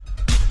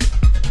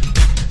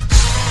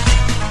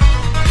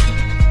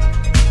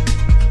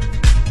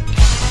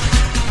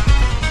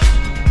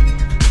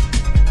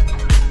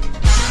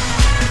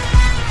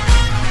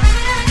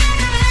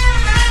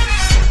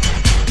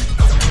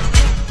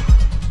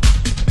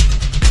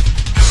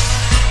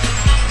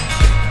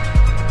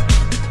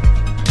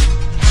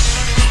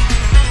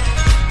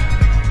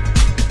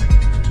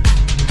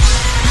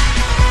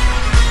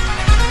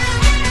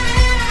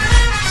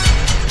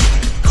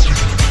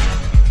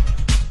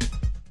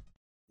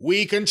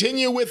We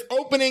continue with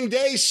opening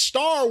day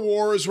Star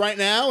Wars right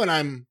now, and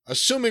I'm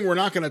assuming we're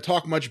not going to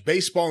talk much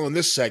baseball in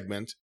this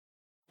segment.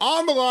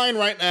 On the line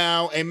right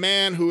now, a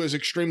man who is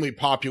extremely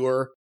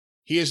popular.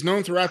 He is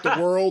known throughout the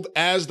world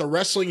as the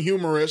wrestling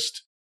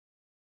humorist.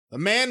 The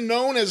man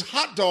known as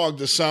Hot Dog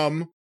to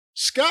some,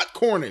 Scott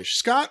Cornish.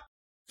 Scott,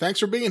 thanks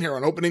for being here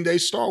on opening day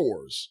Star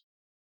Wars.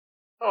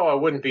 Oh, I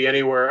wouldn't be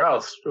anywhere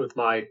else with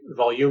my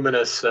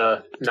voluminous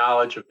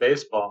knowledge of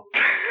baseball.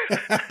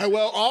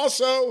 Well,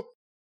 also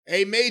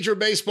a major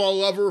baseball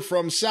lover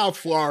from South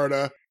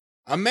Florida,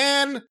 a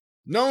man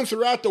known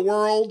throughout the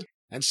world,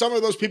 and some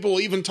of those people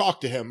will even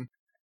talk to him.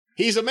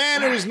 He's a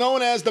man who is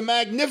known as the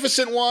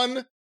Magnificent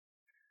One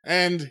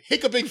and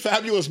Hiccuping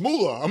Fabulous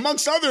Moolah,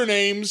 amongst other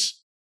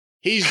names.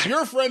 He's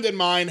your friend and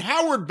mine,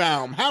 Howard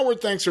Baum. Howard,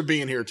 thanks for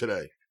being here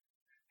today.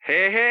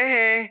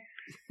 Hey.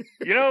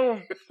 You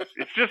know,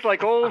 it's just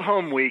like old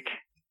home week.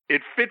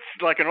 It fits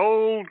like an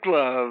old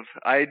glove.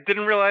 I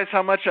didn't realize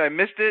how much I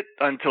missed it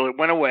until it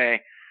went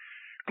away.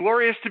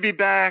 Glorious to be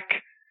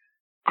back.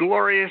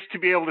 Glorious to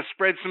be able to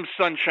spread some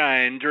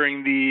sunshine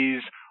during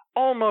these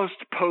almost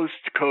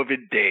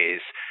post-COVID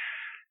days.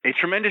 A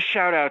tremendous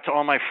shout out to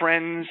all my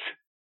friends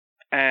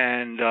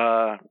and,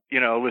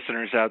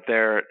 listeners out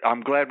there.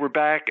 I'm glad we're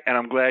back, and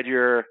I'm glad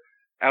you're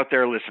out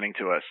there listening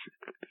to us.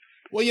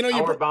 Well, you know,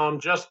 Howard Baum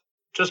just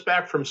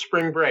back from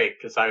spring break,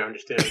 as I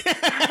understand.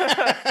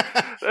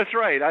 That's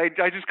right.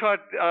 I just caught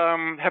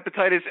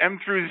hepatitis M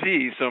through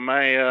Z, so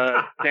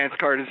my dance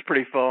card is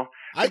pretty full.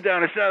 I'm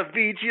down to South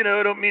Beach,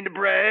 don't mean to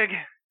brag.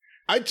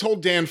 I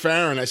told Dan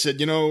Farron, I said,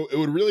 it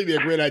would really be a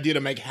great idea to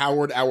make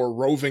Howard our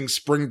roving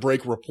spring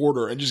break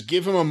reporter and just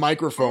give him a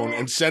microphone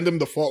and send him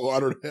to Fort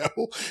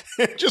Lauderdale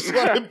and just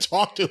let him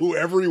talk to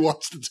whoever he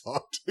wants to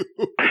talk to.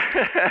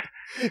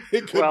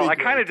 Well, I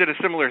kind of did a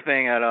similar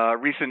thing at a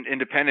recent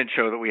independent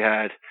show that we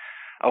had.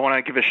 I want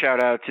to give a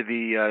shout out to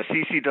the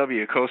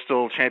CCW,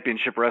 Coastal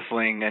Championship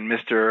Wrestling, and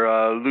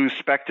Mr. Lou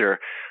Spector,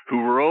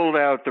 who rolled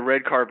out the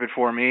red carpet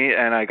for me,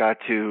 and I got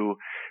to.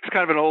 It's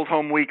kind of an old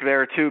home week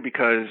there too,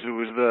 because it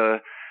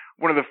was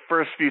one of the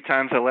first few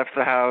times I left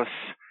the house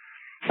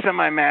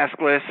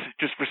semi-maskless,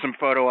 just for some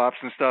photo ops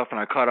and stuff, and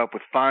I caught up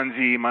with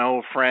Fonzie, my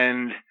old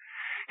friend.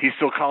 He's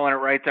still calling it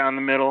right down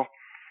the middle.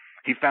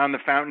 He found the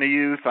fountain of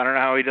youth. I don't know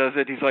how he does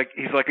it. He's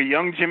like a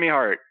young Jimmy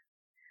Hart.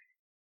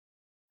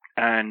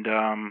 And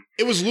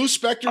it was Lou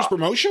Spector's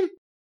promotion?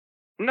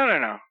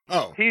 No.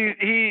 Oh.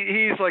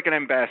 He's like an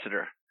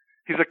ambassador.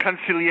 He's a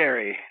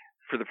consigliere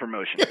for the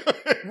promotion.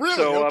 Really?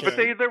 So, okay. But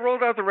they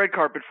rolled out the red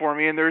carpet for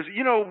me, and there's,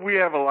 we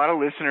have a lot of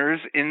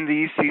listeners in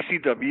the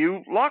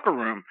CCW locker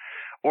room,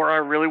 or I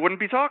really wouldn't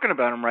be talking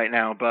about him right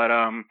now. But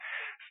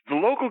the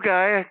local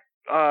guy,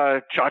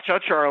 Cha-Cha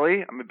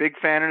Charlie, I'm a big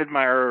fan and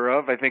admirer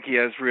of. I think he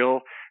has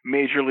real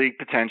major league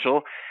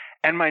potential.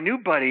 And my new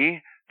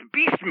buddy, the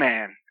Beast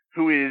Man,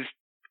 who is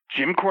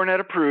Jim Cornette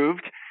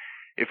approved.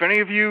 If any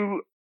of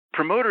you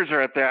promoters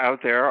are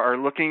out there are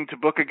looking to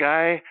book a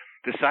guy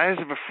the size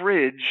of a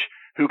fridge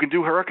who can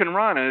do Hurricane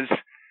Ranas,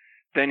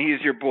 then he's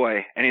your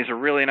boy. And he's a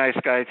really nice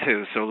guy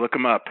too. So look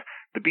him up.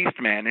 The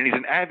Beast Man. And he's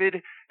an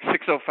avid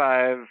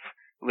 605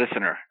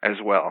 listener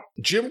as well.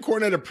 Jim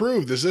Cornette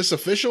approved. Is this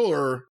official,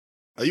 or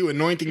are you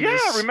anointing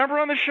this? Yeah, remember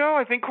on the show,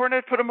 I think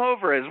Cornette put him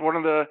over as one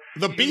of the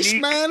Beast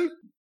Man?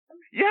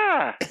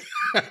 Yeah.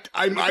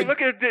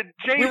 Look at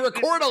James. We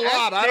record a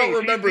lot. I don't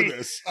remember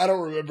this.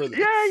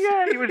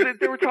 Yeah.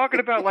 They were talking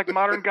about like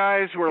modern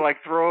guys who are like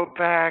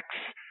throwbacks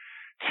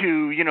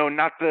to,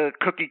 not the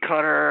cookie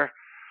cutter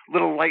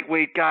little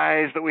lightweight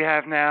guys that we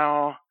have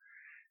now.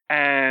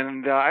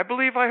 And I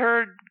believe I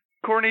heard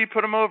Corny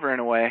put him over in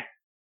a way.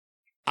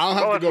 I'll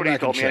have to go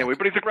back and check. Anyway,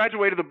 but he's a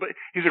graduate of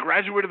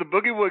the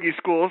Boogie Woogie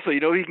School, so he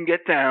can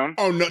get down.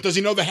 Oh no! Does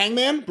he know the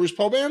Hangman, Bruce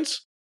Pobans?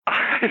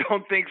 I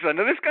don't think so.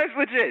 No, this guy's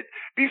legit.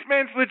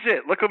 Beastman's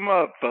legit. Look him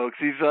up, folks.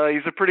 He's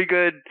a pretty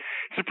good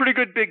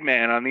big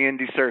man on the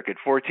indie circuit.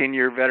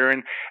 14-year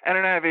veteran and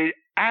an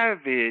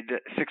avid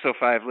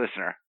 605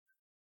 listener.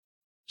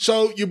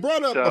 So you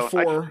brought up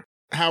before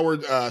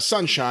Howard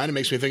Sunshine. It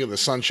makes me think of the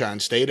Sunshine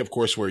State, of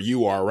course, where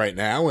you are right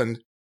now. And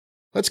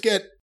let's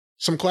get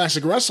some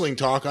classic wrestling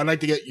talk. I'd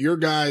like to get your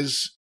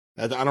guys.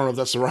 I don't know if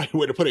that's the right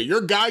way to put it.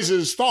 Your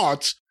guys'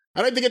 thoughts.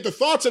 I'd like to get the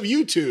thoughts of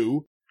you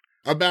two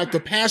about the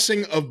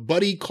passing of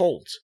Buddy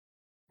Colt.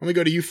 Let me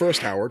go to you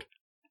first, Howard.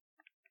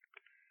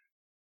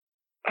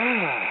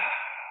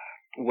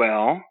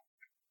 Well,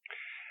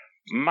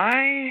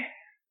 my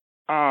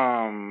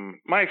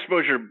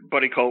exposure to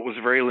Buddy Colt was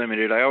very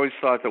limited. I always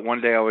thought that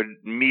one day I would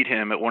meet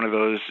him at one of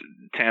those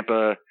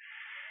Tampa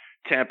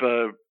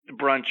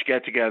brunch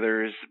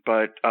get-togethers,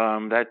 but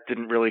that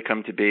didn't really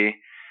come to be.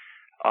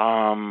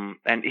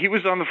 And he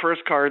was on the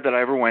first card that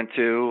I ever went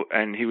to,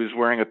 and he was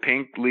wearing a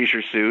pink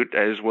leisure suit,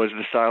 as was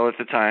the style at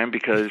the time,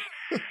 because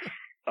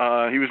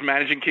he was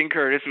managing King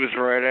Curtis. It was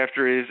right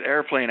after his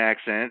airplane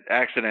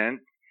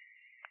accident,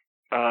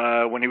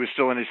 when he was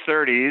still in his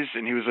 30s,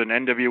 and he was an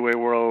NWA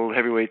World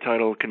Heavyweight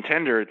title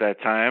contender at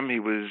that time. He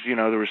was,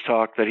 there was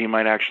talk that he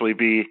might actually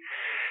be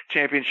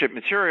championship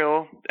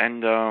material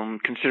and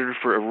considered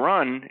for a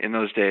run in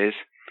those days.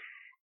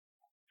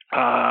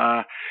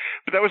 But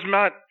that was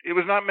not. It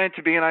was not meant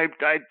to be, and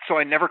so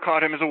I never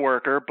caught him as a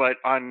worker. But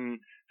on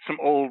some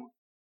old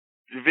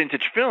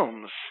vintage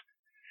films,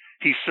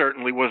 he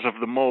certainly was of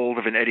the mold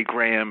of an Eddie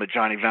Graham, a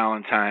Johnny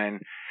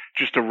Valentine,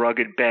 just a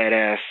rugged,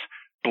 badass,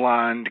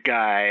 blonde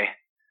guy,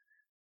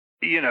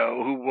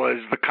 who was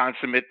the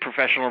consummate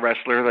professional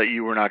wrestler that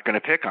you were not going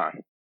to pick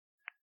on.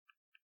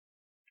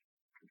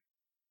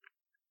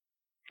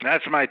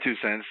 That's my 2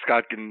 cents.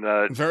 Scott can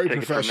very take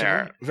professional, it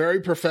from there.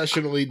 Very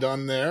professionally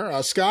done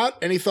there. Scott,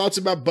 any thoughts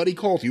about Buddy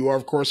Colt? You are,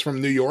 of course,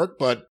 from New York,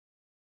 but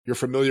you're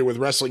familiar with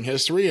wrestling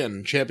history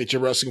and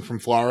championship wrestling from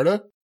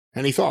Florida.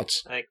 Any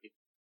thoughts? Thank you.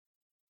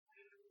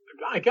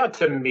 I got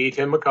to meet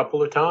him a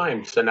couple of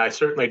times, and I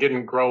certainly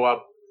didn't grow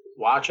up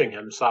watching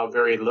him, saw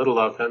very little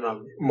of him.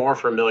 I'm more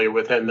familiar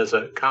with him as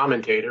a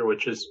commentator,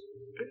 which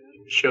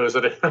shows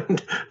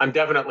that I'm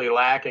definitely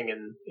lacking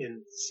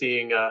in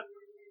seeing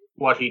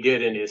what he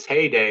did in his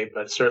heyday,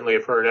 but certainly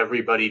I've heard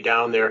everybody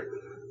down there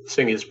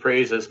sing his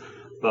praises.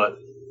 But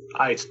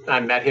I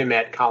met him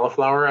at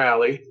Cauliflower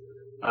Alley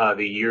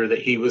the year that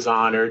he was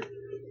honored,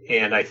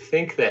 and I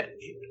think that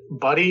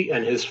Buddy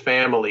and his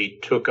family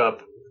took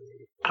up,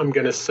 I'm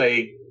going to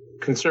say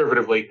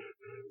conservatively,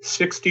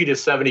 60 to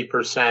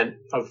 70%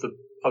 of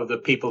the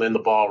people in the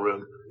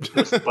ballroom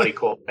was the Buddy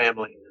Colt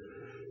family.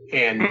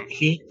 And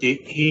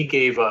he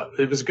gave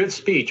it was a good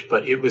speech,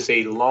 but it was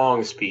a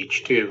long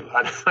speech too.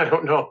 I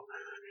don't know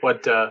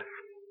what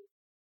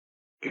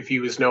if he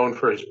was known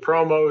for his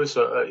promos.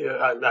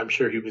 I'm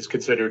sure he was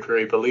considered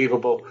very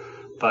believable,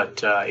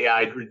 but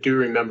I do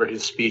remember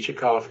his speech at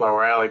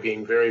Cauliflower Alley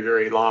being very,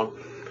 very long.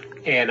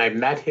 And I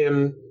met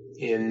him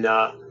in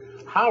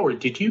Howard.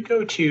 Did you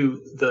go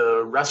to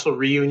the Wrestle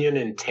Reunion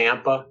in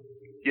Tampa?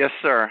 Yes,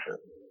 sir.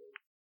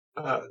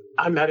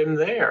 I met him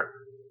there.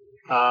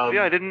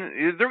 I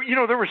didn't.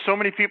 There were so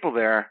many people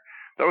there.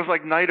 That was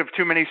like Night of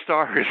Too Many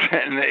Stars,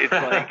 and it's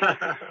like,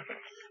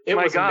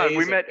 my God,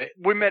 amazing.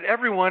 we met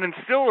everyone, and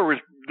still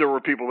there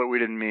were people that we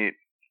didn't meet.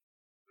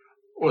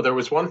 Well, there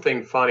was one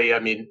thing funny. I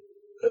mean,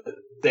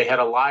 they had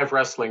a live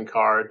wrestling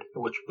card,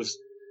 which was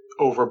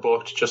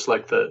overbooked, just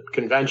like the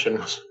convention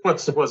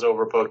was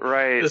overbooked.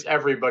 Right. Just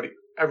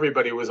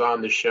everybody was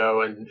on the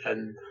show,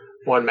 and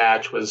one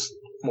match was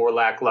more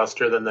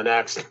lackluster than the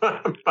next.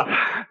 But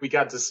we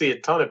got to see a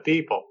ton of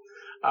people.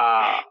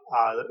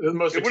 The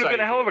most it would have been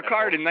a hell of a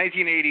card in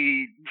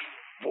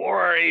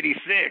 1984,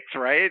 86,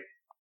 right?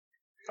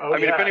 Oh,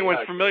 if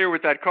anyone's familiar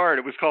with that card,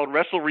 it was called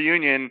Wrestle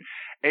Reunion,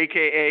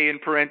 a.k.a. in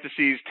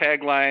parentheses,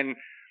 tagline,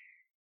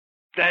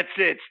 "That's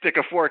it, stick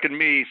a fork in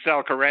me,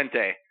 Sal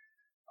Corrente."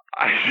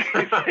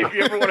 If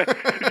you ever want to,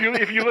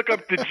 if you look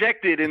up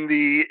 "dejected" in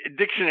the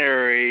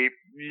dictionary,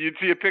 you'd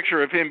see a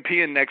picture of him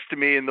peeing next to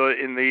me in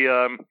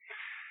the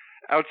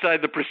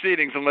outside the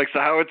proceedings. I'm like, "So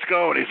how it's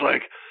going?" He's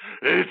like,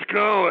 "It's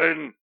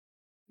going."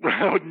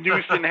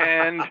 Noose in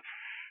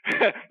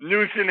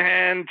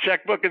hand,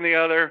 checkbook in the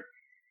other.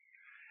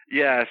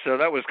 Yeah, so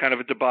that was kind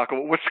of a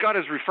debacle. What Scott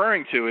is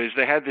referring to is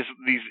they had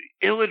these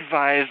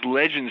ill-advised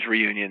Legends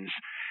reunions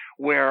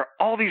where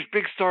all these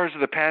big stars of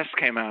the past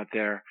came out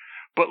there,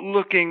 but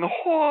looking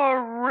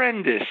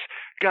horrendous.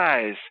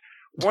 Guys,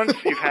 once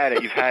you've had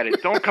it, you've had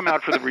it. Don't come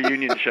out for the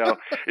reunion show.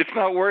 It's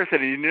not worth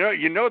it. And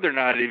you know they're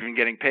not even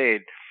getting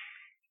paid.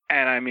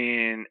 And I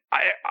mean,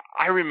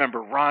 I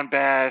remember Ron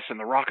Bass and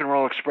the Rock and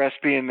Roll Express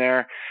being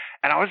there.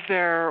 And I was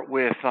there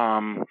with,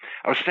 I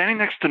was standing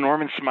next to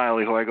Norman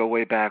Smiley, who I go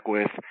way back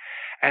with.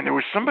 And there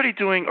was somebody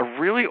doing a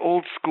really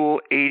old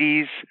school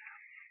 80s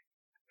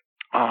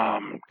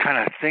kind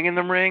of thing in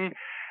the ring.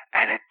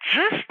 And it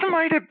just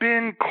might have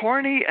been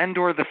Corny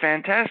and/or the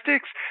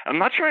Fantastics. I'm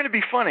not trying to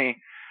be funny.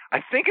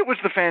 I think it was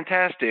the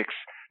Fantastics.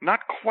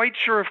 Not quite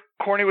sure if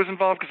Corny was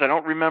involved because I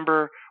don't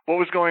remember what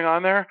was going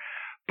on there.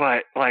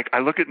 But, like, I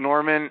look at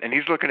Norman, and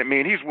he's looking at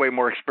me, and he's way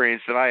more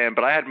experienced than I am,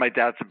 but I had my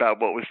doubts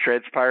about what was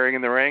transpiring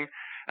in the ring.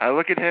 And I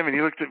look at him, and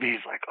he looked at me,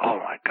 he's like, "Oh,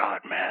 my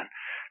God, man.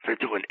 They're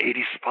doing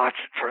 80 spots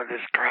in front of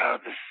this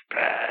crowd. This is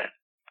bad."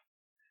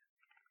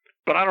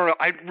 But I don't know.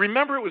 I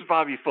remember it was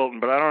Bobby Fulton,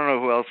 but I don't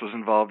know who else was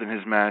involved in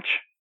his match.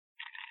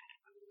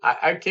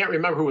 I can't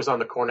remember who was on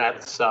the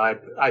Cornette side.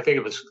 I think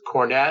it was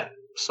Cornette,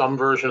 some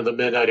version of the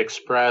Midnight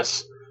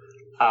Express,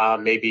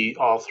 maybe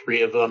all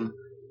three of them.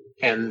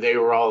 And they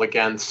were all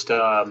against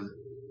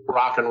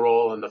Rock and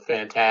Roll and the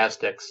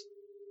Fantastics.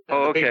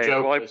 And the big okay.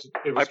 joke Well, I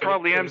was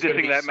probably am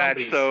dissing that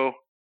match, so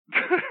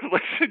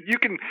listen, you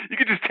can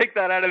just take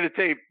that out of the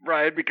tape,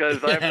 Ryan,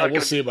 because I'm not going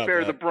to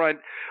bear the brunt.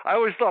 I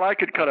always thought I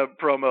could cut a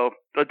promo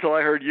until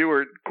I heard you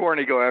or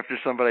Corny go after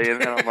somebody,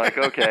 and then I'm like,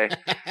 okay.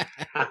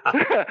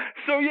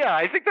 So yeah,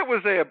 I think that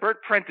was a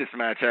Burt Prentice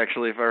match,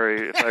 actually, if I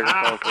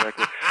recall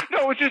correctly.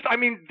 No, it was just, I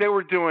mean, they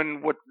were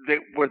doing what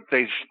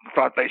they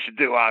thought they should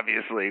do,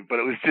 obviously, but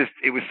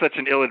it was such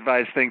an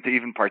ill-advised thing to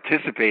even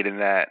participate in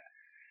that.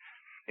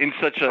 In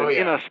such an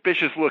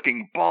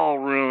inauspicious-looking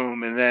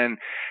ballroom, and then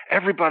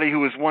everybody who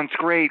was once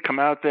great come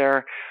out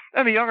there.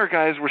 And the younger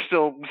guys were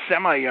still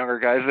semi-younger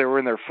guys. They were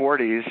in their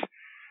 40s.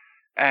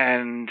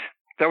 And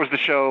that was the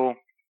show.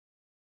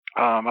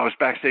 I was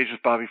backstage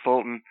with Bobby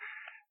Fulton.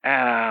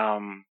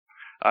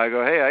 I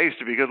go, hey, I used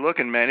to be good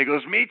looking, man. He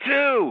goes, me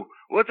too.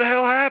 What the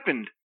hell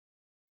happened?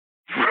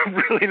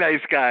 Really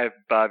nice guy,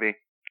 Bobby.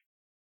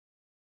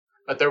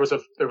 But there was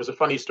a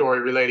funny story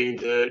relating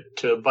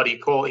to Buddy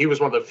Cole. He was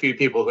one of the few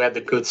people who had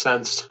the good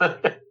sense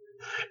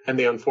and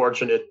the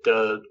unfortunate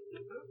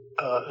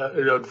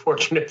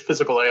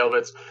physical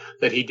ailments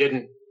that he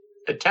didn't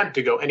attempt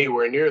to go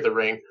anywhere near the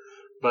ring.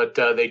 But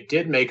they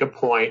did make a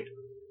point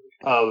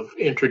of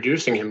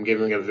introducing him,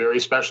 giving a very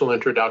special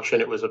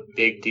introduction. It was a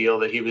big deal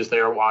that he was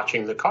there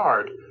watching the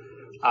card.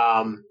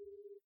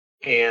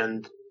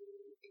 And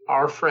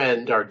our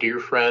dear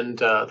friend,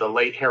 the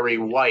late Harry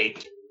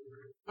White,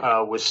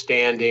 was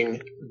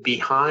standing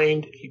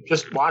behind,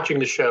 just watching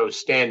the show,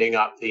 standing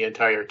up the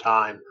entire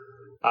time.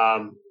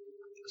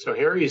 So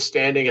Harry is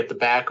standing at the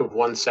back of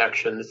one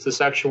section. It's the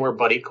section where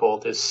Buddy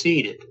Colt is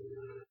seated.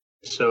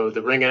 So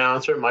the ring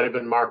announcer, it might have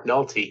been Mark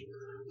Nolte,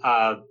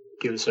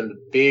 gives him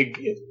a big,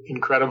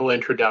 incredible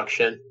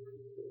introduction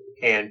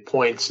and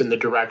points in the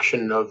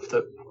direction of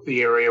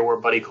the area where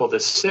Buddy Colt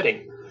is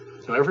sitting.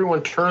 So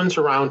everyone turns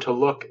around to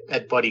look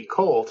at Buddy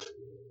Colt,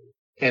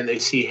 and they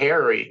see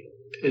Harry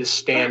is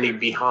standing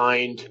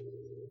behind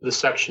the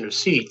section of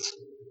seats.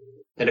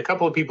 And a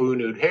couple of people who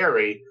knew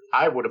Harry,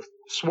 I would have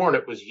sworn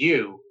it was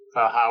you,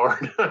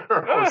 Howard,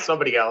 or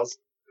somebody else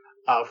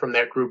from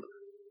that group,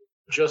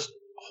 just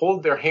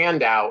hold their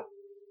hand out,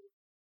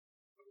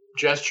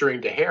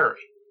 gesturing to Harry,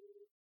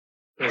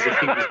 as if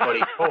he was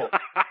Buddy Colt.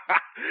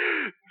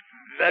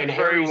 That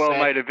very well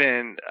might have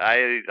been.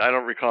 I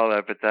don't recall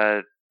that, but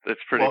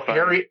that's pretty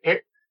funny.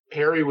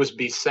 Harry was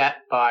beset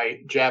by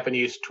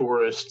Japanese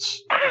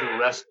tourists the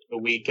rest of the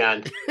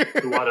weekend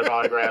who wanted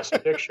autographs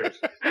and pictures.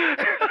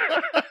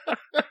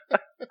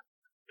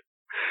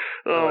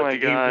 Oh my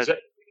God.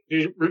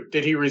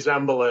 Did he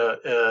resemble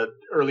a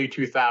early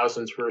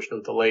 2000s version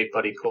of the late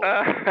Buddy Colt?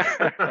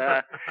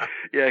 Yeah,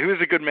 he was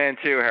a good man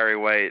too, Harry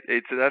White.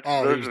 Those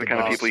are the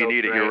kind of people you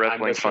need at your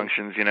wrestling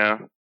functions, you know?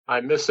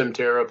 I miss him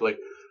terribly.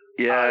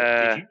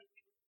 Yeah.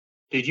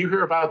 Did you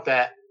hear about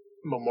that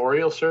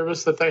memorial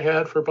service that they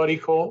had for Buddy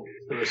Colt?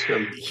 It was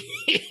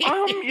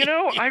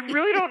I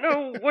really don't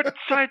know what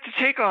side to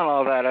take on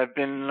all that. I've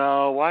been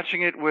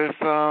watching it with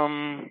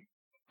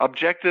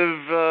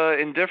objective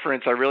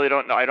indifference. I really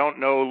don't know. I don't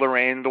know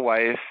Lorraine, the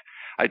wife.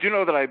 I do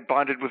know that I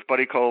bonded with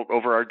Buddy Colt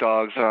over our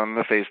dogs on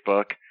the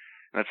Facebook.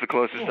 That's the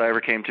closest I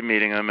ever came to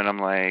meeting him, and I'm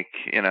like,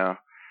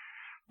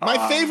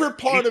 My favorite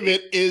part of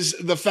it is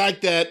the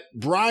fact that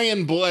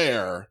Brian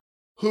Blair,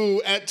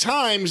 who at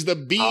times the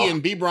B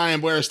in B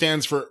Brian Blair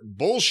stands for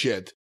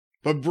bullshit,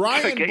 but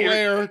Brian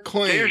Blair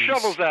claims... Get your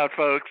shovels out,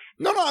 folks.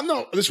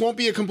 No. This won't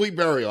be a complete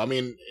burial. I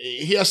mean,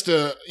 he has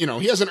to,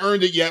 he hasn't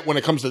earned it yet when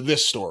it comes to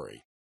this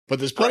story. But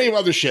there's plenty of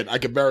other shit I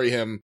could bury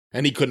him,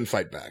 and he couldn't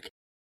fight back.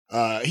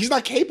 He's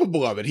not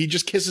capable of it. He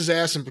just kisses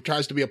ass and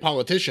tries to be a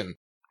politician.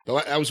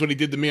 That was what he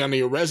did to me on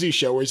the Orezi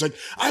show, where he's like,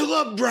 I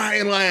love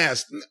Brian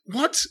Last.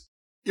 What?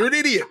 You're an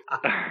idiot.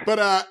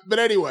 But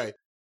anyway,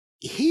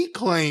 he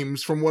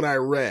claims, from what I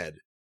read,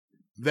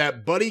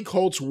 that Buddy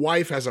Colt's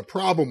wife has a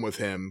problem with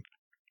him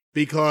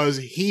because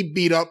he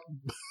beat up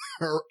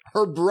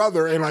her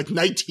brother in like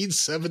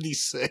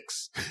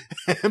 1976.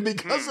 And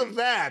because of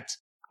that,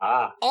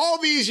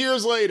 all these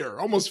years later,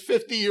 almost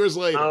 50 years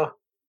later,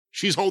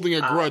 she's holding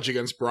a grudge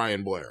against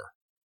Brian Blair.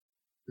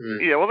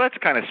 Yeah, well, that's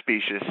kind of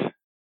specious.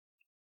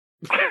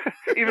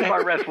 Even by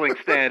wrestling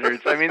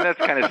standards. I mean, that's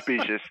kind of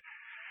specious.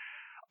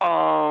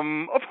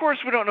 Of course,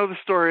 we don't know the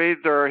story.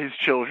 There are his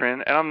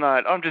children, and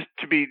I'm just,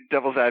 to be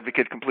devil's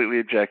advocate, completely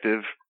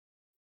objective.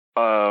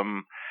 He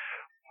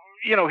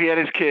had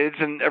his kids,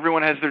 and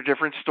everyone has their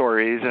different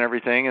stories and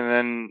everything, and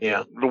then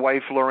the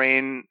wife,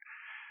 Lorraine,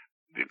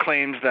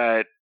 claims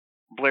that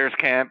Blair's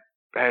camp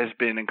has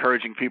been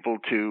encouraging people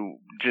to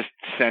just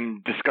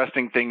send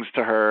disgusting things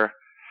to her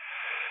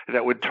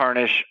that would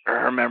tarnish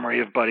her memory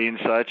of Buddy and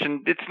such.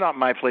 And it's not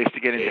my place to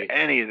get into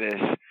any of this.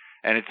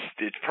 And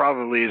it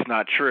probably is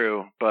not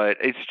true, but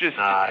it's just,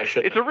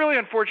 it's a really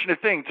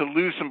unfortunate thing to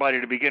lose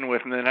somebody to begin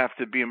with and then have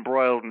to be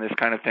embroiled in this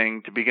kind of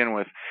thing to begin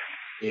with.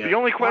 Yeah. The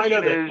only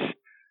question is,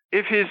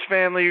 if his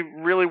family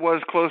really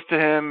was close to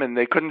him and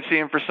they couldn't see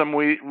him for some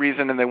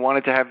reason and they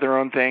wanted to have their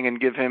own thing and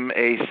give him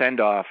a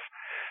send-off,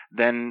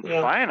 then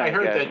fine, I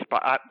guess.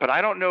 But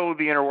I don't know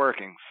the inner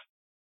workings.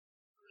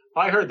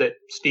 I heard that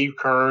Steve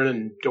Keirn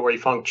and Dory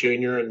Funk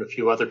Jr. and a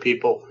few other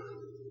people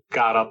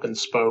got up and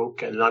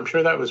spoke, and I'm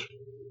sure that was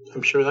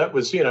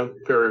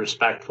very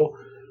respectful.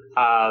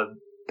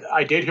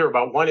 I did hear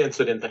about one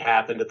incident that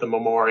happened at the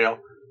memorial.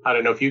 I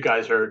don't know if you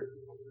guys heard.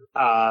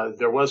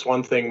 There was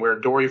one thing where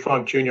Dory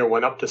Funk Jr.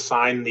 went up to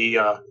sign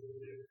the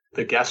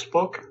guest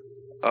book.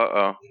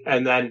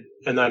 And then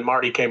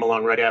Marty came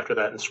along right after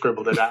that and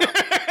scribbled it out.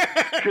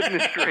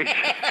 Goodness gracious.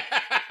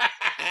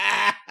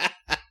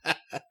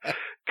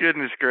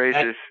 Goodness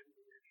gracious.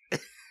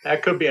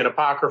 That could be an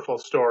apocryphal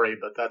story,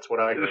 but that's what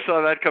I heard. I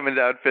saw that coming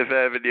down Fifth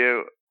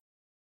Avenue.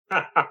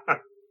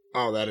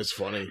 Oh, that is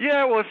funny.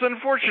 Yeah, well, it's an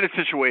unfortunate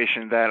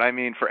situation that,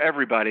 for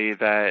everybody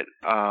that,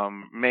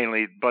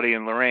 mainly Buddy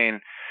and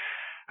Lorraine,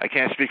 I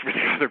can't speak for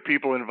the other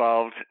people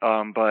involved,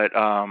 but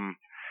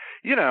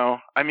you know,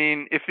 I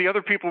mean, if the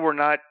other people were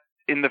not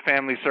in the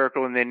family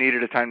circle and they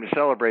needed a time to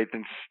celebrate,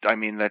 then I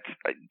mean, that's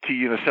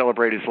to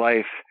celebrate his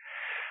life.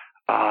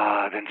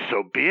 Then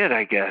so be it,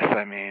 I guess.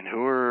 I mean,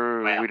 who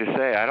are we to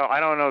say? I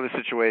don't know the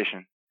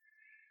situation,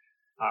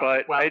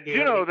 but I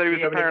do know that he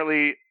was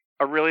apparently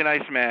a really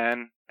nice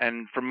man.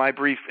 And from my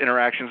brief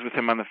interactions with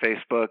him on the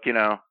Facebook, you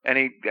know,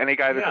 any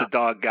guy that's a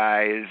dog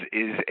guy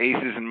is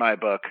aces in my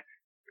book.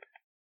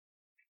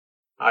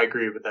 I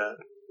agree with that.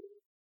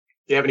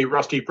 Do you have any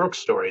Rusty Brooks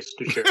stories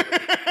to share?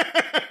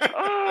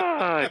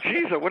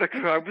 Jeez,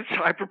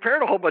 I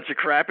prepared a whole bunch of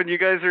crap, and you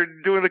guys are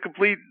doing the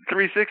complete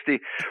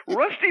 360.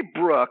 Rusty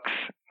Brooks,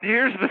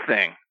 here's the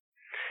thing.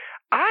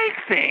 I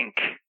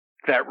think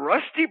that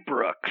Rusty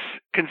Brooks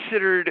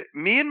considered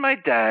me and my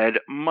dad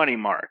money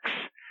marks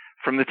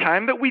from the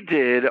time that we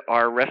did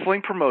our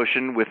wrestling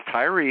promotion with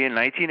Tyree in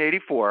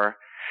 1984,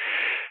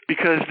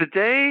 because the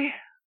day...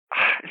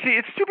 See,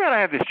 it's too bad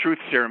I have this truth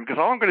serum, because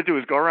all I'm going to do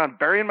is go around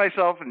burying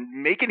myself and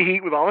making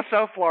heat with all the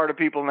South Florida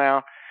people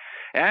now.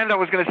 And I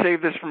was going to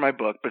save this for my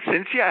book, but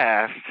since you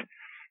asked,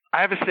 I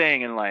have a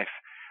saying in life.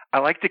 I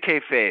like to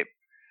kayfabe,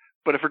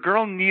 but if a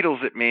girl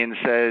needles at me and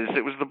says,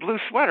 it was the blue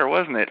sweater,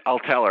 wasn't it? I'll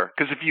tell her,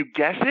 because if you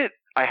guess it,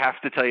 I have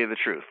to tell you the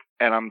truth,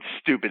 and I'm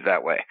stupid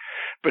that way.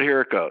 But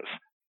here it goes.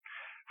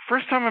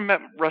 First time I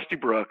met Rusty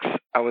Brooks,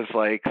 I was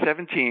like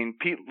 17.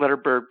 Pete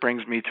Letterberg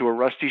brings me to a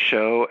Rusty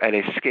show at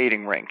a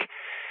skating rink.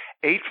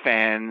 8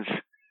 fans.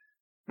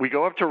 We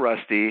go up to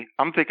Rusty.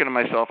 I'm thinking to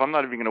myself, I'm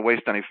not even going to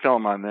waste any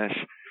film on this.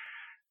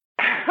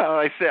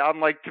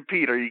 I'm like to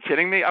Pete, are you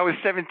kidding me? I was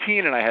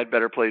 17 and I had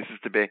better places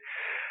to be.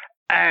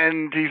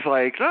 And he's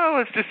like, oh,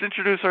 let's just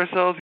introduce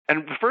ourselves.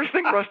 And the first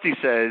thing Rusty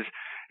says,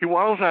 he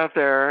waddles out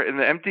there in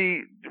the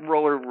empty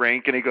roller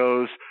rink and he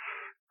goes,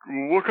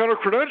 what kind of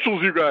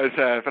credentials you guys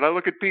have? And I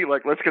look at Pete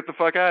like, let's get the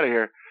fuck out of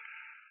here.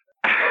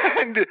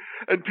 And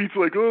Pete's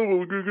like,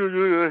 oh,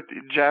 well,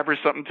 jabbers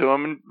something to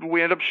him, and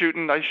we end up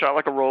shooting. I shot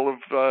like a roll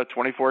of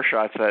 24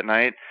 shots that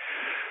night.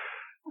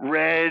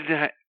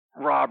 Red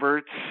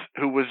Roberts,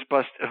 who was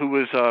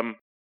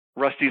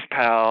Rusty's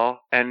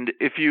pal, and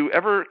if you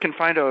ever can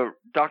find a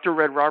Dr.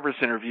 Red Roberts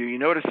interview, you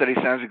notice that he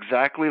sounds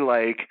exactly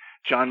like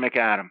John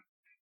McAdam.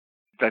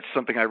 That's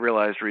something I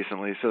realized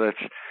recently, so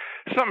that's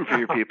something for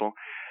your people.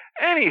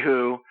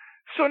 Anywho.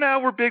 So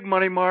now we're big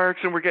money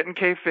marks and we're getting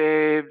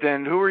kayfabed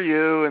and who are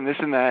you and this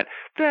and that.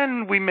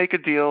 Then we make a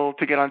deal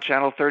to get on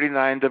Channel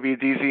 39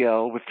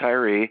 WDZL with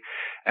Tyree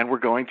and we're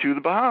going to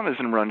the Bahamas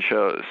and run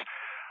shows.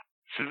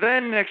 So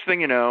then next thing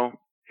you know,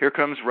 here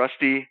comes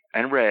Rusty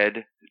and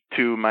Red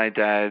to my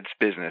dad's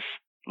business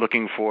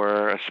looking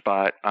for a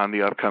spot on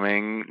the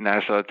upcoming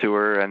Nassau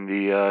tour and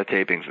the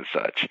tapings and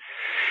such.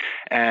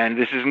 And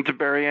this isn't to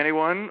bury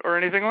anyone or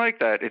anything like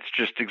that. It's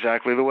just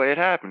exactly the way it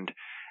happened.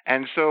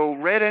 And so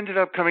Red ended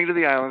up coming to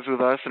the islands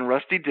with us, and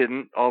Rusty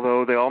didn't,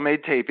 although they all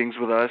made tapings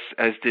with us,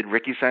 as did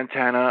Ricky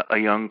Santana, a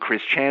young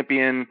Chris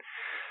Champion,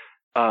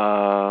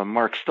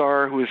 Mark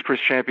Starr, who is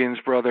Chris Champion's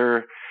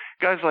brother,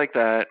 guys like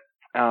that,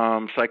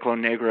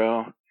 Cyclone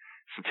Negro,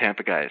 some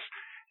Tampa guys.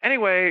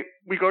 Anyway,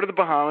 we go to the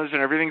Bahamas,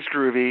 and everything's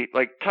groovy.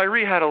 Like,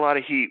 Tyree had a lot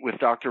of heat with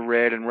Dr.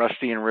 Red and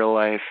Rusty in real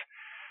life.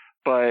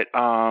 But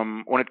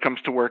when it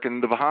comes to working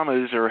in the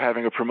Bahamas or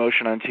having a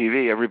promotion on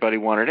TV, everybody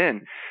wanted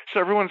in.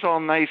 So everyone's all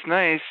nice.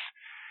 And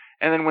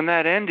then when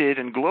that ended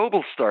and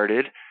Global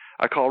started,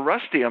 I call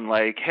Rusty. I'm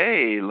like,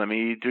 hey, let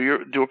me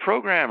do a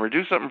program or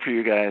do something for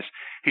you guys.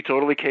 He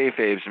totally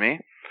kayfabes me.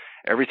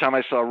 Every time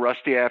I saw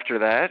Rusty after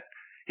that,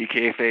 he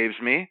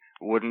kayfabes me,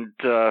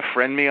 wouldn't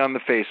friend me on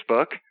the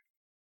Facebook.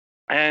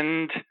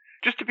 And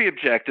just to be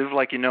objective,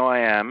 like you know I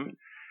am,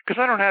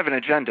 because I don't have an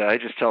agenda, I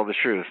just tell the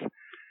truth.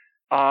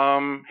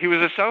 He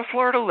was a South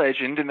Florida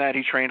legend in that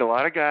he trained a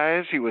lot of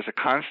guys. He was a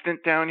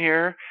constant down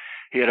here.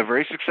 He had a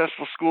very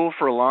successful school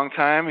for a long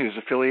time. He was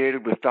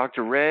affiliated with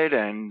Dr. Red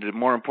and,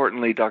 more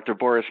importantly, Dr.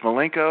 Boris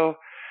Malenko.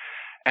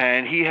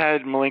 And he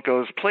had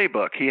Malenko's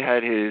playbook. He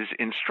had his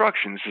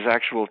instructions, his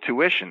actual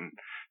tuition,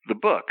 the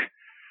book.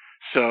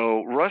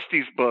 So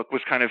Rusty's book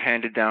was kind of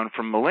handed down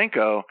from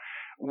Malenko,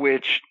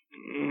 which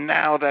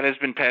now that has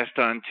been passed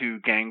on to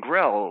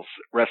Gangrel's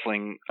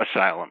Wrestling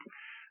Asylum,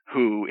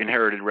 who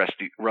inherited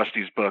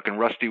Rusty's book, and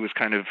Rusty was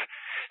kind of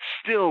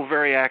still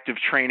very active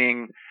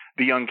training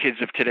the young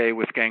kids of today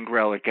with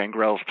Gangrel at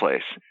Gangrel's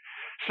place.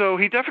 So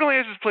he definitely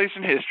has his place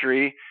in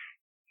history.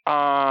 He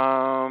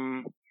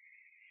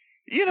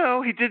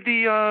did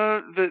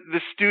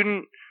the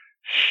student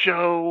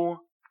show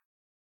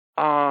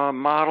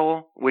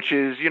model, which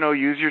is,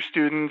 use your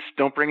students,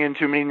 don't bring in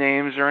too many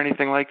names or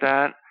anything like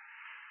that.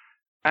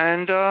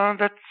 And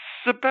that's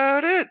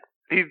about it.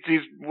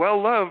 He's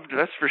well loved,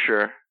 that's for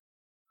sure,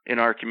 in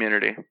our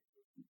community.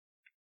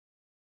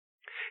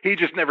 He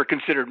just never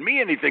considered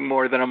me anything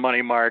more than a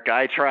money mark.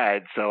 I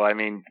tried, so I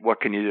mean, what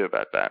can you do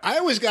about that? I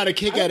always got a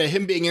kick out of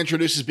him being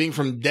introduced as being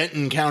from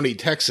Denton County,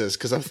 Texas,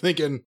 because I'm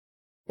thinking,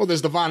 well,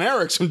 there's the Von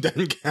Erichs from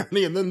Denton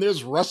County, and then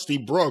there's Rusty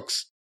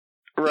Brooks.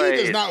 Right.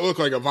 He does not look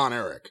like a Von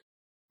Erich.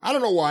 I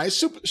don't know why.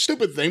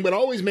 Stupid thing, but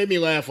always made me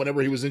laugh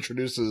whenever he was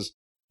introduced as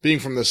being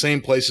from the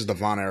same place as the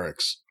Von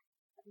Erichs.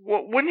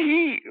 Well, when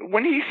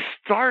he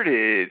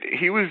started,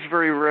 he was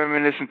very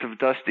reminiscent of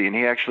Dusty, and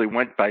he actually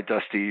went by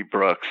Dusty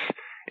Brooks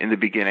in the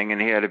beginning,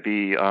 and he had to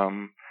be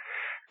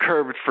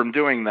curbed from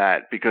doing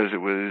that because it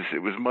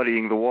was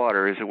muddying the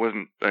waters. It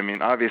wasn't. I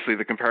mean, obviously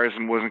the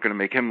comparison wasn't going to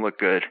make him look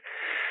good.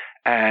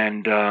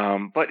 And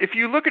but if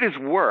you look at his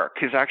work,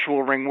 his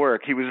actual ring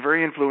work, he was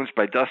very influenced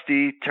by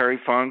Dusty, Terry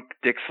Funk,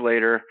 Dick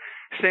Slater.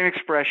 Same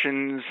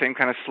expressions, same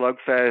kind of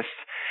slugfest.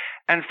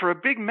 And for a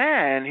big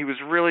man, he was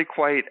really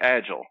quite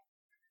agile.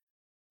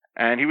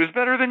 And he was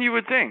better than you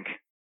would think.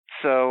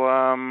 So,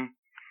 I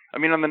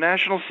mean, on the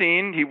national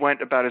scene, he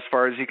went about as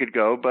far as he could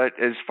go. But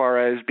as far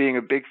as being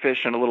a big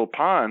fish in a little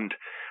pond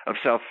of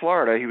South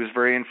Florida, he was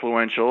very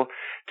influential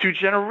to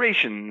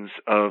generations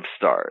of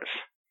stars.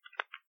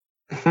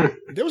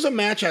 There was a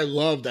match I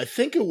loved. I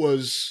think it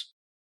was,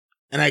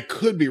 and I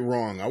could be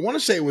wrong, I want to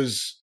say it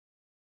was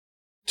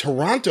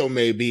Toronto,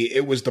 maybe.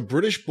 It was the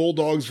British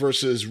Bulldogs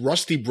versus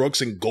Rusty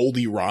Brooks and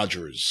Goldie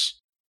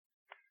Rogers.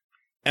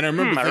 And I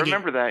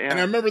remember that, yeah. And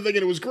I remember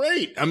thinking it was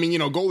great. I mean,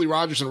 Goldie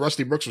Rogers and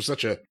Rusty Brooks were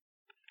such a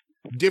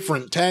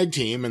different tag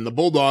team, and the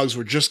Bulldogs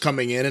were just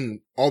coming in,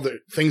 and all the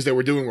things they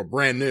were doing were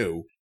brand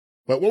new.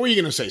 But what were you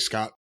going to say,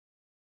 Scott?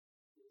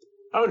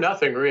 Oh,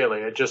 nothing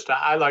really.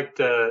 I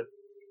liked,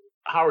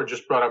 Howard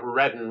just brought up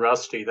Red and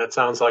Rusty. That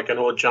sounds like an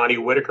old Johnny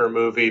Whitaker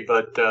movie,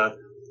 but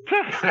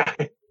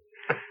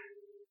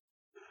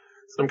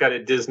some kind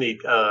of Disney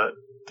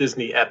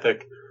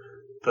epic.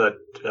 But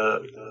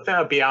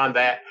beyond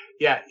that,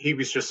 yeah, he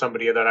was just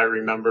somebody that I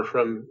remember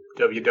from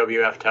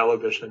WWF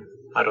television.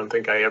 I don't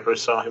think I ever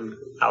saw him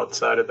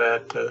outside of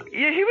that.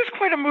 Yeah, he was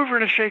quite a mover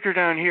and a shaker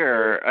down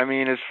here. I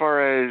mean, as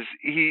far as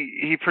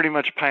he pretty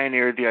much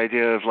pioneered the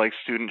idea of like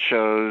student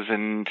shows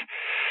and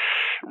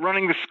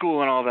running the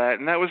school and all that,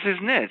 and that was his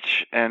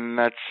niche, and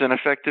that's an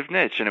effective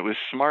niche, and it was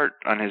smart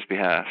on his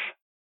behalf.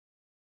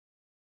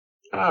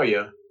 Oh,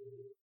 yeah.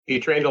 He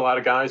trained a lot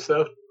of guys,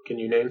 though. Can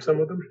you name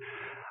some of them?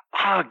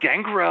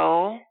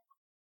 Gangrel.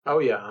 Oh,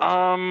 yeah.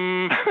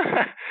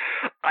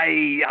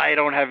 I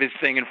don't have his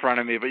thing in front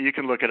of me, but you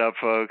can look it up,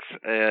 folks.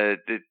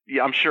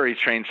 I'm sure he's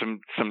trained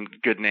some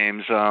good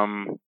names.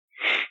 None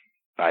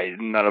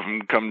of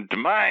them come to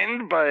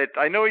mind, but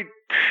I know he.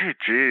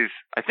 Jeez,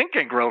 I think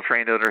Gangrel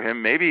trained under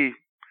him. Maybe.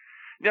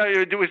 No,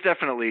 it was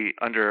definitely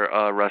under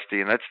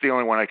Rusty, and that's the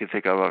only one I can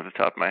think of off the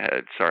top of my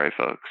head. Sorry,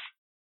 folks.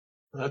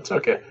 That's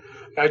okay.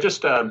 I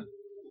just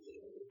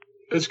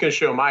it's going to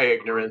show my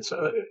ignorance.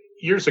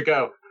 Years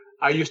ago,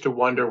 I used to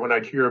wonder when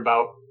I'd hear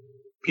about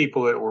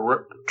people that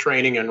were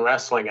training in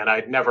wrestling, and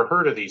I'd never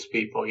heard of these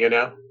people,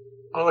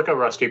 Oh, look at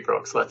Rusty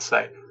Brooks, let's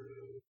say.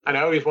 And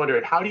I always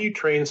wondered, how do you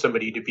train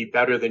somebody to be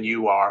better than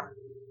you are?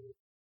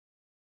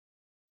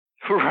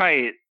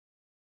 Right.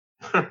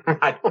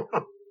 I don't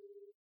know.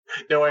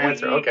 No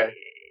answer. Okay.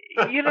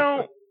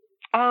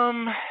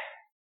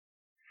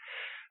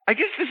 I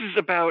guess this is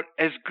about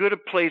as good a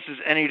place as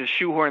any to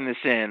shoehorn this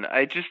in.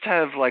 I just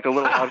have like a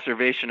little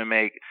observation to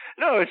make.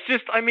 No, it's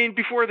just, I mean,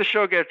 before the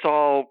show gets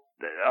all,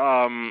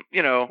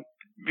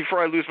 before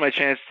I lose my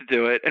chance to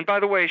do it. And by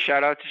the way,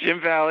 shout out to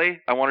Jim Valley.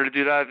 I wanted to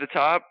do that at the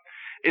top.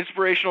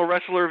 Inspirational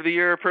Wrestler of the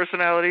Year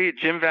personality,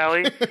 Jim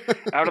Valley,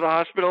 out of the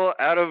hospital,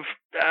 out of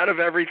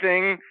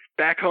everything,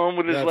 back home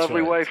with his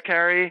lovely wife,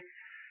 Carrie,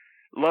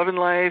 loving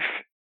life,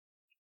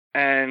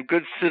 and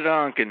good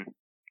Sidonkin.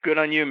 Good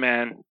on you,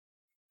 man.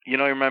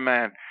 You're my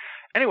man.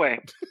 Anyway,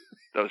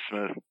 that was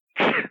smooth.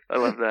 I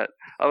love that.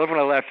 I love when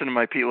I laughed into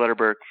my Pete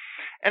Letterberg.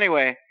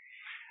 Anyway,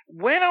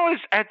 when I was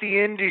at the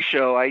indie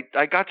show, I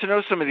got to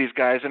know some of these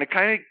guys, and it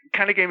kind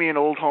of gave me an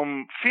old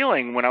home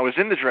feeling when I was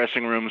in the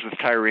dressing rooms with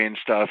Tyree and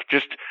stuff.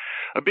 Just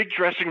a big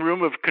dressing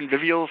room of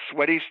convivial,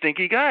 sweaty,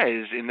 stinky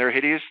guys in their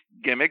hideous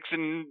gimmicks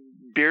and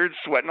beards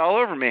sweating all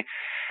over me.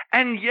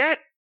 And yet,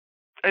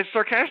 as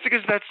sarcastic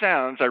as that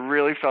sounds, I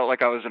really felt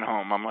like I was at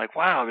home. I'm like,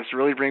 wow, this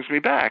really brings me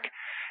back.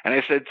 And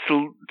I said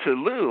to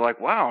Lou, like,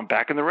 wow, I'm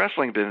back in the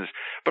wrestling business.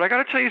 But I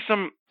got to tell you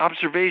some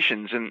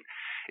observations. And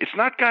it's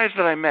not guys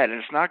that I met,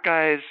 and it's not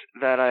guys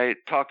that I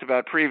talked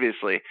about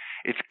previously.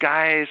 It's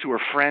guys who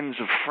are friends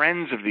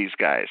of these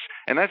guys.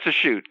 And that's a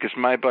shoot, because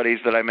my buddies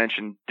that I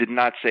mentioned did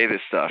not say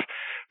this stuff.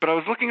 But I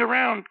was looking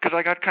around because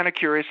I got kind of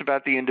curious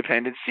about the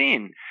independent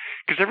scene.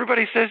 Because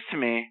everybody says to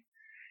me,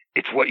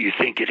 it's what you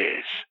think it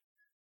is.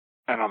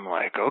 And I'm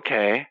like,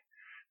 okay,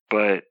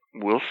 but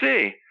we'll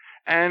see.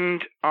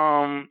 And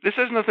this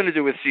has nothing to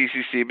do with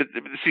CCW, but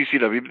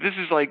this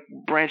is like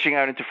branching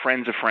out into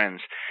friends of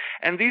friends.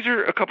 And these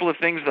are a couple of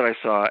things that I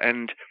saw.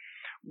 And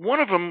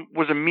one of them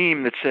was a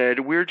meme that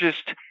said, we're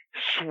just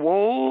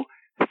swole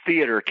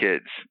theater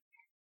kids.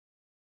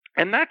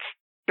 And that's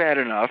bad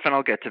enough, and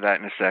I'll get to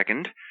that in a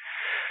second.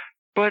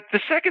 But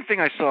the second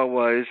thing I saw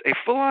was a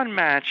full-on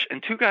match,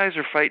 and two guys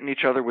are fighting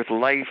each other with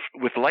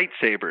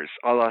lightsabers,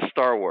 a la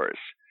Star Wars.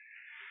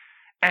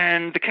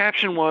 And the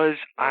caption was,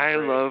 I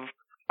love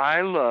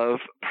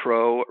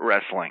pro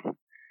wrestling.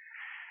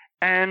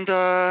 And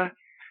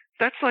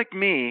that's like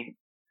me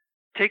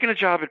taking a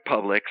job at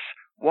Publix,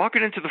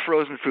 walking into the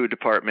frozen food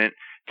department,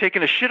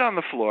 taking a shit on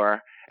the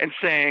floor, and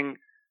saying,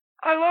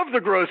 I love the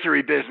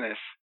grocery business.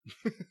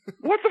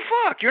 What the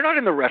fuck? You're not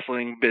in the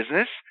wrestling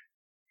business.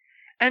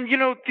 And,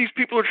 these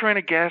people are trying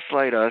to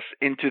gaslight us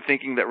into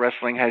thinking that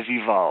wrestling has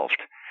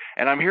evolved.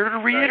 And I'm here to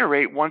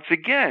reiterate once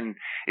again,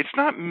 it's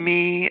not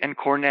me and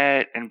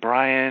Cornette and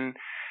Brian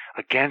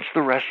against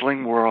the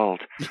wrestling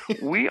world.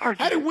 We are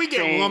How did we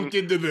get lumped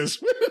into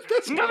this?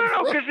 No,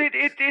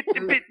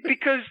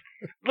 because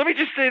let me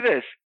just say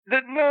this.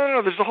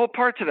 No, there's a whole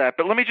part to that.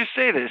 But let me just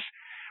say this.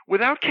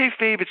 Without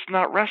kayfabe, it's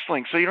not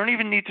wrestling, so you don't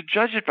even need to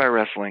judge it by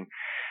wrestling.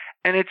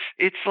 And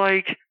it's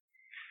like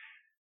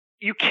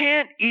you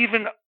can't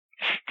even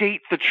state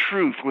the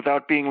truth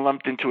without being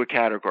lumped into a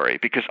category,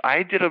 because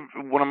I did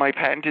one of my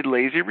patented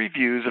lazy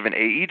reviews of an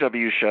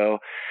AEW show.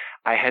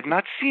 I had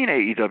not seen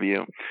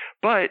AEW,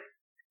 but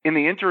in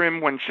the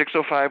interim when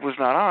 605 was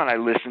not on, I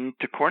listened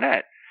to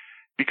Cornette,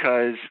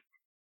 because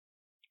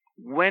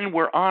when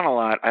we're on a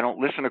lot, I don't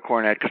listen to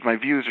Cornette because my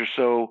views are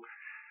so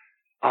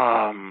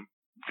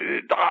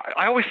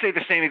I always say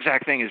the same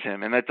exact thing as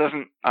him, and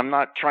I'm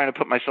not trying to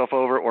put myself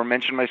over or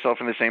mention myself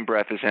in the same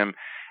breath as him.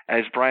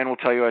 As Brian will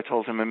tell you, I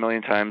told him a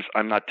million times,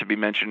 I'm not to be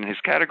mentioned in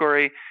his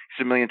category.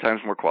 He's a million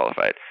times more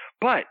qualified.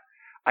 But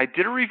I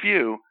did a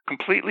review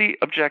completely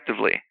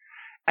objectively,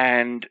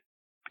 and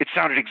it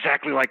sounded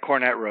exactly like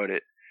Cornette wrote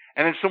it.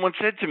 And then someone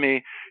said to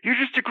me, you're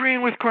just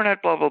agreeing with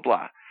Cornette, blah, blah,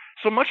 blah.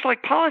 So much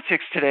like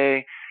politics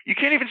today, you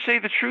can't even say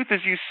the truth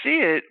as you see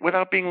it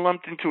without being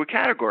lumped into a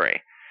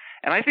category.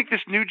 And I think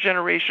this new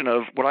generation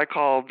of what I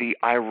call the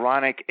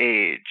ironic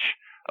age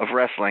of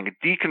wrestling,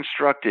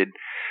 deconstructed.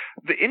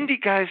 The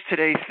indie guys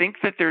today think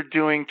that they're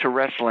doing to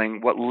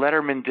wrestling what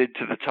Letterman did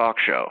to the talk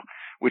show,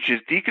 which is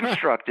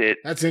deconstruct it.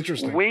 That's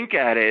interesting. Wink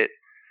at it,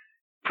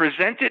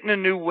 present it in a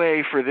new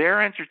way for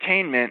their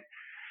entertainment.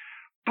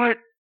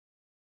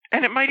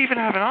 And it might even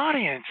have an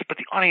audience, but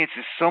the audience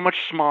is so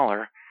much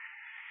smaller.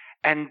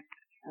 And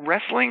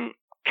wrestling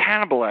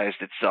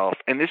cannibalized itself,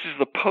 and this is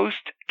the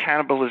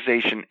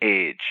post-cannibalization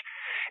age.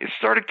 It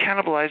started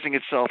cannibalizing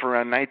itself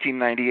around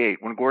 1998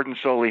 when Gordon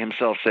Soley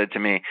himself said to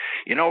me,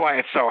 you know why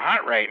it's so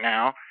hot right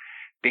now?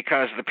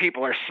 Because the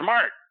people are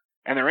smart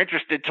and they're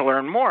interested to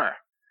learn more.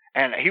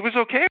 And he was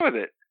okay with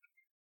it.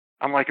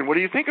 I'm like, and what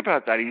do you think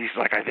about that? He's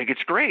like, I think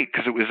it's great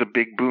because it was a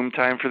big boom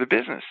time for the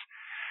business.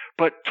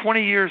 But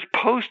 20 years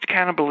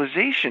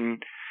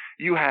post-cannibalization,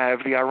 you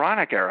have the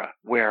ironic era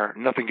where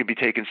nothing can be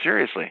taken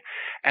seriously.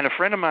 And a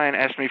friend of mine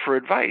asked me for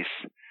advice.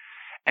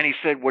 And he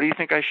said, what do you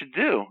think I should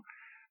do?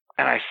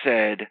 And I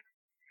said,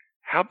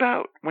 how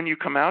about when you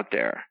come out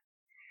there,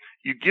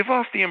 you give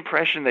off the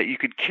impression that you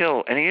could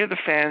kill any of the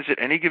fans at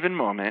any given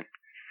moment,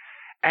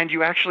 and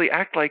you actually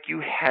act like you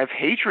have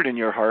hatred in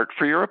your heart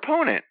for your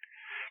opponent.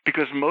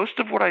 Because most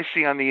of what I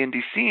see on the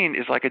indie scene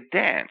is like a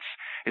dance.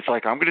 It's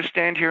like, I'm going to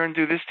stand here and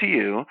do this to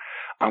you.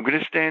 I'm going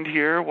to stand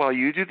here while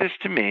you do this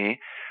to me.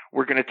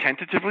 We're going to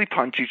tentatively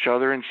punch each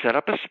other and set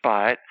up a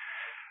spot.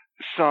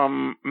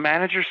 Some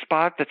manager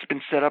spot that's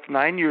been set up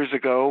 9 years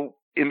ago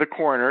in the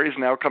corner is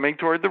now coming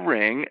toward the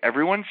ring.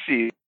 Everyone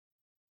sees,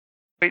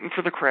 waiting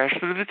for the crash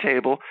through the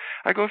table.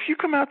 I go, if you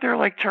come out there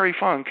like Terry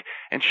Funk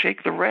and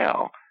shake the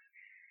rail,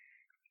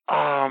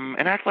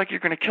 and act like you're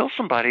going to kill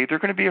somebody, they're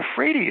going to be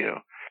afraid of you.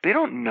 They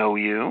don't know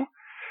you.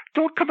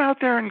 Don't come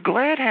out there and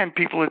glad hand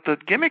people at the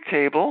gimmick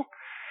table.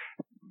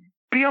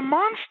 Be a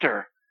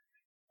monster,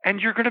 and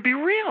you're going to be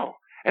real.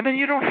 And then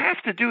you don't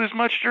have to do as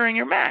much during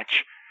your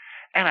match.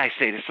 And I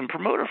say to some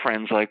promoter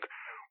friends, like,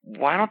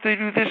 why don't they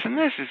do this and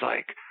this? He's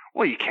like,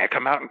 well, you can't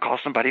come out and call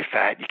somebody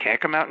fat. You can't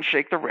come out and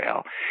shake the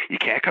rail. You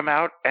can't come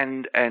out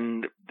and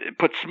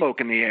put smoke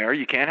in the air.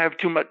 You can't have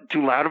too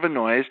loud of a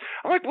noise.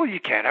 I'm like, well,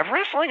 you can't have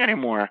wrestling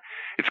anymore.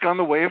 It's gone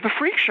the way of the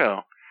freak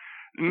show.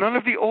 None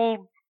of the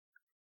old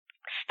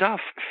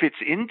stuff fits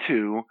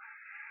into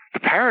the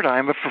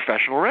paradigm of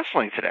professional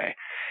wrestling today.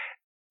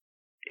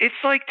 It's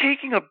like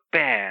taking a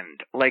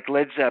band like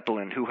Led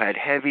Zeppelin, who had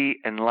heavy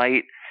and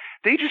light.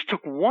 They just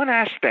took one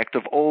aspect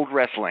of old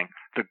wrestling,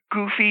 the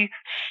goofy,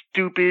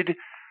 stupid,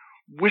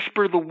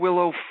 whisper the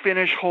willow,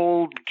 finish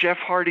hold, Jeff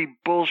Hardy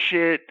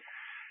bullshit,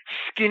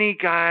 skinny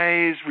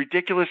guys,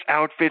 ridiculous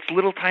outfits,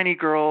 little tiny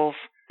girls,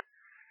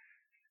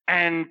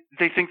 and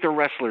they think they're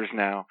wrestlers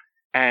now.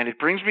 And it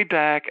brings me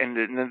back, and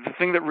the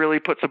thing that really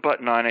puts a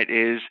button on it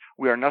is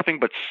we are nothing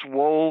but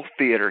swole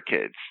theater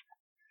kids.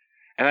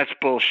 And that's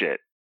bullshit.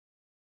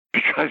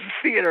 Because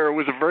theater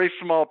was a very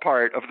small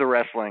part of the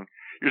wrestling.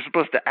 You're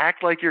supposed to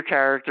act like your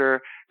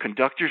character,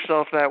 conduct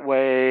yourself that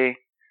way,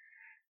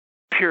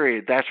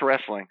 period. That's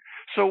wrestling.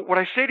 So what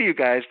I say to you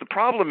guys, the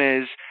problem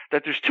is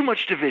that there's too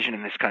much division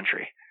in this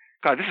country.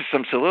 God, this is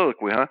some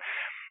soliloquy, huh?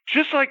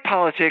 Just like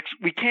politics,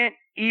 we can't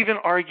even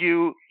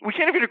argue, we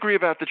can't even agree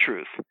about the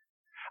truth.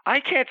 I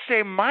can't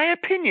say my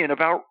opinion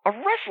about a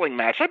wrestling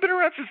match. I've been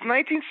around since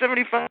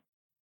 1975.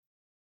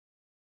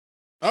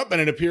 Oh,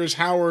 and it appears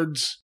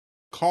Howard's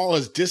call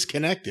is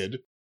disconnected.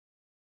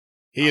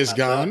 He is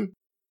gone.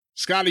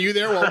 Scott, are you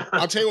there? Well,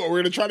 I'll tell you what,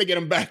 we're going to try to get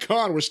him back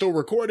on. We're still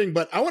recording,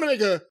 but I want to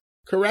make a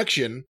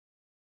correction.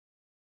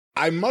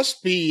 I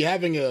must be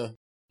having a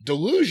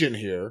delusion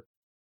here.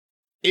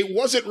 It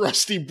wasn't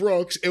Rusty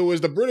Brooks. It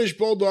was the British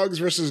Bulldogs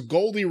versus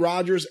Goldie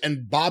Rogers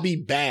and Bobby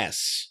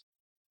Bass.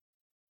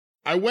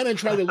 I went and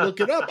tried to look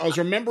it up. I was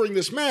remembering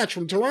this match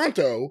from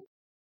Toronto,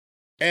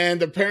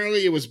 and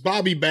apparently it was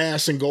Bobby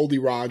Bass and Goldie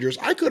Rogers.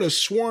 I could have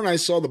sworn I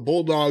saw the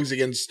Bulldogs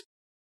against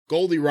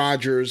Goldie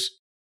Rogers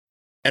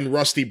and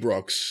Rusty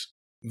Brooks,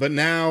 but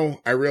now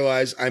I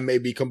realize I may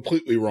be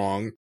completely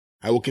wrong.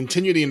 I will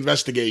continue the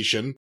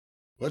investigation.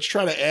 Let's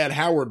try to add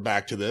Howard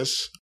back to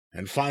this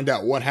and find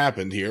out what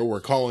happened here.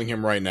 We're calling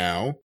him right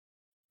now.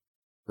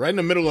 Right in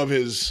the middle of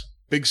his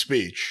big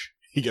speech,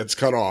 he gets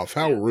cut off.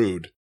 How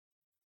rude.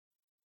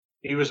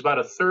 He was about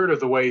a third of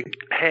the way.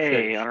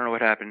 Hey, I don't know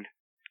what happened.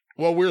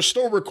 Well, we're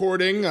still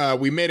recording.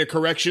 We made a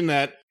correction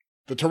that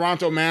the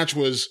Toronto match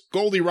was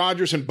Goldie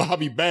Rogers and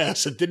Bobby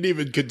Bass. It didn't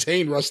even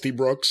contain Rusty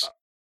Brooks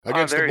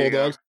against the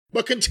Bulldogs.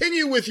 But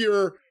continue with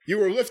you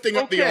were lifting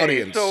up the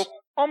audience. So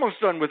almost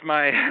done with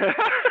my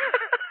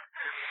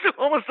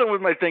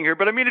thing here.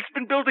 But I mean, it's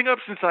been building up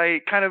since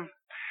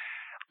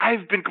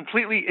I've been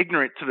completely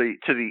ignorant to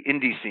the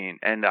indie scene,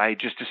 and I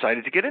just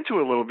decided to get into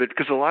it a little bit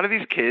because a lot of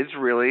these kids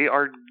really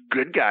are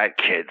good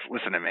kids.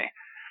 Listen to me.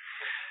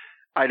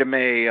 Item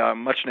A,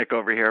 Muchnick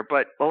over here,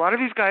 but a lot of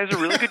these guys are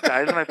really good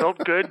guys, and I felt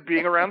good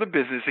being around the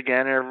business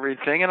again and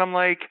everything. And I'm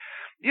like,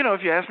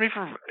 if you ask me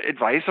for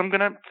advice, I'm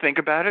gonna think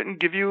about it and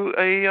give you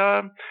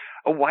a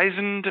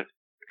wizened,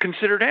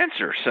 considered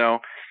answer. So,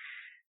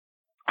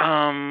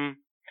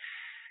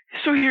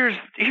 here's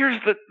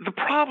the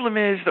problem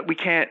is that we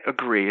can't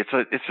agree. It's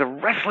a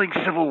wrestling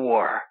civil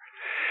war.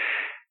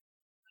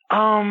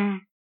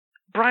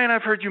 Brian,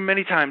 I've heard you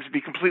many times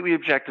be completely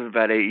objective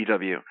about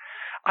AEW.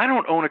 I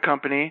don't own a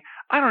company.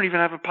 I don't even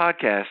have a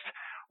podcast.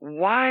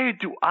 Why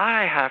would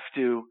I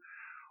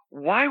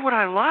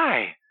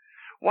lie?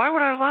 Why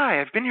would I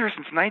lie? I've been here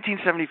since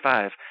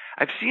 1975.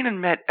 I've seen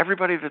and met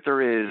everybody that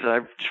there is.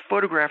 I've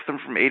photographed them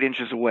from 8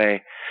 inches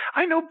away.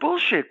 I know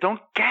bullshit.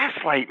 Don't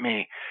gaslight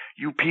me.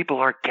 You people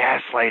are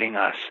gaslighting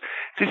us.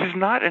 This is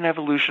not an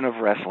evolution of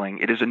wrestling.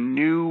 It is a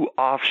new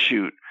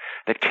offshoot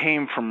that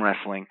came from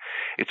wrestling.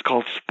 It's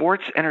called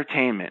sports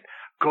entertainment.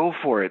 Go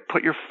for it.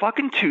 Put your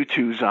fucking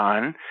tutus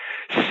on,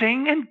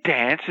 sing and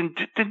dance, and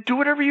do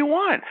whatever you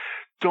want.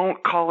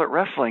 Don't call it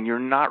wrestling. You're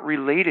not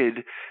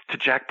related to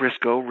Jack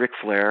Briscoe, Ric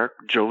Flair,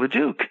 Joe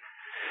LeDuc.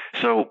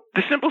 So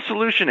the simple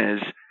solution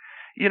is,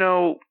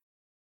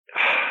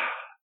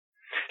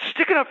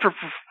 sticking up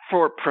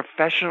for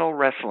professional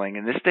wrestling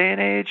in this day and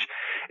age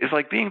is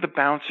like being the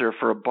bouncer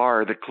for a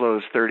bar that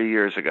closed 30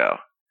 years ago.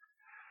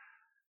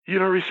 You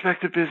don't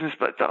respect the business,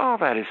 but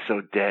that is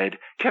so dead.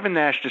 Kevin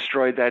Nash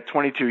destroyed that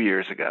 22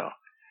 years ago.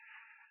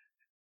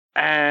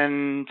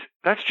 And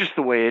that's just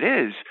the way it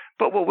is.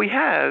 But what we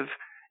have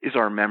is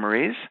our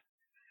memories,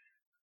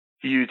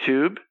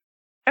 YouTube,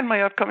 and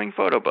my upcoming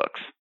photo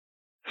books.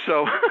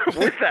 So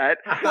with that,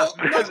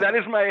 that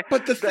is my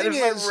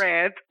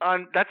rant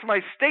on. That's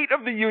my State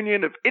of the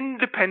Union of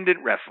independent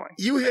wrestling.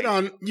 You hit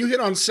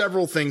on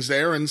several things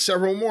there, and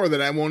several more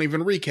that I won't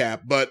even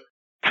recap. But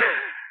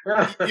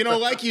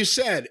like you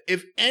said,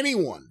 if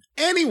anyone,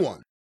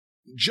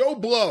 Joe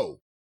Blow,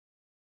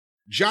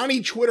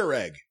 Johnny Twitter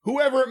Egg,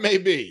 whoever it may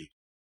be,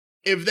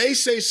 if they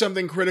say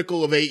something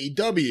critical of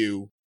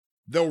AEW,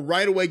 they'll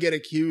right away get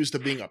accused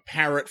of being a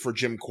parrot for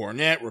Jim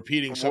Cornette,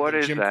 repeating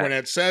something Jim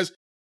Cornette says,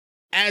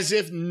 as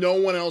if no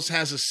one else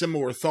has a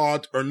similar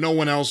thought or no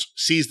one else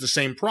sees the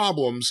same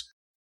problems.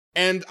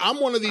 And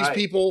I'm one of these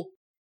people.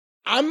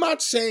 I'm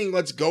not saying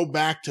let's go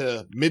back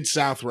to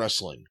Mid-South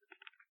Wrestling.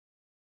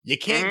 You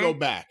can't go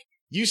back.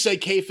 You say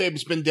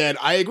kayfabe's been dead.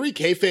 I agree,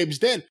 kayfabe's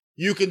dead.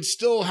 You can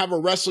still have a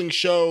wrestling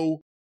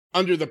show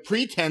under the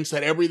pretense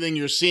that everything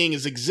you're seeing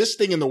is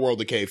existing in the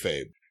world of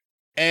kayfabe.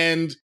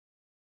 And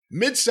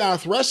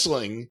Mid-South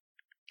Wrestling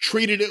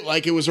treated it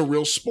like it was a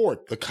real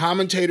sport. The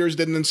commentators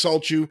didn't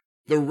insult you.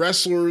 The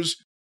wrestlers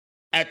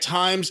at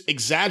times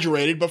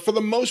exaggerated, but for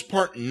the most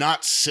part,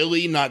 not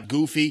silly, not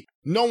goofy.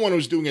 No one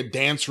was doing a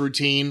dance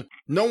routine.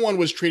 No one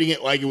was treating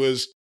it like it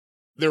was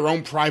their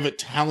own private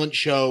talent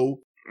show.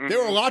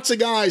 There were lots of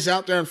guys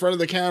out there in front of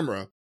the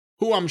camera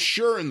who I'm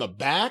sure in the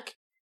back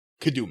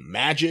could do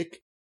magic.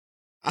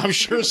 I'm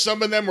sure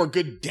some of them were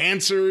good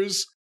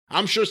dancers.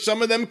 I'm sure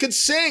some of them could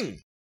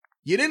sing.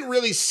 You didn't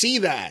really see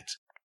that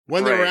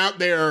when they were out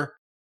there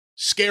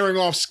scaring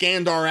off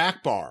Skandar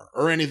Akbar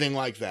or anything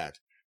like that.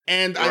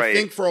 And I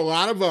think for a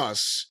lot of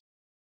us,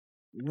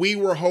 we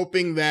were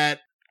hoping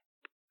that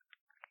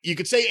you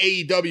could say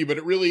AEW, but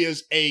it really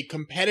is a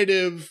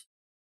competitive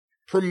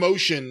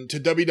promotion to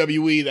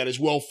WWE that is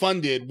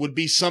well-funded would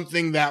be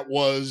something that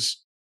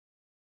was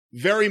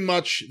very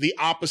much the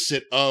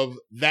opposite of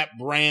that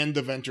brand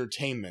of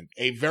entertainment,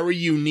 a very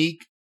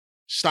unique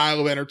style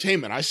of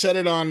entertainment. I said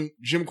it on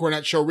Jim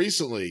Cornette's show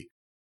recently.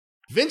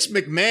 Vince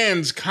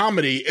McMahon's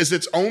comedy is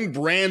its own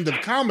brand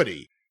of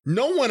comedy.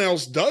 No one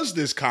else does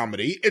this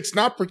comedy. It's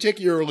not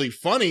particularly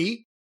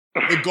funny.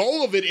 The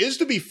goal of it is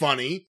to be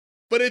funny,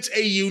 but it's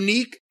a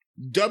unique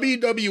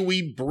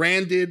WWE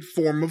branded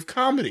form of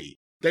comedy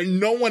that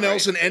no one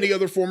else in any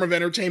other form of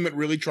entertainment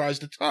really tries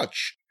to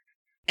touch.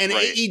 And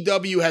Right.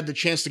 AEW had the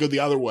chance to go the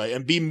other way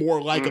and be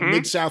more like a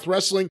Mid-South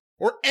Wrestling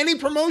or any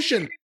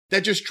promotion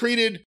that just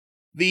treated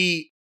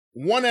the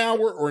 1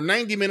 hour or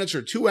 90 minutes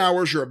or 2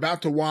 hours you're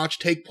about to watch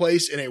take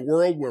place in a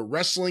world where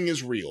wrestling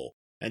is real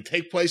and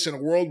take place in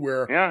a world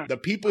where the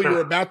people you're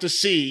about to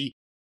see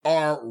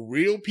are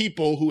real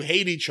people who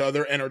hate each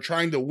other and are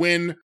trying to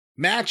win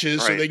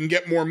matches so they can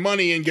get more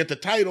money and get the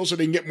title so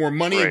they can get more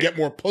money and get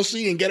more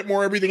pussy and get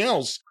more everything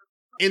else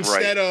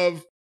instead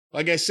of,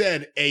 like I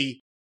said,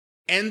 a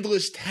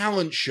endless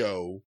talent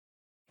show.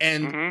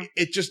 And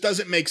it just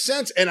doesn't make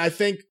sense. And I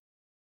think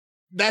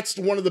that's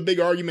one of the big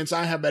arguments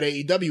I have about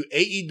AEW.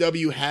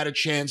 AEW had a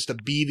chance to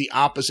be the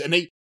opposite. And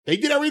they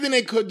did everything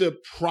they could to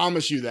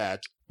promise you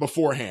that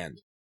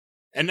beforehand.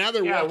 And now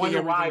they're walking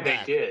everything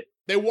back. They did.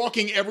 They're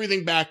walking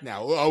everything back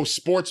now. Oh,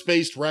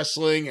 sports-based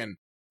wrestling, and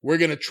we're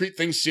going to treat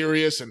things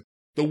serious, and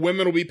the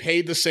women will be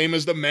paid the same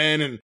as the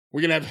men, and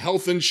we're going to have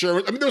health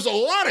insurance. I mean, there's a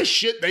lot of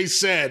shit they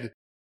said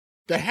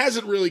that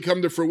hasn't really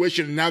come to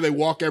fruition, and now they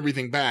walk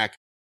everything back.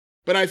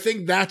 But I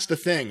think that's the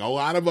thing. A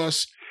lot of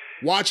us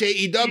watch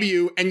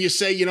AEW, and you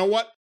say, you know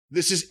what?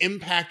 This is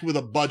Impact with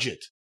a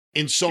budget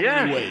in so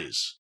many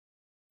ways.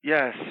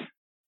 Yes.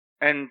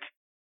 And,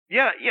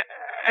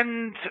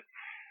 and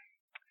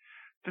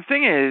the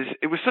thing is,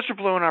 it was such a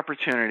blown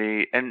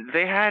opportunity, and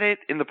they had it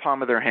in the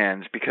palm of their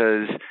hands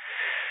because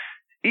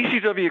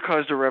ECW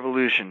caused a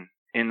revolution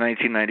in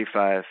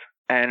 1995,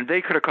 and they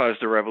could have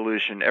caused a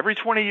revolution. Every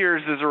 20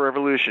 years, there's a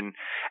revolution.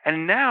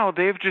 And now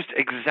they've just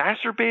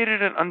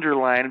exacerbated and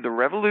underlined the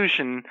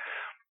revolution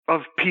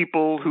of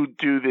people who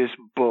do this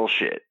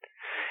bullshit.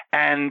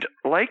 And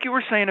like you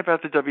were saying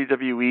about the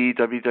WWE,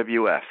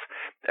 WWF,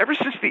 ever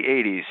since the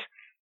 80s,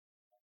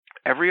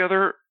 every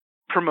other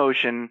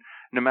promotion,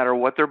 no matter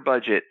what their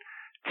budget,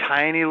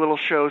 tiny little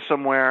show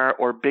somewhere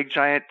or big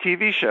giant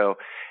TV show,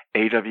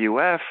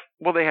 AWF,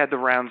 well, they had the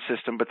round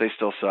system, but they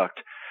still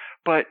sucked.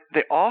 But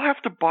they all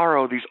have to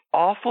borrow these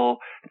awful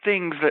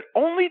things that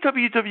only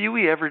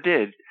WWE ever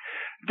did.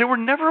 They were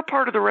never a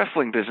part of the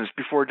wrestling business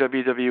before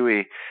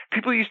WWE.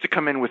 People used to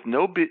come in with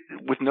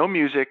no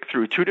music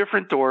through two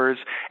different doors,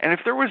 and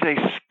if there was a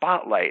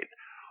spotlight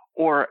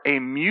or a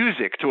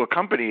music to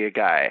accompany a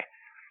guy,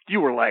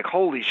 you were like,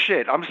 holy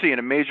shit, I'm seeing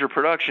a major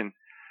production.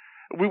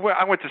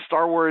 I went to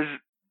Star Wars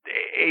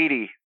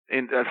 80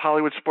 at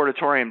Hollywood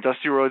Sportatorium,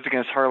 Dusty Rhodes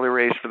against Harley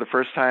Race for the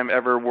first time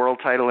ever, world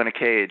title in a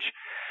cage.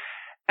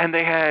 And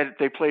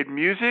they played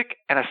music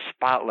and a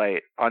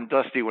spotlight on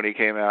Dusty when he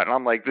came out. And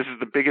I'm like, this is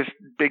the biggest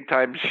big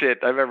time shit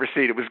I've ever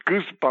seen. It was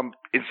Goosebump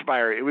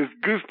inspired. It was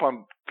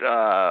Goosebump,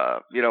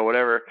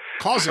 whatever.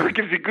 Whatever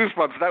gives you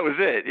goosebumps. That was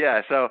it.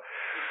 Yeah. So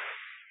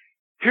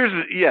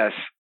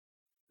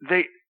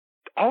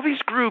all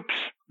these groups,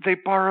 they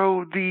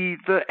borrow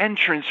the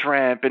entrance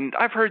ramp, and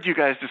I've heard you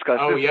guys discuss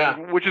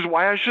this, which is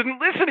why I shouldn't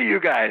listen to you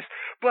guys.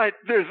 But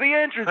there's the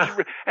entrance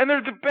ramp, and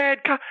there's the bad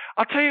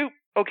I'll tell you,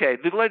 okay,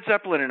 the Led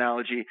Zeppelin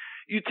analogy,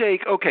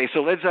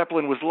 so Led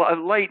Zeppelin was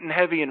light and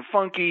heavy and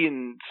funky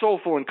and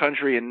soulful and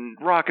country and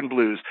rock and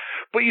blues,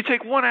 but you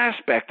take one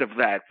aspect of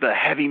that, the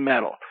heavy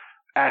metal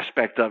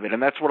aspect of it,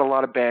 and that's what a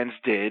lot of bands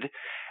did,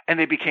 and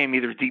they became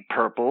either Deep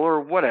Purple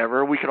or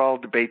whatever. We could all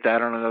debate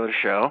that on another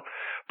show.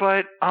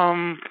 But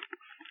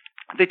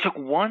they took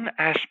one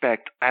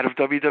aspect out of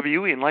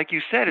WWE, and like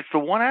you said, it's the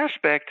one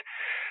aspect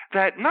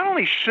that not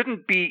only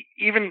shouldn't be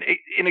even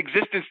in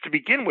existence to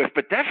begin with,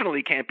 but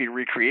definitely can't be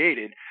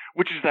recreated,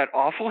 which is that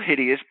awful,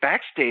 hideous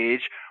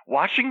backstage,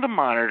 watching the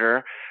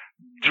monitor,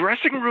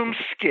 dressing room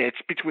skits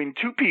between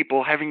two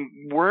people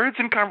having words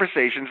and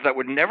conversations that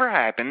would never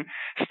happen,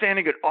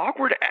 standing at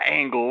awkward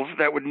angles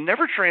that would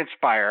never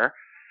transpire.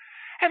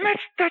 And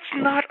that's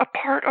not a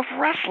part of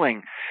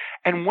wrestling.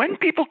 And when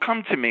people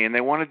come to me and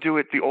they want to do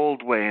it the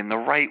old way and the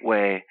right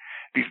way,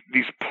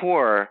 these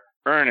poor,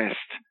 earnest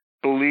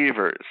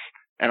believers,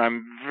 and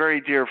I'm very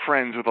dear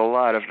friends with a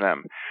lot of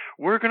them,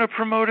 we're going to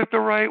promote it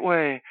the right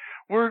way.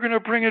 We're going to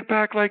bring it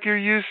back like you're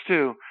used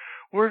to.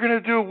 We're going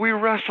to do We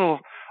Wrestle,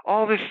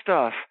 all this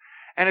stuff.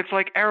 And it's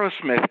like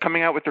Aerosmith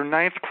coming out with their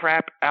 9th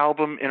crap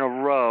album in a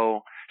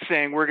row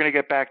saying we're going to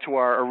get back to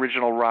our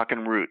original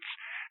rockin' roots.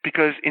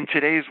 Because in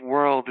today's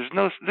world,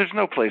 there's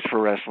no place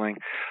for wrestling.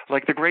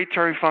 Like the great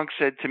Terry Funk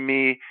said to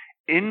me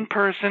in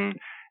person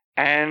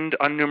and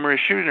on numerous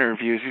shoot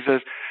interviews, he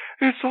says,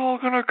 it's all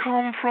going to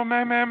come from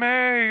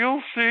MMA.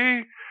 You'll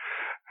see.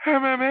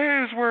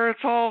 MMA is where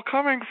it's all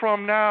coming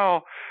from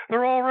now.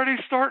 They're already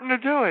starting to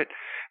do it.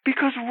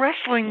 Because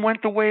wrestling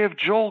went the way of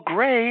Joel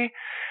Grey,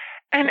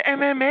 and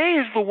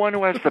MMA is the one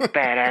who has the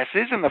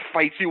badasses and the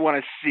fights you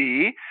want to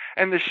see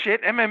and the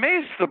shit.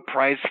 MMA is the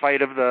prize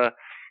fight of the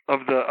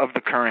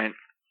current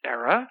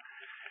era,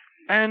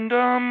 and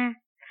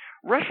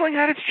wrestling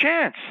had its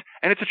chance,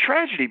 and it's a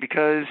tragedy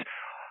because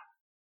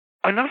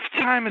enough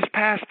time has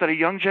passed that a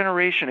young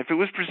generation, if it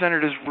was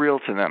presented as real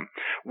to them,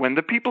 when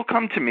the people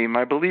come to me,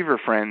 my believer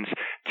friends,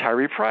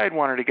 Tyree Pride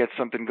wanted to get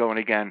something going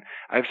again.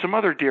 I have some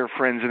other dear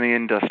friends in the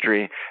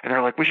industry, and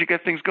they're like, we should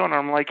get things going.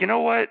 I'm like, you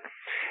know what?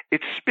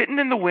 It's spitting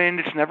in the wind.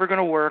 It's never going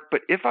to work,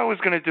 but if I was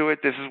going to do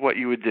it, this is what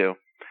you would do.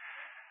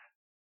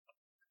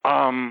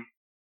 you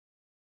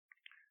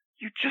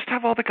just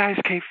have all the guys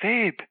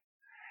kayfabe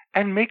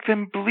and make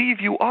them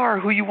believe you are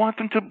who you want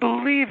them to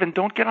believe, and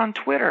don't get on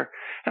Twitter.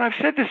 And I've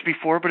said this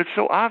before, but it's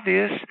so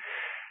obvious.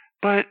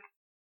 But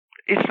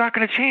it's not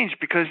going to change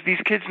because these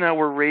kids now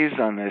were raised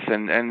on this,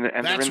 and they're in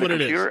the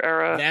computer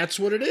era. That's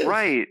what it is.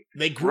 Right.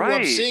 They grew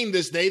up seeing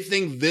this. They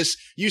think this.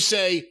 You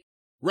say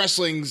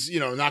wrestling's,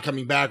 not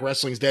coming back.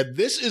 Wrestling's dead.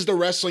 This is the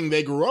wrestling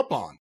they grew up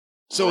on.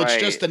 So it's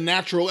just the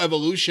natural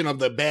evolution of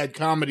the bad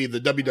comedy of the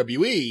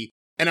WWE.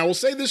 And I will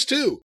say this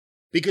too,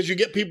 because you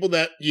get people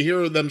that you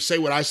hear them say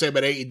what I say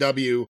about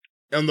AEW,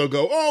 and they'll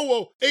go, "Oh,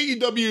 well,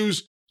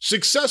 AEW's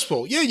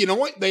successful." Yeah, you know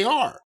what? They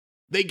are.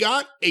 They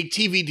got a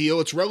TV deal.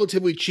 It's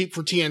relatively cheap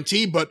for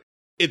TNT, but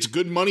it's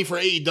good money for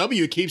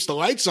AEW. It keeps the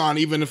lights on,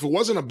 even if it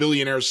wasn't a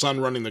billionaire's son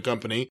running the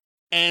company.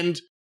 And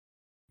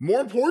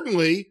more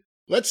importantly,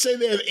 let's say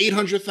they have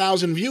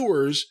 800,000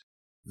 viewers.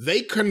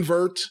 They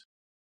convert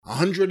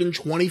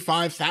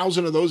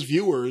 125,000 of those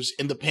viewers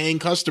into paying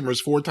customers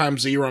 4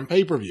 times a year on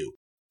pay-per-view.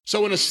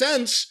 So in a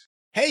sense,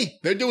 hey,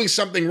 they're doing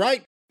something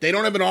right. They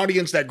don't have an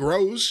audience that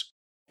grows.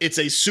 It's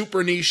a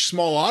super niche,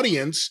 small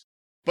audience,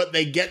 but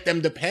they get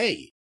them to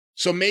pay.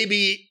 So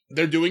maybe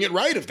they're doing it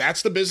right if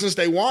that's the business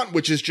they want,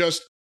 which is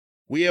just,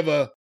 we have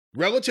a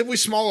relatively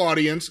small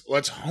audience.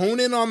 Let's hone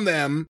in on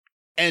them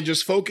and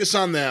just focus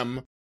on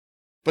them.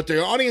 But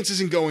their audience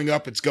isn't going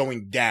up. It's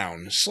going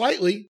down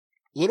slightly,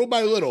 little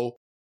by little.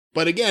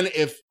 But again,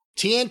 if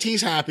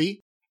TNT's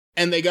happy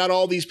and they got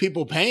all these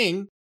people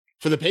paying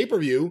for the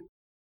pay-per-view,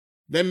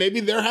 then maybe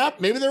they're happy.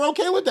 Maybe they're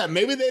okay with that.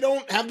 Maybe they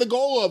don't have the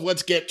goal of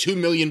let's get 2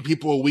 million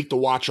people a week to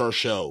watch our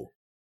show.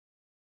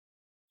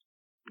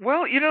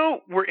 Well,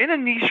 we're in a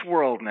niche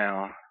world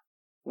now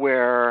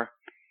where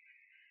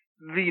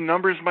the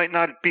numbers might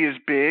not be as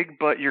big,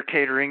 but you're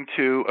catering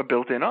to a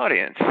built-in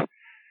audience.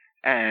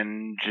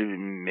 And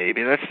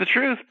maybe that's the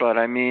truth, but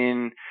I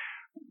mean,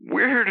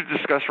 we're here to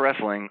discuss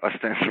wrestling,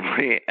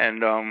 ostensibly,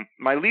 and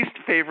my least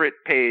favorite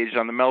page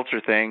on the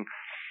Meltzer thing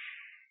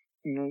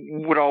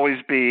would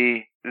always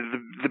be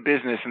the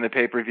business and the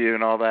pay-per-view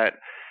and all that.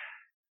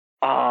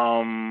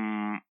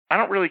 I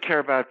don't really care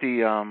about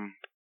the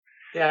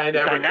I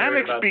never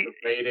cared about the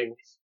ratings.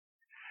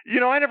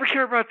 I never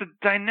care about the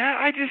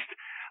dynamic.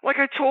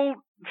 I told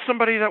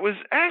somebody that was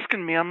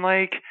asking me, I'm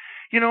like,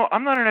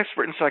 I'm not an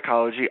expert in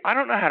psychology. I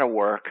don't know how to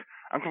work.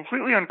 I'm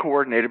completely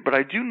uncoordinated, but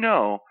I do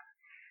know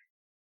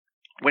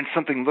when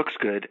something looks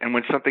good and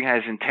when something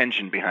has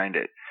intention behind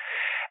it.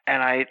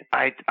 And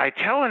I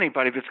tell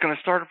anybody that's going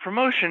to start a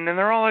promotion, and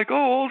they're all like,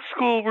 "Oh, old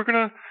school, we're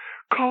going to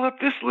call up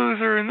this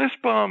loser and this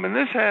bum and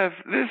this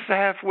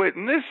half-wit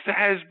and this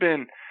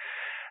has-been."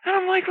 And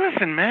I'm like,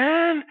 listen,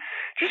 man,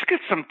 just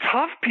get some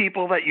tough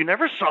people that you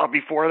never saw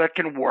before that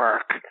can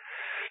work.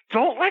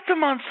 Don't let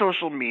them on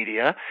social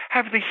media.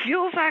 Have the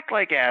heels act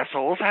like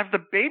assholes. Have the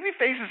baby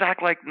faces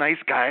act like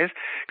nice guys,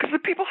 because the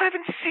people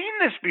haven't seen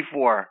this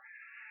before.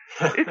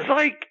 It's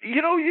like,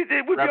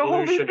 it would be a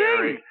whole new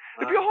thing.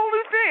 It'd be a whole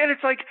new thing. And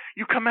it's like,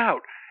 you come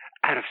out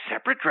of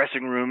separate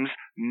dressing rooms,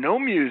 no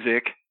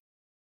music,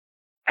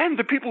 and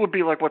the people would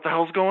be like, what the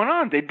hell's going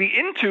on? They'd be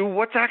into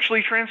what's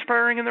actually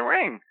transpiring in the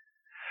ring.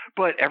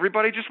 But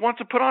everybody just wants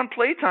to put on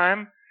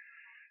playtime.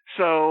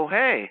 So,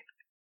 hey,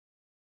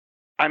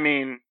 I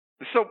mean,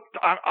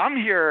 I'm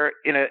here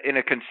in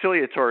a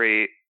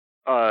conciliatory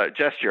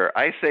gesture.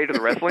 I say to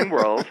the wrestling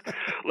world,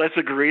 let's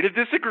agree to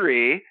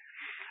disagree.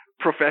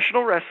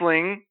 Professional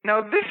wrestling.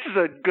 Now, this is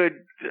a good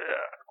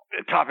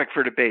topic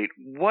for debate.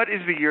 What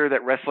is the year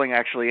that wrestling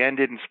actually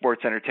ended and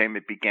sports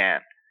entertainment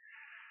began?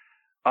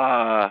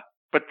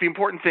 But the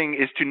important thing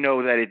is to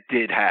know that it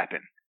did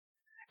happen.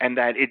 And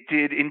that it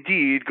did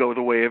indeed go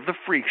the way of the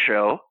freak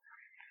show,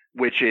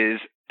 which is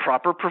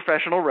proper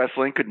professional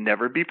wrestling could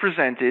never be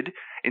presented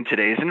in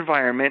today's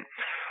environment.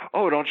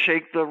 Oh, don't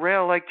shake the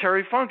rail like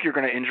Terry Funk. You're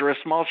going to injure a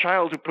small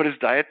child who put his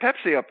Diet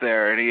Pepsi up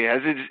there and he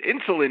has his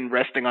insulin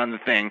resting on the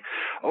thing.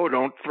 Oh,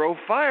 don't throw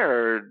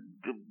fire.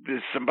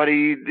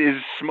 Somebody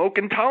is smoke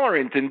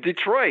intolerant in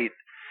Detroit.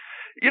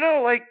 You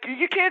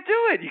can't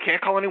do it. You can't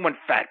call anyone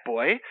fat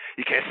boy.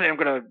 You can't say I'm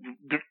going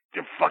to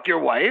fuck your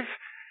wife.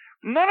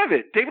 None of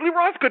it. David Lee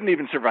Roth couldn't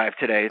even survive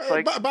today. It's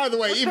like, by the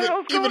way,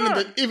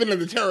 even in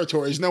the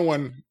territories, no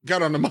one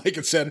got on the mic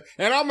and said,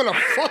 "And I'm gonna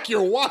fuck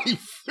your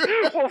wife."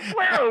 Well,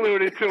 Flair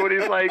alluded to it.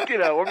 He's like,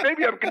 or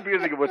maybe I'm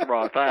confusing it with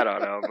Roth. I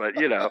don't know, but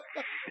in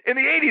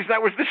the '80s,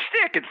 that was the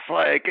shtick. It's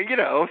like,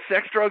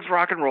 sex, drugs,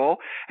 rock and roll,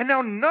 and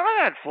now none of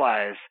that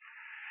flies.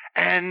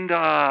 And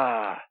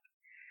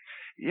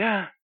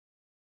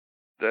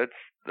that's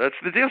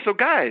the deal. So,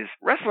 guys,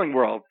 wrestling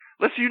world,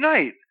 let's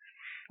unite.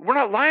 We're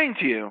not lying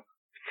to you.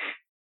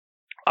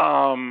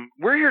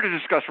 We're here to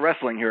discuss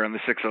wrestling here on the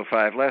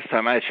 605 last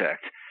time I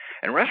checked.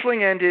 And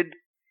wrestling ended,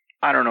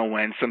 I don't know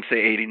when, some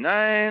say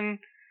 89.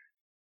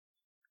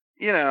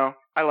 I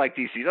like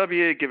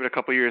DCW, give it a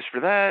couple years for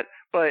that.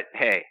 But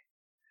hey,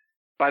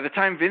 by the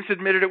time Vince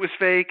admitted it was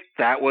fake,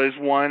 that was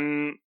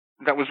one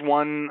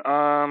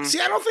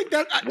See, I don't think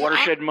that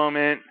watershed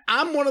moment.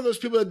 I'm one of those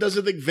people that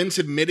doesn't think Vince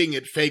admitting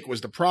it fake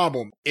was the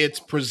problem. It's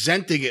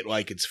presenting it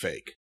like it's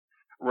fake.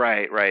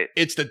 Right.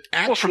 It's the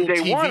actual from day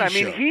TV one. I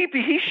show. mean,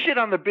 he shit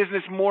on the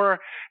business more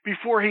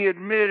before he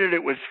admitted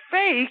it was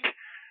fake.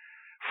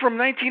 From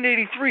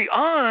 1983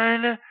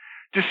 on,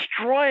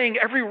 destroying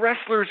every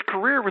wrestler's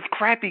career with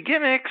crappy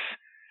gimmicks.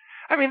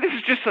 I mean, this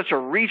is just such a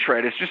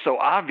retread. It's just so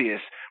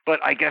obvious. But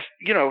I guess,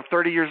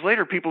 30 years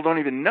later, people don't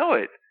even know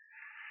it.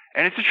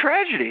 And it's a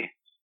tragedy.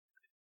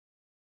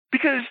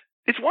 Because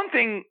it's one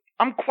thing,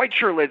 I'm quite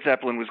sure Led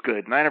Zeppelin was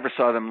good, and I never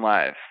saw them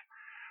live.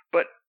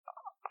 But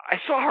I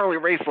saw Harley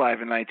Race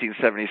live in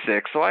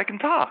 1976, so I can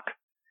talk.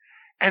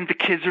 And the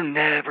kids are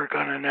never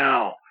going to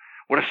know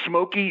what a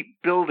smoky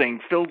building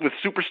filled with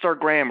Superstar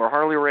Graham or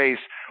Harley Race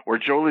or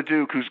Joe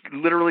LeDuc, who's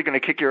literally going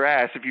to kick your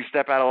ass if you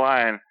step out of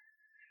line,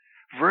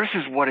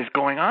 versus what is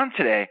going on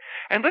today.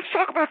 And let's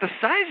talk about the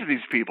size of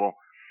these people.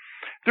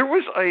 There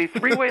was a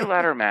 3-way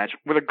ladder match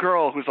with a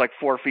girl who's like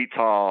 4 feet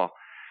tall.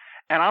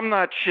 And I'm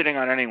not shitting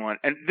on anyone.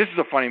 And this is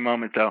a funny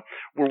moment, though.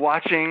 We're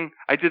watching.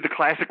 I did the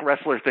classic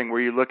wrestler thing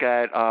where you look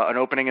at an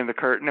opening in the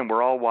curtain, and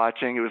we're all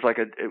watching. It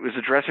was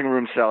a dressing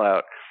room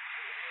sellout.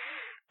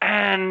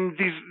 And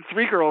these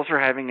 3 girls are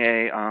having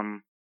a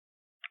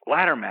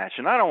ladder match,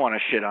 and I don't want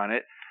to shit on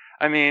it.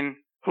 I mean,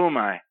 who am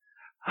I?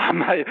 I'm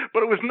not,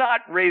 but it was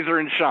not Razor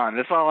and Shawn.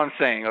 That's all I'm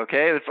saying,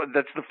 okay?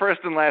 That's the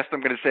first and last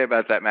I'm going to say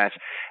about that match.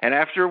 And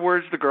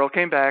afterwards, the girl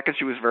came back, and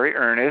she was very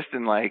earnest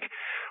and like,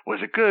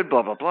 was it good,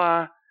 blah, blah,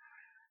 blah.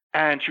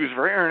 And she was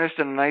very earnest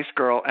and a nice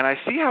girl. And I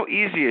see how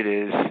easy it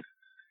is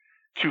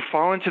to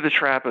fall into the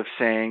trap of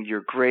saying,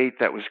 you're great,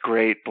 that was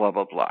great, blah,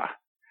 blah, blah.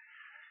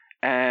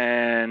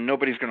 And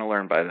nobody's going to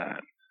learn by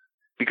that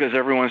because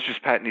everyone's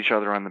just patting each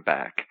other on the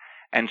back.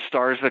 And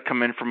stars that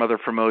come in from other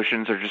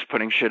promotions are just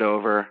putting shit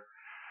over.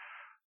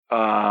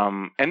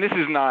 And this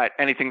is not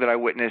anything that I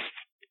witnessed.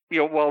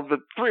 Well, the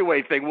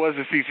 3-way thing was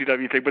a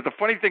CCW thing. But the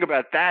funny thing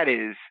about that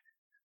is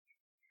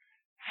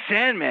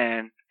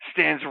Sandman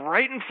stands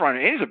right in front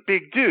of me. He's a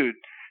big dude.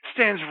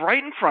 Stands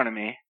right in front of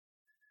me.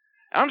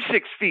 I'm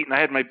 6 feet and I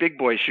had my big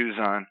boy shoes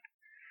on.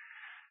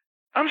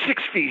 I'm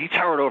 6 feet. He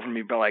towered over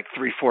me by like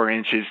 3-4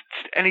 inches.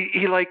 And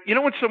he like,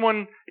 when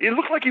someone, it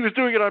looked like he was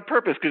doing it on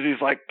purpose because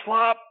he's like,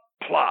 plop,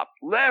 plop,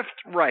 left,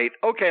 right.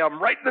 Okay,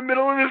 I'm right in the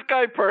middle of this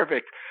guy.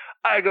 Perfect.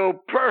 I go,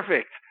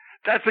 perfect.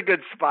 That's a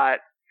good spot.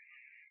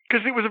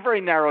 Because it was a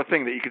very narrow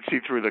thing that you could see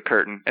through the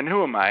curtain. And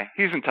who am I?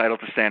 He's entitled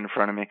to stand in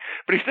front of me.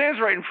 But he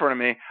stands right in front of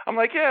me. I'm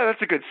like, yeah,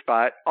 that's a good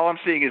spot. All I'm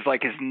seeing is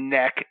like his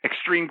neck,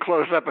 extreme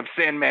close-up of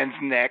Sandman's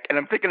neck. And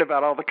I'm thinking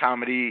about all the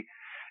comedy,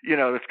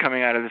 that's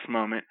coming out of this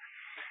moment.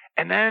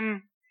 And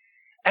then,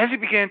 as he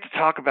began to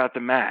talk about the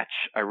match,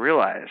 I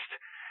realized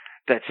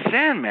that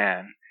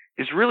Sandman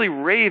is really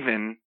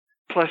Raven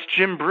plus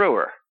Jim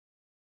Brewer.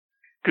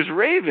 Because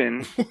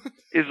Raven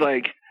is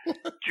like,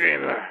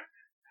 Dreamer,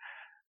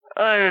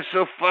 I was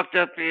so fucked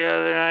up the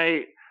other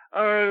night,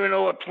 I don't even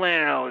know what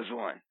planet I was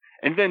on.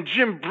 And then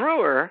Jim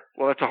Brewer,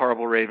 well, that's a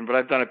horrible Raven, but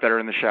I've done it better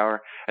in the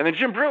shower. And then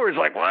Jim Brewer is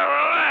like, well,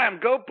 I'm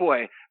Goat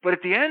Boy. But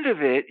at the end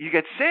of it, you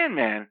get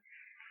Sandman.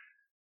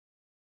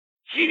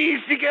 She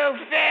needs to go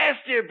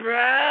faster,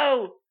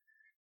 bro.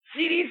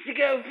 She needs to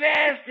go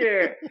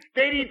faster.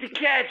 They need to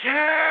catch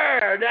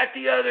her, not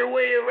the other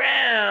way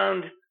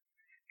around.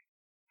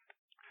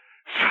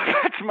 So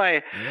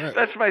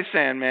that's my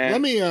Sandman.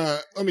 Let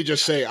me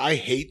just say, I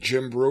hate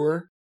Jim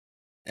Brewer,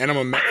 and I'm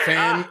a Met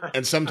fan,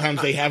 and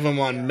sometimes they have him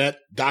on Met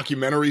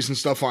documentaries and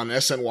stuff on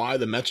SNY,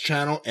 the Mets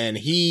channel, and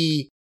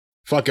he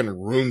fucking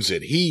ruins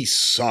it. He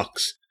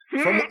sucks.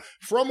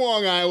 From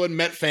Long Island,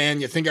 Met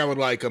fan, you think I would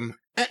like him.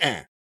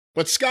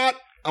 But Scott,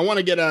 I want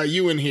to get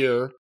you in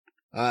here.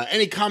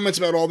 Any comments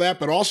about all that?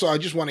 But also, I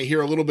just want to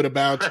hear a little bit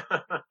about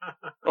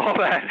all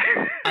that.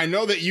 I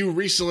know that you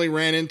recently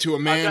ran into a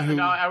man who.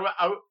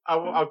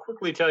 I'll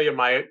quickly tell you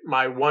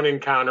my one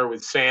encounter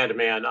with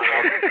Sandman.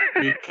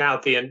 I'll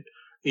recount the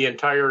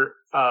entire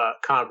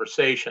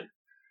conversation.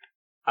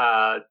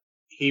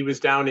 He was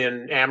down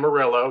in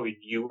Amarillo.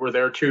 You were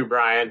there too,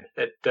 Brian,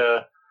 at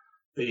the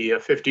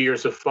 50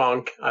 Years of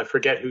Funk. I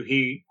forget who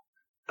he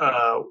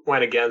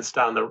went against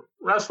on the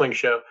wrestling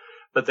show,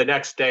 but the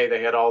next day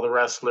they had all the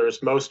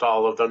wrestlers, most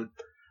all of them,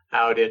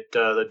 out at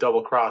the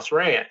Double Cross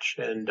Ranch,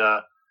 and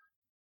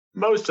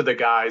most of the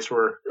guys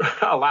were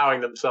allowing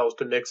themselves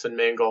to mix and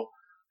mingle,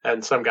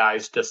 and some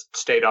guys just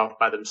stayed off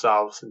by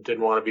themselves and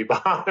didn't want to be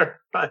bothered.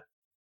 But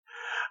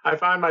I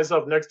find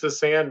myself next to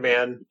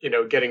Sandman,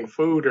 getting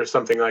food or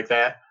something like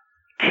that,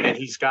 and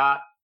he's got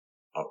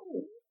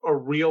a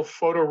real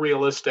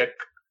photorealistic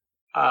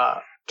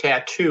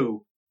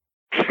tattoo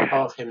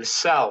of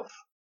himself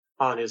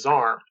on his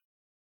arm.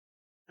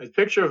 A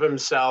picture of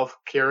himself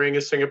carrying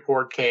a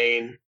Singapore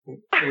cane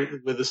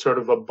with a sort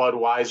of a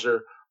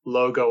Budweiser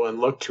logo and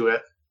look to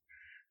it,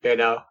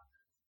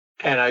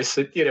 And I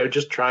said,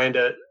 just trying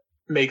to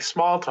make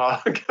small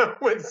talk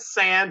with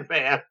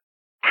Sandman.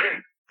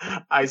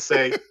 I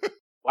say,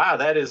 wow,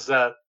 that's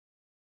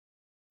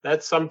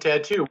some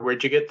tattoo.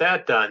 Where'd you get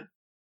that done?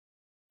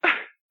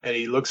 And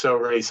he looks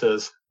over and he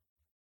says,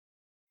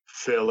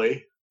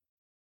 Philly.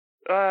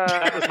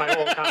 That was my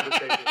whole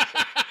conversation.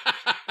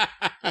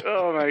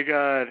 Oh my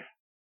God.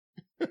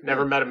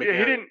 Never met him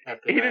again.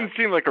 He didn't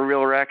seem like a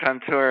real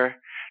raconteur.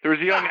 There was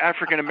a young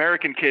African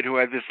American kid who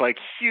had this like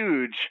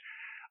huge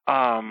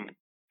Angela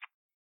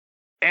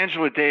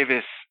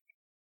Davis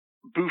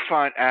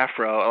bouffant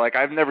afro. Like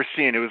I've never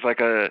seen. It was like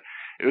a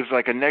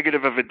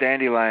negative of a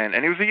dandelion,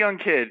 and he was a young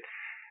kid,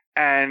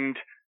 and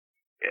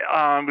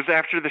it was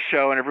after the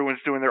show, and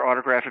everyone's doing their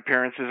autograph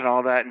appearances and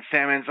all that, and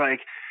Sandman's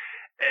like,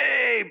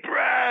 "Hey,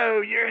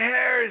 bro, your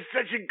hair is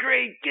such a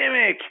great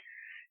gimmick.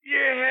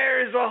 Your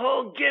hair is a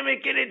whole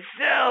gimmick in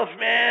itself,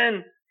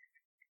 man."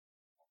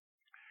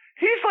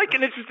 He's like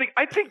an interesting.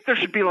 I think there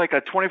should be like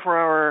a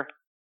 24-hour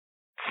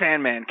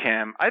Sandman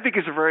cam. I think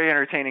he's a very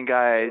entertaining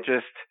guy.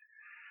 Just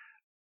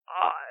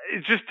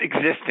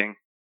existing.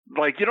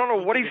 Like you don't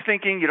know what he's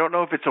thinking. You don't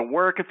know if it's a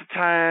work at the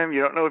time.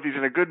 You don't know if he's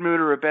in a good mood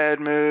or a bad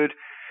mood.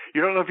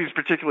 You don't know if he's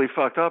particularly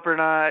fucked up or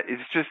not.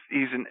 It's just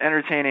he's an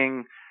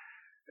entertaining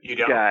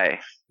guy.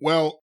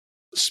 Well,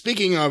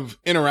 speaking of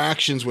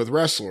interactions with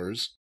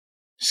wrestlers,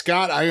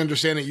 Scott, I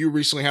understand that you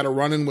recently had a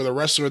run-in with a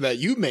wrestler that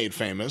you made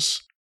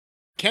famous,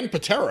 Ken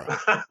Patera.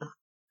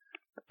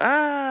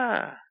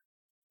 I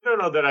don't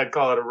know that I'd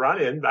call it a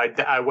run-in.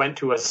 I went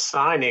to a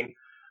signing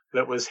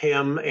that was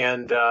him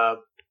and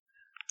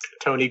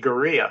Tony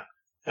Garea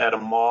at a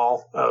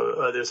mall.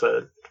 There's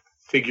a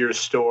figure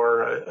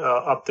store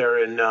up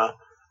there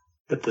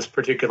at this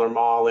particular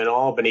mall in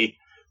Albany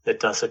that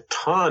does a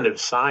ton of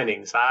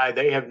signings.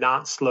 They have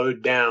not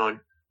slowed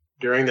down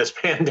during this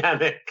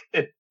pandemic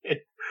in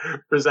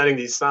presenting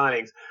these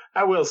signings.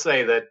 I will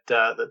say that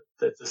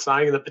the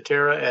signing that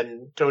Patera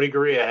and Tony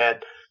Garea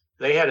had,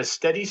 they had a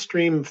steady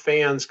stream of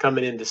fans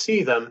coming in to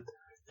see them,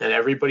 and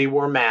everybody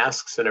wore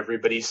masks and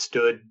everybody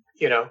stood,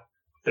 an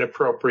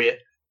appropriate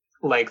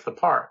length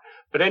apart.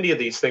 But any of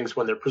these things,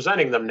 when they're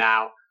presenting them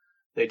now,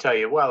 they tell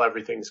you, well,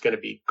 everything's going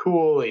to be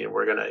cool.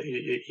 We're going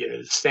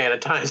to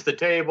sanitize the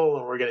table,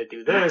 and we're going to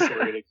do this, and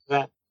we're going to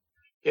do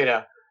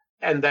that.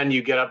 And then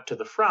you get up to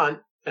the front,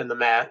 and the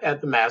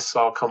masks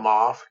all come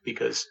off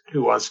because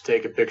who wants to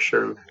take a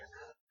picture of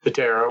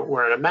Patera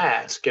wearing a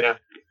mask?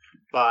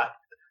 But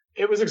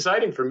it was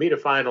exciting for me to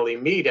finally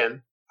meet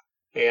him,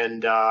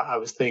 and I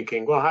was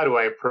thinking, well, how do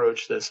I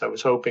approach this? I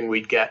was hoping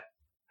we'd get,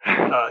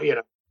 a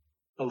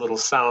little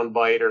sound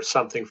bite or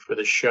something for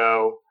the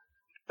show.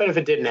 But if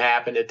it didn't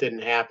happen, it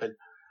didn't happen.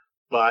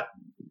 But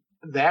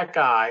that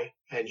guy,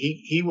 and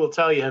he will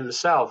tell you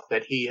himself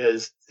that he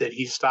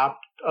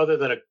stopped, other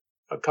than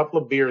a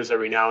couple of beers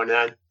every now and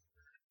then,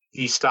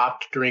 he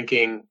stopped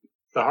drinking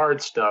the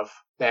hard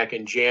stuff back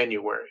in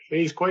January. And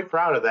he's quite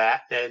proud of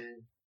that. And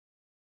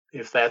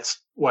if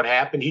that's what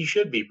happened, he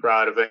should be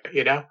proud of it,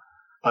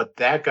 But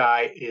that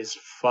guy is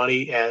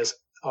funny as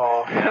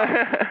all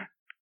hell.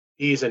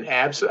 He's an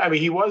absolute,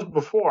 he was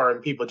before,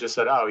 and people just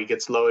said, oh, he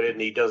gets loaded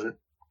and he doesn't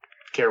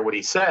care what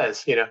he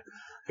says.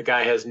 The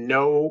guy has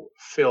no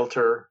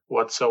filter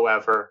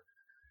whatsoever.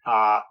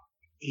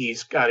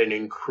 He's got an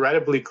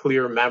incredibly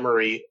clear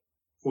memory,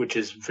 which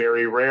is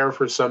very rare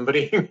for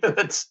somebody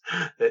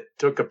that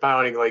took a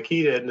pounding like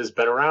he did and has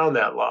been around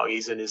that long.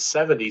 He's in his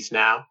 70s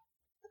now.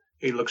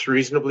 He looks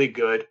reasonably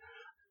good,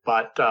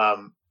 but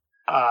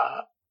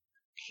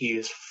he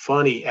is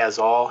funny as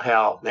all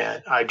hell,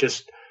 man. I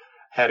just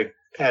had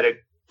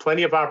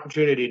plenty of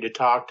opportunity to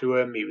talk to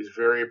him. He was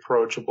very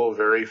approachable,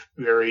 very,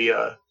 very,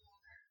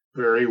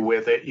 very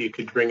with it. You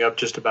could bring up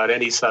just about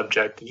any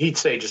subject, and he'd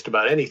say just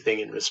about anything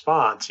in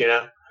response,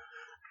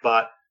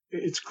 But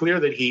it's clear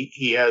that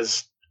he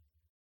has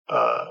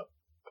a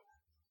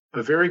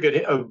very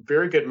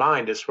good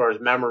mind as far as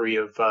memory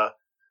of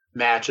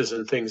matches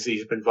and things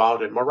he's been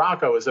involved in.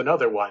 Morocco is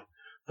another one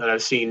that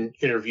I've seen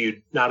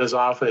interviewed, not as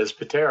often as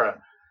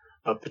Patera.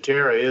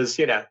 Patera is,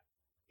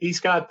 he's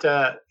got,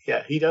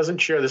 he doesn't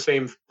share the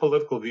same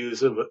political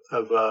views of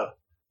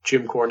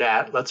Jim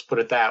Cornette. Let's put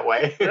it that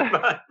way.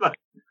 but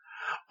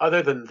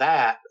other than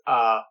that,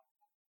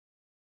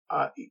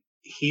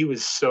 he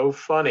was so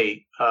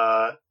funny,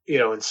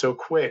 and so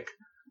quick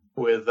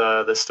with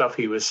the stuff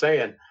he was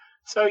saying.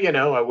 So,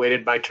 I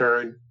waited my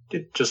turn,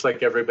 did just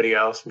like everybody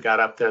else, and got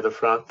up there the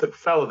front. The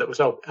fellow that was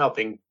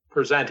helping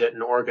present it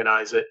and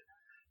organize it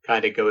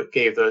kind of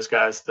gave those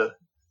guys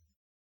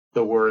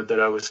the word that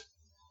I was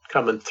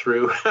coming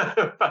through.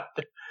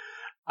 But,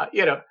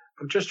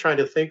 I'm just trying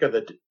to think of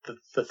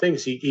the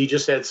things. He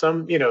just had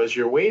some, as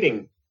you're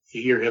waiting,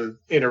 you hear him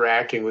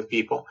interacting with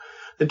people.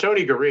 And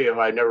Tony Garea, who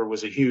I never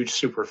was a huge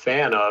super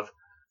fan of,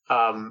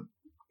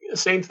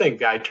 same thing.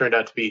 Guy turned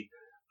out to be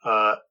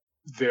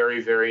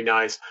very, very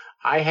nice.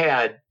 I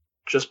had,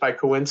 just by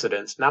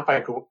coincidence, just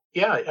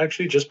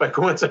by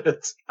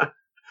coincidence.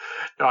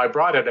 No, I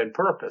brought it on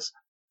purpose.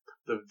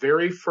 The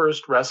very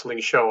first wrestling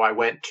show I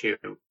went to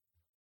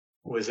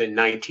was in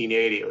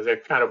 1980. It was a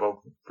kind of a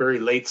very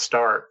late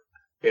start.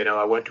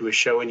 I went to a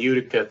show in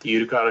Utica at the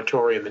Utica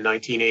Auditorium in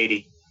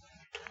 1980.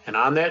 And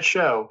on that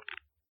show,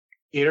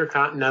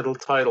 Intercontinental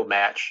title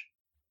match,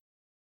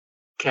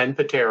 Ken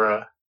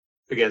Patera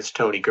against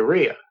Tony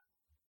Garea.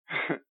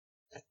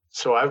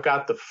 So I've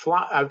got the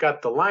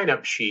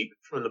lineup sheet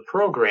from the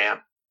program,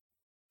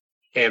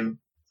 and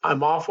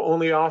I'm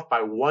only off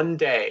by one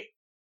day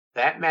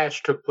That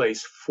match took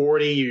place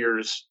 40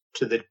 years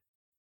to the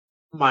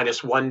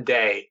minus 1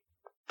 day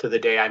to the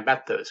day I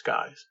met those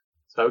guys.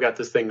 So I got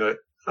this thing going,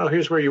 oh,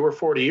 here's where you were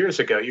 40 years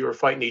ago. You were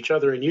fighting each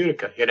other in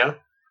Utica, you know?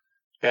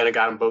 And I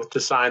got them both to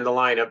sign the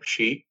lineup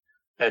sheet.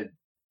 And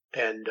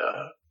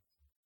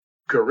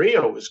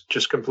Gurria was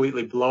just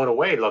completely blown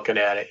away looking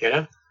at it, you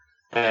know?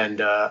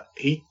 And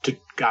he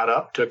got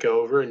up, took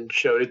over, and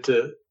showed it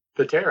to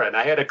Patera. And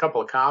I had a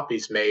couple of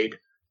copies made,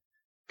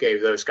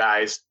 gave those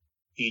guys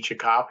each a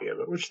copy of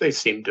it, which they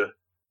seemed to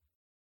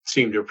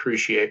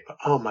appreciate. But,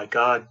 oh, my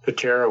God,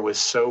 Patera was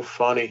so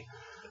funny.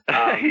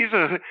 He's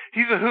a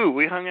hoot.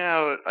 We hung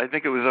out, I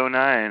think it was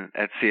 2009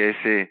 at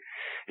CAC.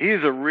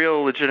 He's a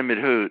real legitimate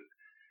hoot.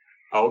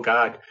 Oh,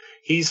 God.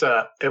 He's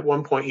at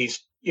one point, he's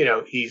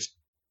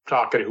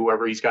talking to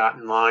whoever he's got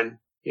in line,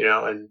 you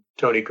know, and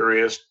Tony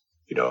Gurria's,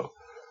 you know,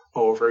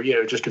 over, you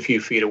know, just a few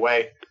feet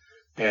away.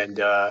 And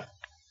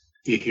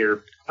you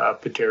hear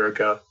Patera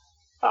go,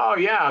 oh,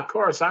 yeah, of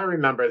course. I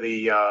remember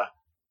the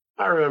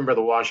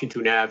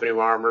Washington Avenue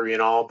Armory in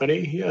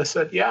Albany. He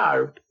said,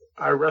 yeah,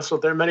 I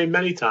wrestled there many,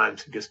 many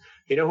times. He goes,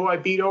 you know who I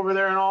beat over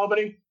there in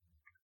Albany?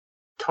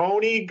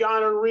 Tony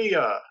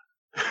Gonorrhea.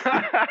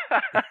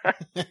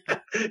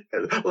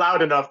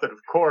 Loud enough that,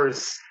 of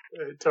course,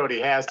 Tony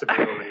has to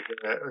believe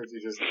it, or he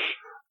just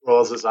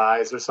rolls his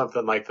eyes or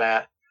something like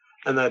that.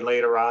 And then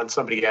later on,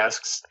 somebody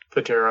asks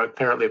Patera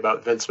apparently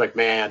about Vince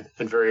McMahon,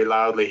 and very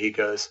loudly he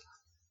goes,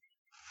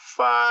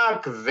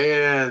 "Fuck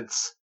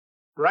Vince,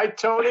 right,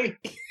 Tony?"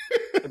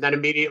 And then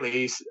immediately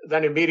he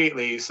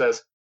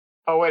says,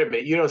 "Oh, wait a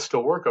minute, you don't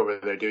still work over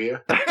there, do you?"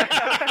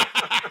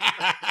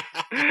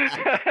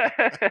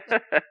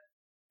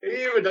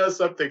 He even does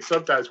something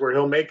sometimes where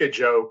he'll make a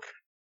joke,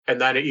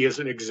 and then he has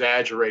an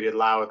exaggerated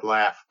loud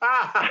laugh.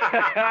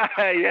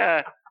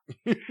 Yeah.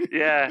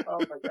 Yeah. Oh,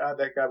 my God,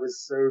 that guy was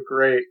so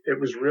great. It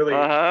was really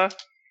a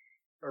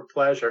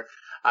pleasure.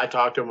 I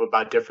talked to him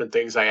about different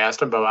things. I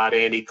asked him about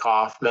Andy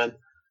Kaufman,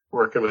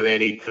 working with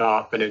Andy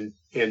Kaufman.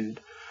 And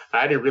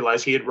I didn't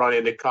realize he had run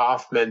into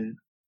Kaufman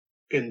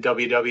in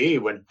WWE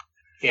when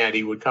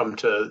Andy would come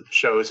to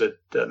shows at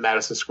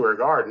Madison Square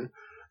Garden.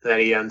 Then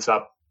he ends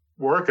up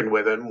working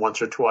with him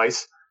once or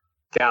twice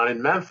down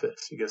in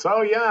Memphis. He goes,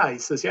 oh, yeah. He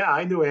says, yeah,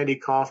 I knew Andy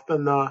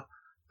Kaufman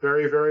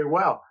very, very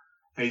well.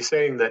 And he's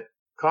saying that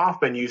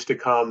Kaufman used to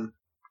come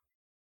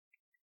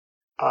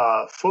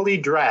fully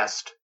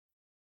dressed,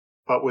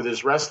 but with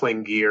his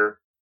wrestling gear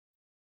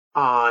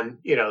on,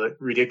 you know, the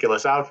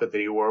ridiculous outfit that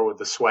he wore with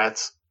the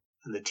sweats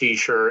and the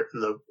T-shirt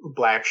and the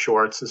black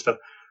shorts and stuff.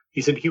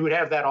 He said he would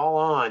have that all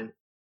on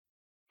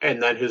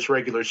and then his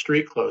regular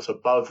street clothes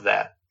above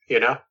that, you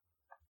know,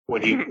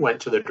 when he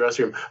went to the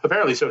dressing room.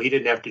 Apparently so he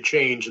didn't have to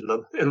change in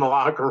the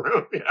locker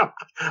room, you know.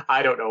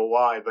 I don't know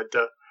why, but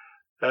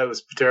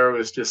Patera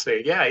was just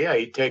saying, yeah,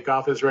 he'd take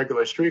off his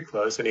regular street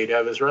clothes and he'd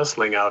have his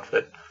wrestling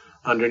outfit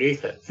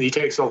underneath it. He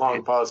takes a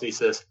long pause and he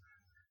says,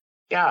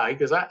 yeah,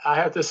 because I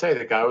have to say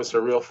the guy was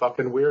a real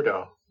fucking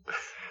weirdo.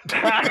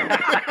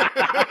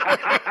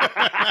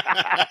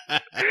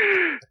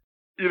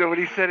 You know, when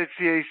he said at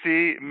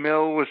CAC,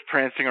 Mill was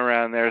prancing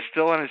around there,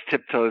 still on his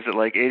tiptoes at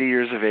like 80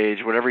 years of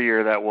age, whatever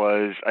year that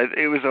was.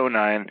 It was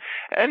 2009.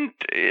 And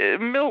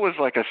Mill was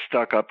like a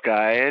stuck-up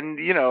guy. And,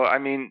 you know, I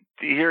mean,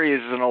 here he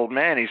is as an old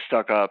man. He's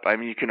stuck up. I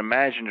mean, you can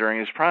imagine during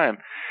his prime.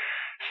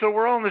 So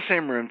we're all in the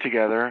same room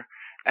together.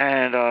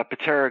 And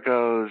Patera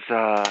goes,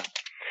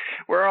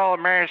 we're all at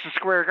Madison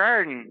Square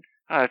Garden.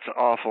 Oh, that's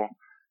awful.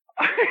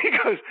 He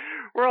goes,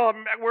 we're all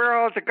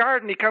at the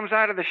Garden. He comes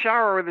out of the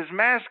shower with his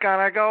mask on.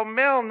 I go,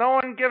 Mill, no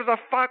one gives a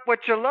fuck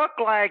what you look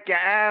like, you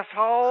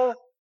asshole.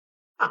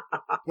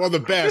 Well, the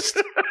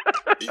best.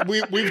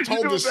 We've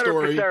told this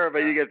story. Sarah, but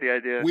you get the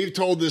idea. We've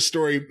told this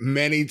story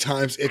many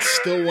times. It's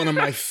still one of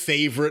my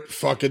favorite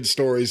fucking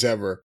stories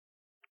ever.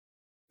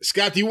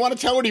 Scott, do you want to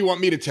tell it or do you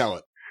want me to tell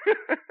it?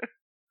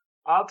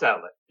 I'll tell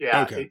it.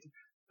 Yeah. Okay.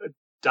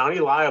 Donnie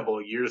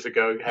Liable years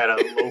ago had a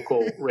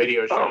local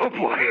radio show. Oh,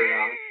 boy.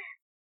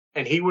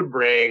 And he would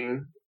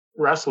bring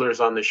wrestlers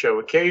on the show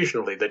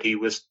occasionally that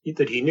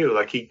he knew.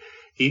 Like he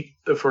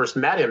first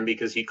met him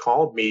because he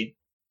called me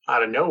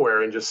out of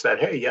nowhere and just said,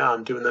 hey, yeah,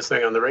 I'm doing this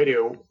thing on the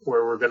radio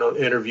where we're going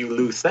to interview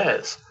Lou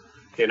Thez,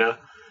 you know?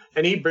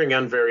 And he'd bring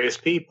on various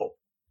people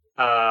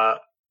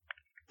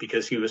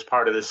because he was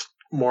part of this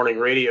morning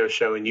radio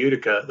show in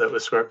Utica that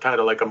was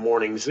kind of like a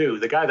morning zoo.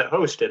 The guy that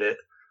hosted it,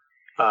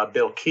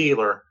 Bill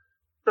Keeler,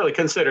 really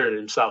considered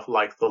himself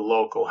like the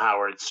local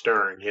Howard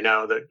Stern, you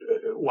know, the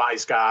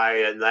wise guy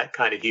and that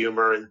kind of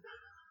humor and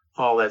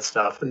all that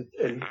stuff.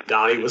 And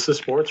Donnie was a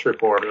sports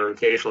reporter,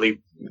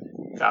 occasionally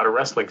got a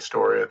wrestling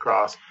story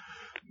across.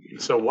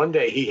 So one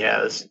day he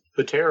has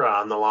Patera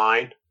on the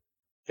line,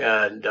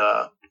 and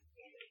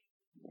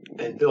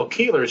Bill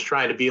Keeler is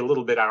trying to be a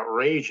little bit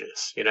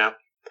outrageous, you know.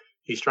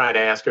 He's trying to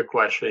ask a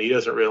question. He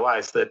doesn't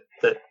realize that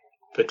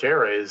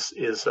Patera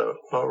is a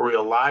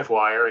real live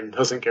wire and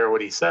doesn't care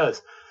what he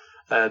says.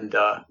 And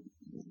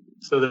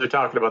so they're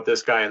talking about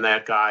this guy and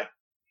that guy.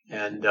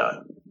 And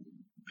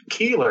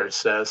Keeler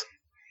says,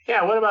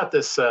 yeah, what about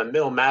this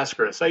Mil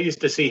Mascaras? I used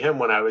to see him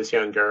when I was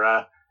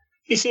younger.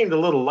 he seemed a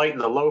little light in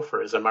the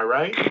loafers, am I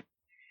right?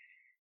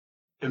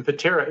 And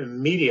Patera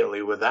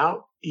immediately,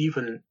 without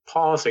even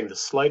pausing the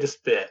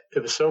slightest bit,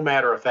 it was so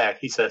matter of fact,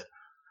 he says,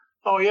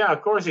 "Oh yeah,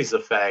 of course he's a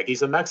fag.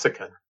 He's a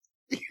Mexican."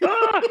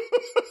 Oh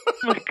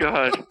my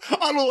God.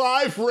 On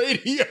live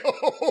radio.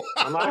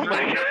 On live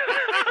radio.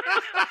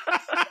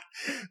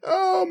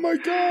 Oh my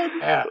God.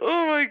 Yeah.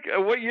 Oh my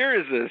God. What year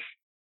is this?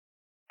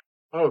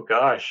 Oh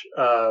gosh.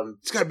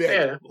 It's got to be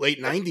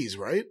late 90s,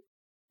 right?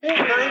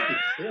 Yeah, 90s.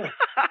 Yeah.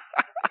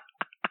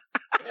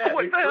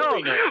 What the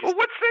hell? Well,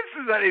 what sense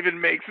does that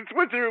even make? Since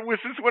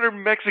when are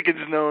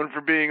Mexicans known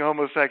for being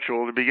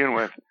homosexual to begin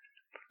with?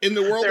 In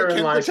the world of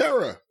Ken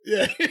Patera.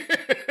 Yeah.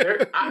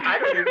 I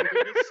don't even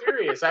think he's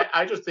serious.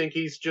 I just think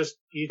he's just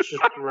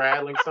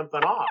rattling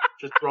something off,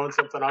 just throwing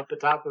something off the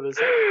top of his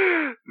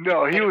head.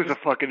 No, he was a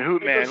fucking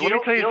hoot, man. Let me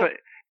tell you something.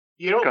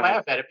 You don't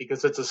laugh at it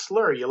because it's a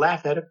slur. You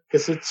laugh at it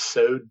because it's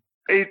so.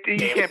 You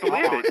can't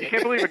believe it. You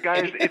can't believe it,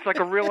 guys. It's like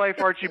a real life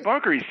Archie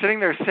Bunker. He's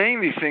sitting there saying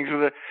these things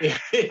with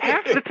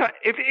half the time.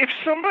 If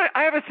somebody,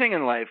 I have a thing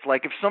in life.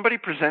 Like if somebody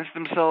presents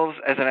themselves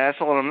as an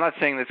asshole, and I'm not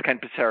saying that's Ken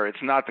Patera.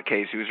 It's not the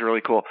case. He was really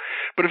cool.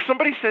 But if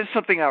somebody says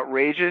something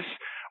outrageous,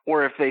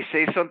 or if they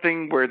say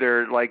something where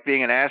they're like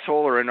being an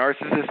asshole or a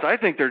narcissist, I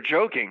think they're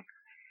joking.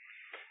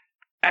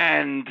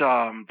 And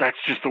that's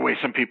just the way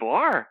some people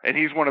are. And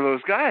he's one of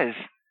those guys.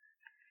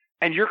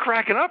 And you're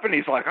cracking up, and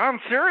he's like,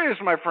 "I'm serious,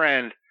 my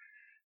friend."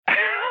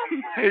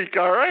 Like,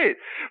 all right.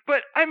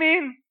 But, I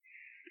mean,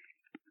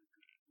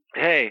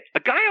 hey, a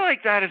guy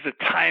like that is a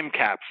time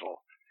capsule.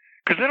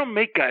 Because they don't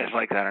make guys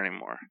like that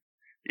anymore.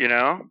 You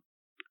know?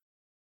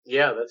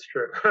 Yeah, that's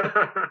true.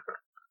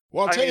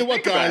 Well, I'll tell you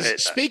what,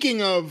 guys.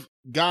 Speaking of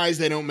guys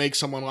they don't make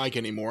someone like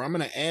anymore, I'm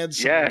going to add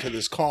something to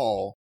this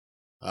call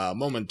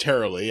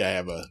momentarily. I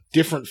have a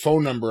different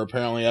phone number,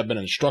 apparently, I've been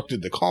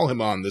instructed to call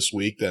him on this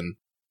week than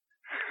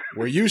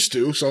we're used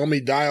to. So let me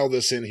dial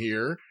this in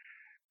here.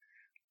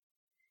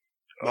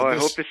 I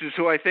hope this is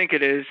who I think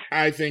it is.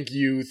 I think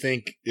you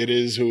think it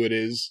is who it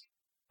is.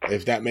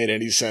 If that made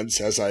any sense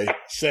as I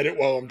said it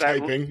while I'm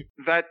typing.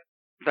 That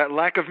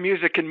lack of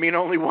music can mean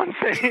only one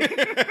thing.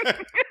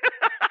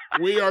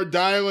 We are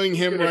dialing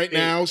him right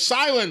now.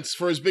 Silence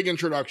for his big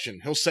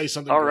introduction. He'll say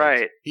something. All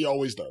right. He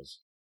always does.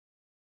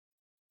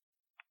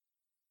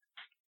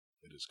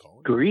 It is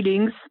calling.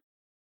 Greetings.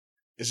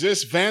 Is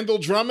this Vandal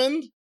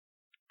Drummond?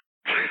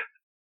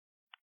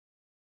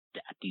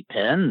 That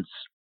depends.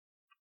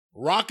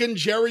 Rockin'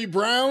 Jerry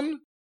Brown?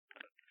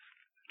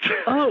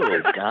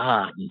 Oh,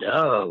 God,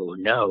 no,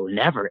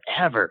 never,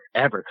 ever.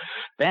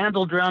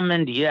 Vandal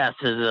Drummond, yes,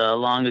 as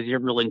long as you're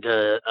willing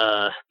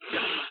to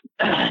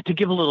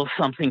give a little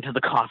something to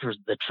the coffers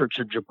of the Church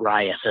of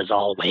Jabrias, as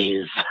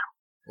always.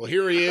 Well,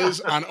 here he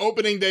is on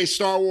opening day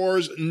Star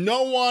Wars.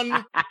 No one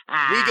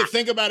we could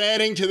think about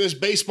adding to this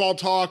baseball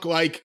talk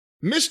like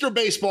Mr.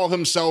 Baseball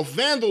himself,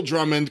 Vandal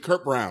Drummond,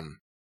 Kurt Brown.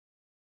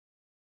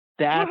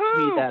 That's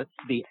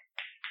me.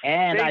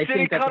 And Bay I City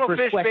think that's the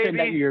first question baby.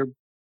 that you're.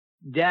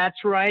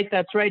 That's right.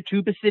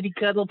 Tuba City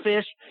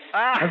Cuttlefish.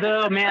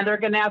 Although, man, they're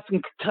going to have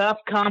some tough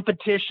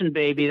competition,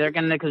 baby. They're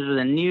going to, because of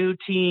the new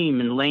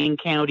team in Lane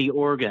County,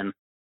 Oregon.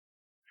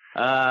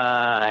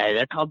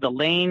 They're called the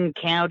Lane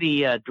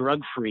County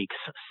Drug Freaks.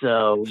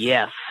 So,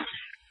 yes.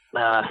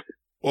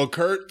 Well,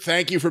 Kurt,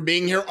 thank you for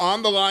being here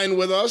on the line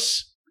with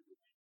us.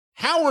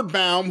 Howard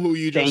Baum, who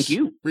you just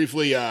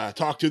briefly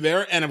talked to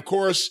there, and of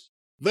course,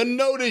 the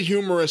noted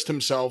humorist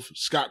himself,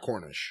 Scott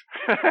Cornish.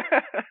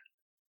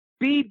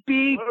 Beep,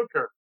 beep.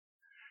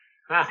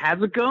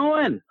 How's it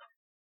going?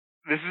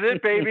 This is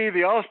it, baby.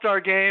 The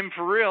All-Star game,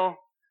 for real.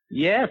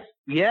 Yes.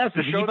 The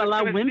show that's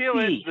going to steal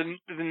it.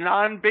 The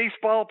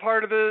non-baseball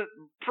part of the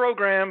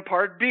program,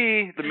 Part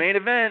B, the main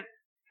event.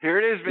 Here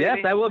it is, baby.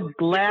 Yes, I will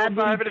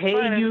gladly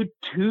pay you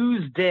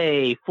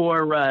Tuesday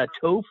for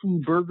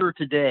Tofu Burger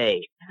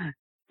today.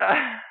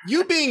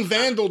 You being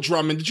Vandal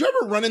Drummond, did you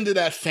ever run into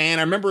that fan?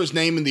 I remember his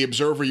name in The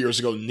Observer years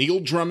ago, Neil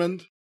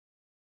Drummond.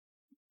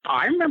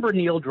 I remember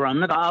Neil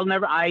Drummond.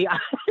 I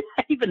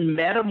even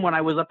met him when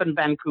I was up in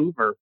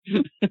Vancouver.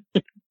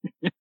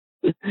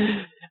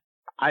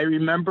 I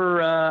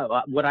remember,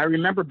 what I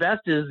remember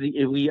best is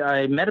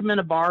I met him in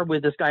a bar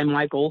with this guy,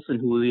 Mike Olson,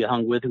 who we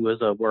hung with, who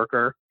was a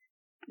worker.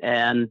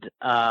 And,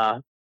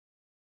 I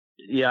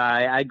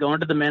go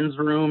into the men's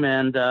room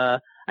and,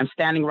 I'm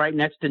standing right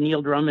next to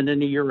Neil Drummond in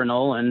the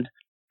urinal, and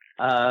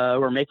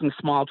we're making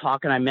small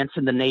talk, and I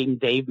mentioned the name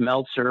Dave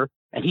Meltzer,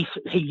 and he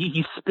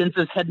spins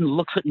his head and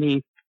looks at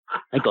me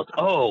and goes,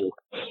 "Oh,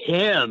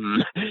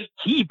 him.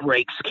 He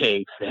breaks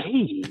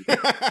kayfabe."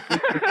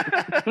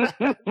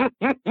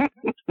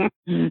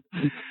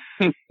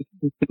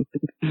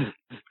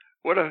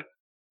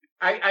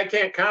 I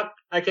can't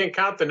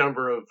count the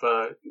number of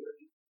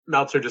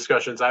Meltzer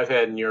discussions I've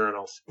had in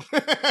urinals.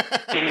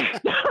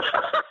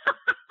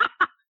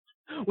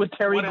 With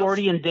Terry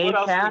Gordy and Dave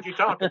Katz.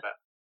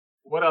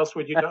 What else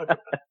would you talk about?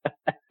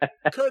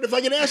 Kurt, if I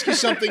can ask you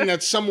something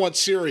that's somewhat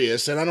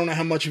serious, and I don't know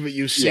how much of it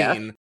you've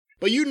seen,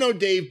 but you know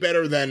Dave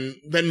better than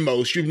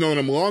most. You've known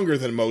him longer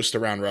than most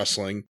around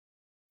wrestling.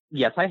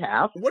 Yes, I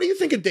have. What do you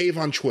think of Dave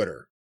on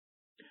Twitter?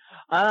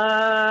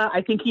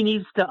 I think he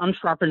needs to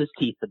unsharpen his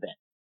teeth a bit.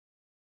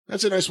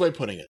 That's a nice way of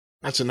putting it.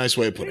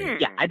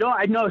 Yeah,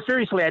 I know.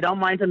 Seriously, I don't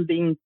mind him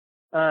being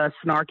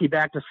snarky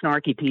back to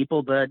snarky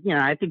people, but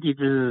I think he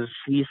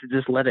should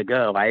just let it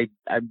go. I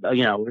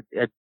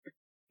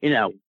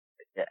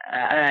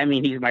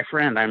mean, he's my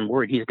friend. I'm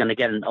worried he's going to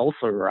get an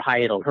ulcer or a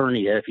hiatal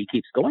hernia if he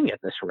keeps going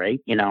at this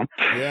rate.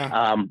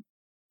 Yeah.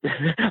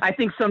 I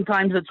think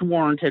sometimes it's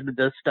warranted,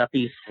 the stuff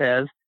he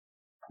says,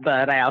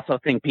 but I also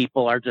think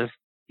people are just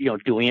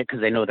doing it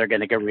because they know they're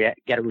going to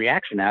get a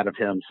reaction out of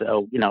him.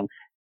 So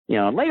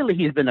lately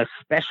he's been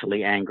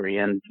especially angry,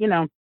 and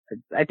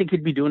I think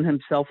he'd be doing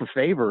himself a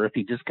favor if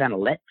he just kind of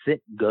lets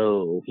it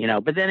go,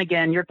 But then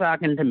again, you're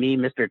talking to me,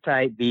 Mr.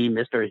 Type B,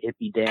 Mr.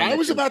 Hippie Dan. I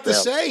was about to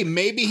say,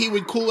 maybe he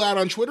would cool out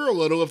on Twitter a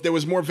little if there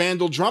was more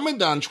Vandal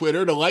Drummond on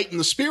Twitter to lighten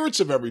the spirits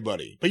of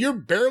everybody. But you're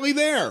barely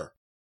there.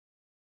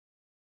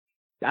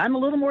 I'm a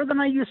little more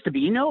than I used to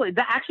be.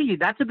 Actually,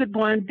 that's a good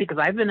point, because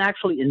I've been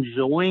actually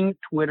enjoying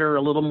Twitter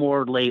a little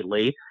more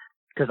lately,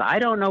 because I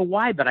don't know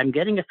why, but I'm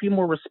getting a few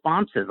more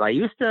responses. I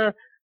used to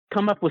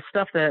come up with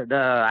stuff that,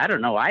 I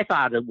don't know, I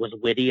thought it was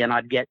witty, and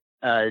I'd get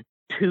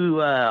 2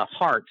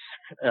 hearts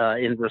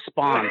in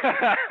response.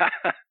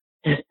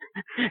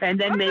 And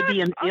then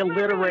maybe an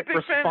illiterate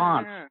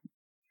response.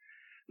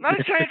 Not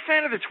a giant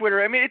fan of the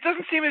Twitter. I mean, it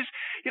doesn't seem as,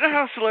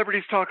 how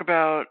celebrities talk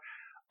about,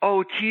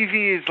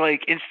 TV is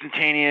like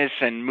instantaneous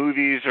and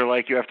movies are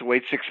like you have to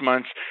wait 6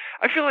 months.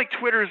 I feel like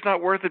Twitter is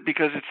not worth it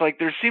because it's like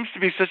there seems to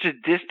be such a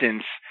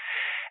distance.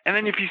 And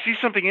then if you see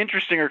something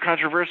interesting or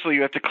controversial,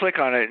 you have to click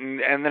on it.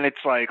 And then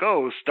it's like,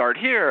 start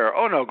here.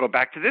 Oh, no, go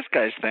back to this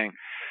guy's thing.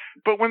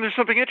 But when there's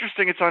something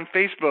interesting, it's on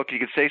Facebook. You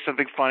can say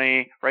something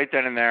funny right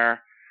then and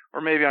there.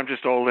 Or maybe I'm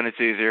just old and it's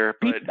easier.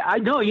 But I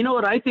know. You know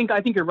what I think? I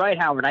think you're right,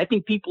 Howard. I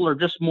think people are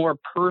just more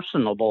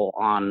personable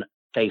on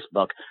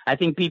Facebook. I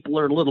think people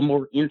are a little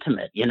more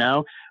intimate,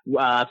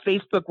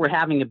 Facebook, we're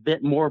having a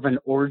bit more of an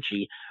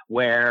orgy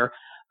where,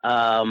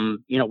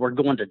 we're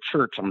going to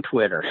church on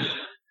Twitter.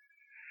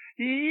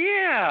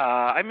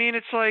 Yeah. I mean,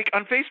 it's like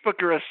on Facebook,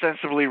 you're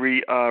ostensibly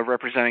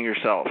representing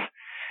yourself.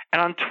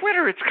 And on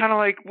Twitter, it's kind of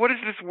like, what is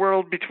this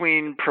world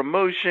between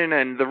promotion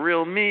and the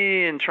real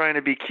me and trying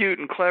to be cute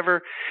and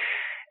clever?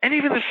 And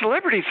even the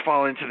celebrities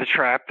fall into the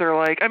trap. They're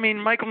like, I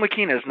mean, Michael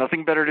McKean has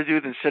nothing better to do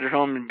than sit at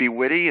home and be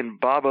witty, and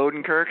Bob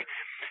Odenkirk.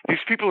 These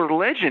people are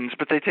legends,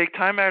 but they take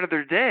time out of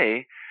their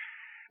day.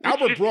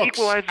 Albert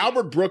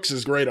Brooks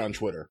is great on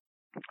Twitter.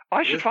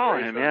 I should follow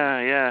him.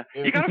 Yeah.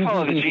 You got to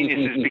follow the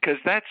geniuses, because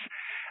that's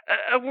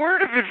a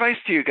word of advice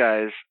to you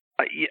guys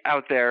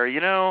out there.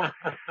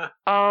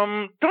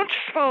 Don't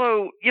just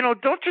follow.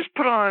 Don't just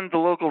put on the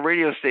local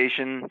radio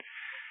station.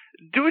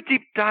 Do a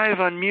deep dive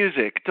on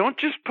music. Don't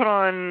just put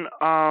on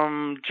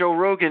Joe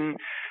Rogan.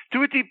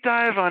 Do a deep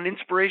dive on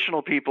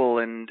inspirational people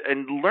and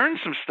learn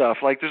some stuff.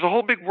 Like, there's a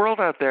whole big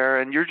world out there,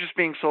 and you're just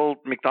being sold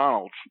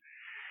McDonald's.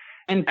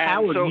 And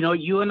Howard,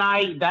 you and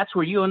I, that's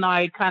where you and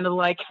I kind of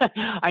like,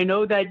 I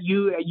know that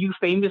you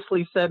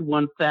famously said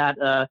once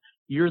that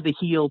you're the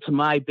heel to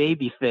my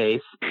baby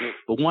face.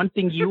 But one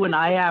thing you and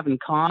I have in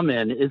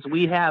common is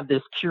we have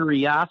this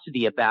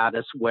curiosity about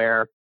us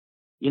where,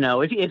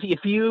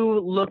 if you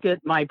look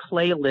at my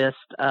playlist,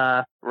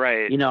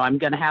 right, I'm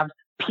going to have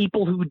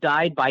people who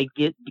died by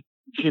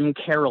Jim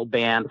Carroll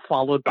band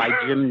followed by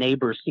Jim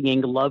Neighbors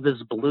singing Love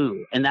is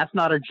Blue. And that's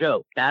not a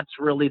joke. That's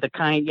really the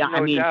kind.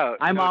 Yeah,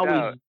 I'm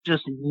always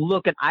just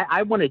looking.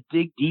 I want to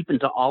dig deep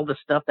into all the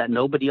stuff that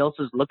nobody else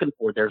is looking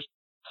for. There's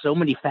so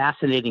many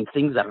fascinating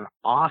things that are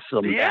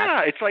awesome.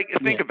 Yeah, it's like,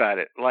 think about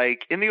it.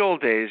 Like, in the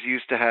old days, you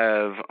used to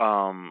have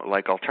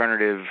like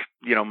alternative,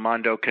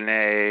 Mondo Cane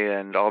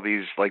and all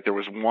these, like, there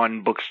was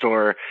one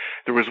bookstore,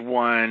 there was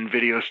one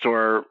video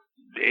store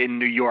in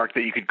New York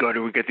that you could go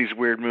to and get these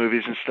weird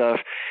movies and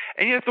stuff.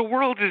 And yet the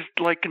world is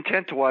like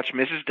content to watch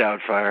Mrs.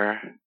 Doubtfire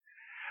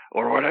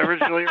or whatever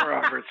Julia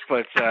Roberts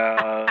puts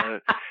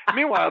out.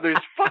 Meanwhile, there's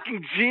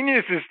fucking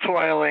geniuses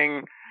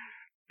toiling,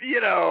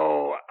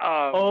 Rossi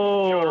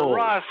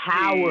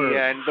Howard,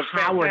 and the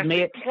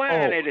Fantastic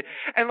Planet.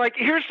 And like,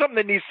 here's something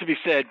that needs to be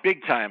said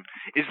big time,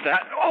 is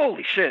that,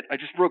 holy shit, I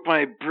just broke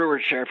my brewer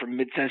chair from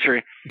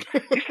Mid-Century.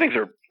 These things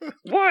are,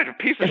 what a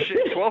piece of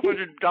shit,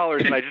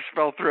 $1,200, and I just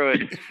fell through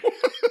it.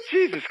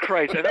 Jesus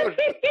Christ. And that was,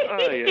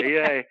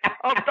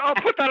 I'll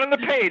put that on the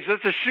page.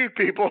 That's a shoot,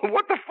 people.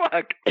 What the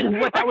fuck?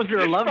 What, that was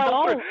your love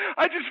doll?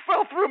 I just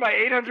fell through my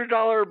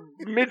 $800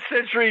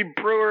 Mid-Century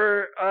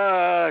brewer,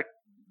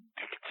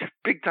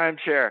 big time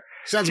chair.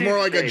 Sounds more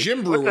like a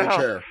Jim Brewer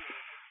chair.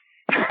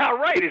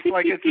 Right, it's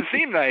like it's a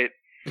theme night.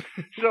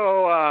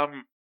 So,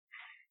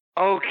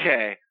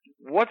 okay,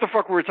 what the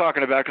fuck were we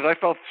talking about? Because I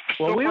felt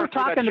so we were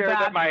talking about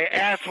that my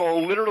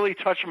asshole literally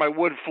touched my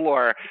wood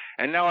floor,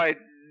 and now I.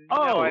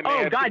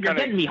 God, you're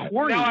getting me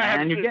horny,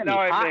 man. You're getting me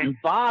hot and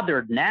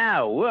bothered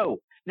now. Whoa.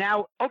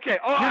 Now, okay.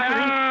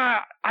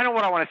 I know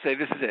what I want to say.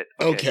 This is it.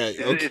 Okay.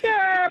 It's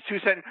a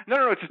 2-sentence.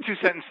 No, it's a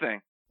 2-sentence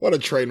thing. What a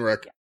train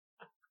wreck.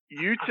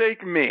 You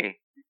take me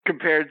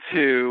compared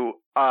to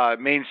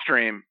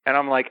mainstream, and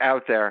I'm like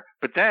out there.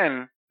 But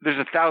then there's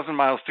 1,000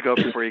 miles to go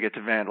before you get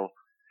to Vandal.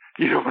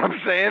 You know what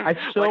I'm saying? I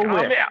so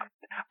wish.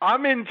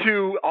 I'm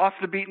into off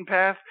the beaten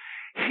path.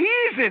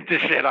 He's into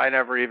shit I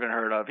never even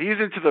heard of. He's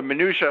into the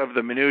minutia of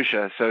the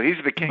minutia. So he's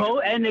the king.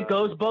 And it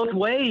goes both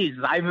ways.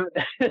 I've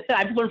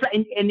learned.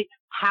 And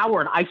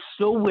Howard, I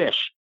so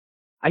wish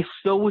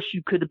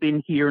you could have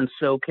been here in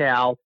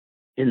SoCal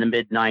in the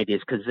mid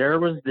 '90s, because there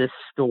was this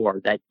store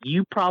that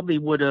you probably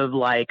would have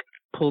like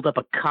pulled up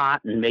a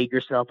cot and made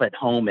yourself at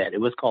home at.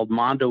 It was called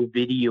Mondo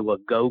Video A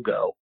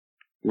Go-Go,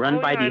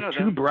 run by these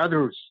two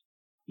brothers.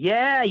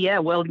 Yeah.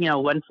 Well,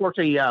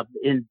 unfortunately,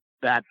 in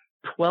about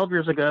 12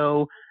 years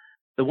ago,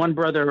 the one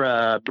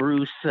brother,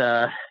 Bruce,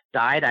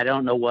 died. I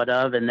don't know what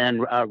of. And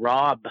then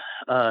Rob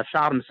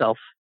shot himself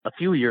a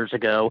few years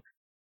ago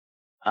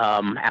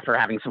after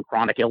having some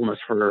chronic illness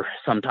for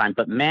some time.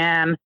 But,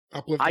 man,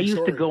 I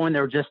used to go in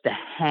there just to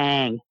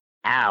hang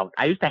out.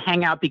 I used to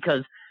hang out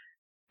because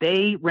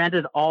they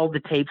rented all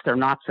the tapes they're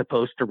not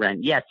supposed to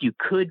rent. Yes, you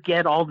could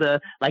get all the,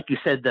 like you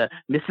said, the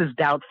Mrs.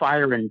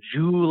 Doubtfire and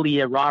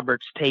Julia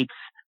Roberts tapes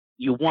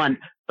you want,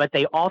 but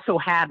they also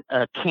had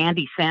a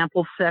candy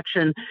sample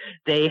section.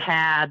 They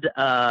had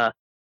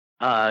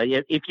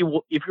if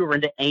you were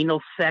into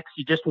anal sex,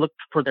 you just looked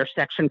for their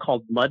section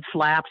called Mud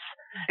Flaps.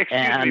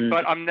 Excuse me,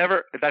 but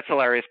that's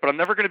hilarious, but I'm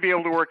never going to be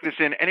able to work this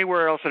in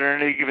anywhere else at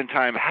any given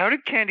time. How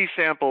did Candy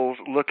Samples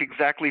look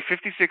exactly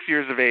 56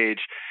 years of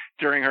age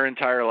during her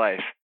entire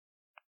life?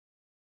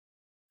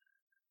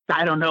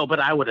 I don't know, but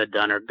I would have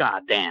done her.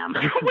 God damn.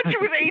 When she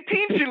was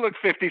 18, she looked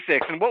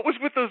 56. And what was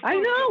with those boobs? I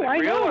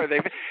know. Is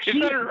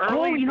that an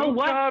early boob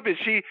job? Is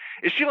she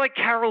like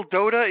Carol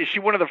Doda? Is she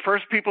one of the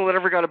first people that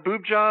ever got a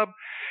boob job?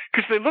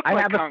 Because they look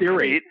like concrete.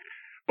 Theory.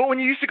 But when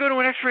you used to go to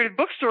an X-rated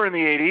bookstore in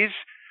the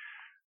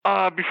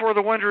 80s, before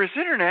the wondrous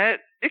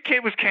internet,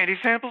 it was Candy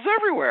Samples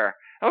everywhere.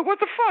 Like, what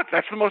the fuck?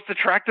 That's the most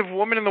attractive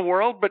woman in the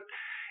world. But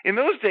in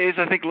those days,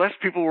 I think less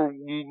people were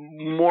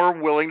more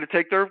willing to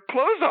take their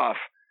clothes off.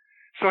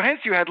 So hence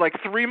you had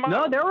like 3 months.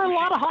 No, there were a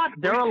lot of hot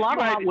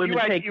women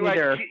taking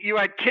their. You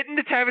had Kitten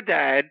to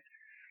Tavidad,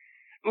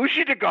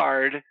 Ushi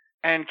DeGuard,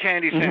 and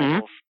Candy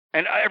Samples,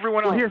 and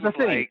everyone else. Well, here's the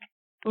thing: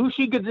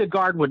 Ushi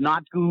DeGuard would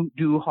not do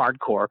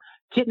hardcore.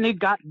 Kitten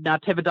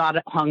Tavidad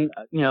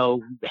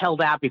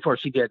held out before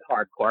she did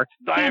hardcore.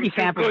 Candy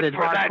Samples did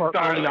hardcore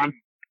early on.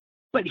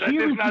 But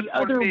here's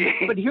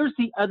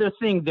the other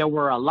thing: there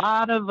were a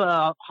lot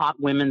of hot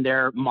women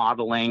there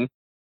modeling.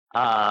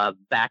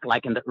 Back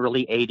like in the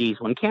early 80s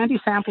when Candy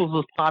Samples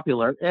was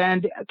popular,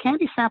 and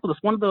Candy Samples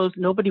is one of those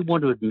nobody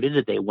wanted to admit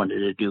that they wanted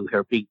to do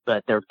her,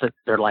 but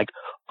they're like,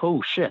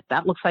 oh shit,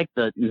 that looks like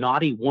the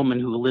naughty woman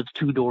who lives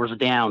 2 doors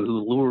down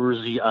who lures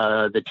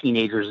the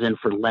teenagers in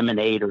for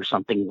lemonade or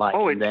something like.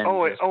 At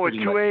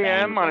 2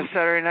 a.m. on a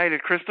Saturday night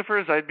at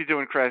Christopher's, I'd be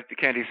doing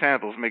Candy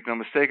Samples. Make no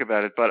mistake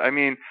about it. But I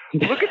mean,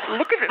 look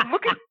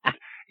at.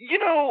 You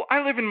know,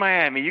 I live in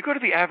Miami. You go to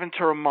the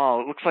Aventura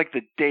Mall, it looks like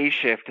the day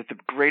shift at the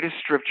greatest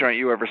strip joint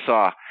you ever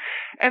saw.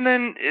 And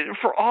then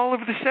for all of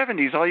the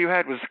 70s, all you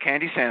had was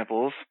Candy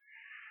Samples,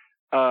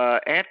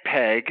 Aunt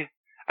Peg.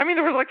 I mean,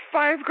 there were like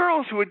 5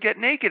 girls who would get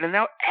naked, and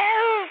now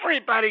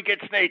everybody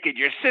gets naked.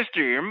 Your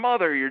sister, your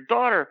mother, your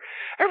daughter.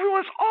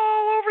 Everyone's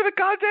all over the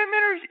goddamn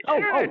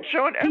internet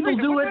showing everything.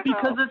 People do it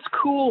because it's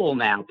cool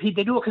now. They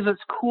do it because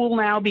it's cool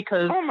now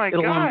because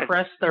it'll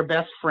impress their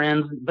best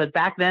friends. But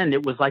back then,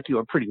 it was like you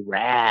were pretty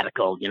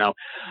radical, you know.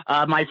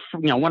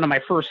 One of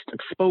my first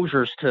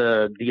exposures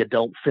to the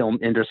adult film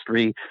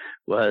industry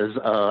was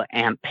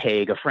Aunt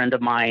Peg, a friend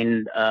of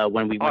mine.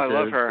 When we went I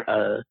love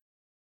her.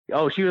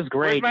 She was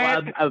great.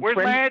 Where's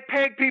my Aunt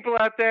Peg people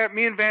out there?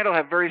 Me and Vandal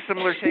have very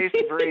similar tastes,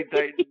 very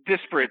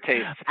disparate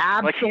tastes.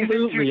 Absolutely. Like he's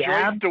into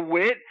Joyce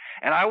DeWitt,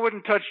 and I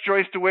wouldn't touch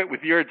Joyce DeWitt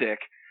with your dick.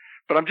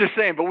 But I'm just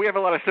saying, but we have a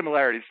lot of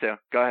similarities too.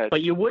 Go ahead.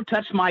 But you would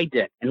touch my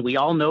dick, and we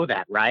all know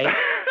that, right?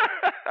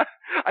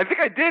 I think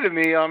I did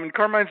in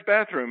Carmine's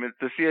bathroom at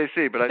the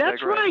CAC, but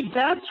That's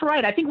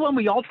right. I think when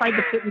we all tried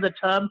to fit in the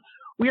tub,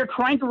 we were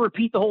trying to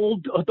repeat the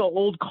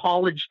old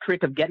college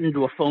trick of getting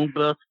into a phone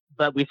booth.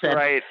 But we said,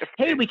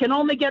 hey, we can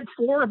only get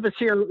 4 of us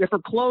here if we're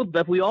clothed.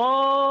 But if we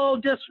all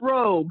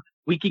disrobe,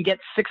 we can get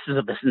 6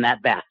 of us in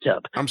that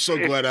bathtub. I'm so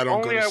glad I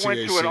don't go to CAC. Only I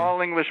went to an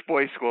all-English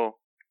boys' school.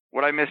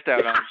 What I missed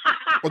out on.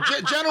 Well,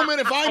 gentlemen,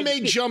 if I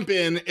may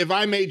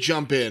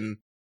jump in,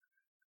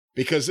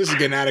 because this is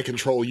getting out of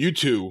control. You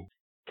two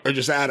are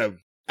just out of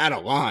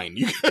line.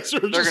 You guys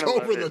are just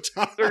over the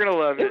top. They're going to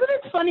love it. Isn't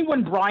it funny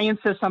when Brian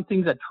says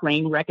something's a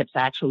train wreck, it's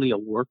actually a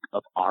work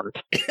of art?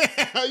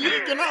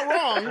 You're not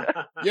wrong.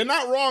 You're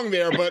not wrong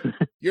there, but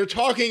you're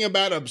talking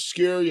about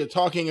obscure. You're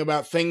talking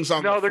about things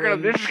on the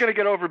fringe. This is going to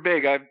get over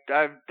big.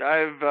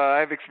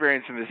 I've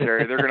experience in this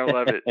area. They're going to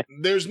love it.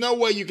 There's no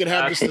way you could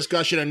have this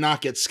discussion and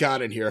not get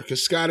Scott in here,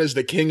 because Scott is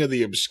the king of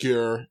the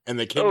obscure and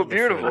the king of the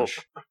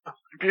fringe.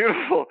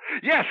 Beautiful.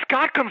 Yeah,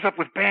 Scott comes up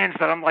with bands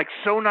that I'm like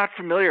so not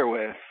familiar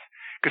with.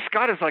 Because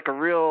Scott is like a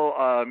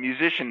real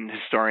musician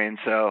historian,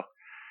 so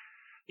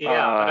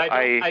yeah.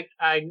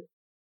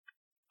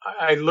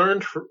 I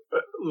learned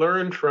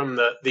from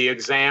the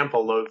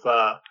example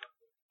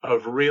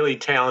of really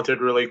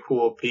talented, really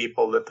cool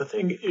people that the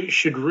thing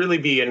should really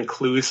be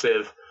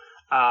inclusive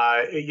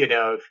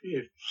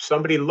If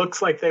somebody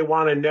looks like they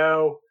want to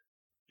know,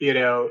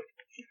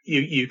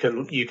 you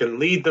can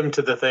lead them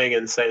to the thing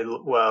and say,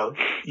 well,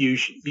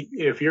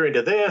 if you're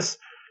into this,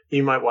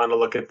 you might want to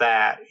look at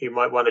that. You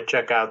might want to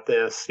check out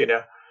this,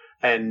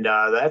 and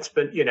that's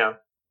been,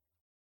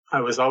 I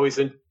was always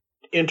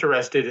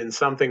interested in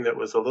something that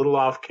was a little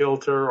off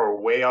kilter or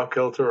way off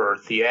kilter or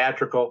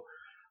theatrical,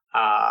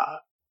 and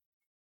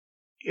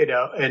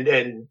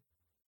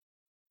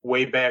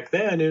way back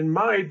then in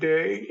my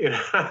day, In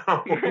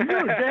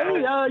your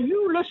day,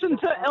 you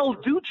listened to El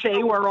Duce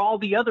where all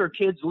the other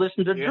kids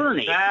listened to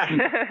Journey.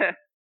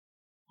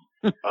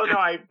 Oh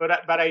no,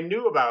 but I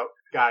knew about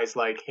guys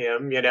like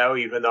him,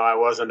 even though I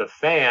wasn't a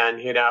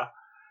fan,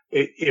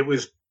 it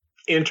was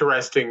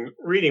interesting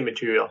reading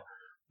material,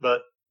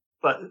 but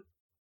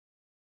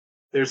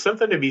there's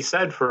something to be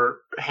said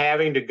for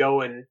having to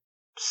go and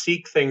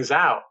seek things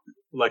out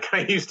like I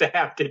used to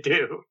have to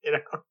do,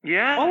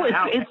 Yeah. Oh,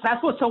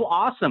 that's what's so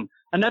awesome.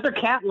 Another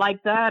cat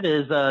like that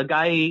is a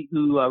guy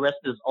who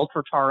rested his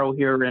Ultra Taro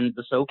here in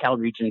the SoCal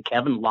region,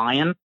 Kevin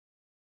Lyon.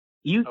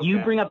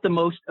 You bring up the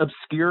most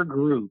obscure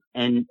group,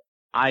 and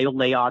I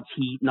lay odds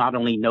he not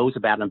only knows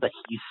about them, but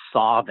he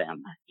saw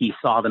them. He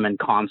saw them in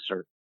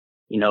concert.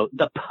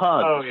 The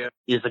Pugs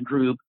is a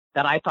group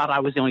that I thought I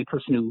was the only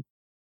person who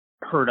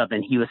heard of,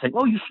 and he was saying,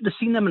 "Oh, you should have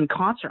seen them in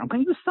concert." I'm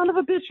going, "You son of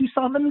a bitch! You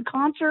saw them in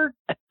concert."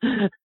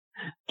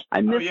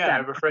 I missed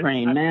that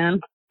train,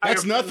 man.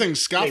 That's nothing.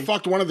 Scott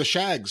fucked one of the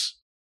Shags.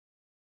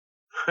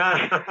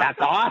 That's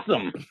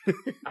awesome.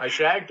 I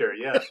shagged her,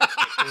 yeah.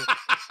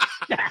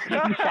 You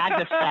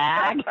shagged a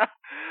shag?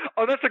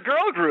 Oh, that's a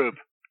girl group.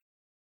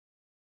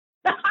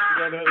 You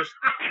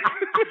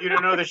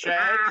don't know the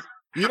Shags?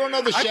 You don't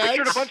know the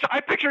Shags?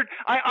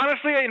 I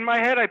honestly, in my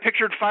head, I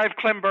pictured 5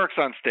 Clem Burks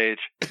on stage.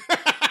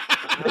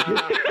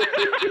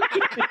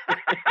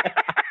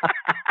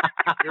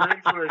 You're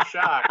in for a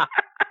shock.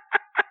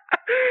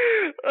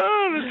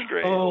 Oh, that's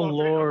great. Oh,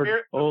 Lord.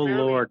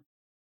 Lord.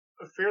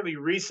 A fairly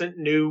recent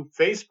new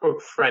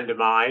Facebook friend of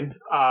mine,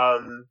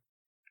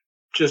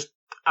 just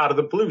out of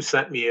the blue,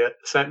 sent me a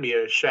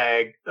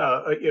Shag,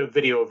 a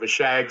video of a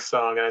Shag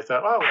song, and I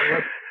thought, oh,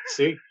 look,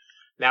 see,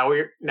 now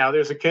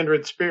there's a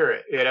kindred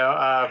spirit,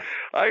 I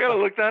gotta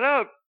look that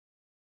up.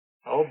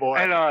 Oh boy!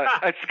 And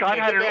Scott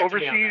had an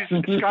overseas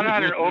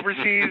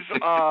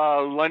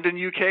London,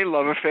 UK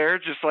love affair,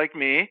 just like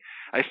me.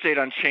 I stayed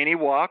on Cheney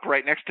Walk,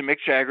 right next to Mick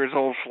Jagger's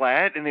old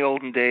flat in the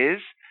olden days.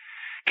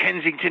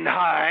 Kensington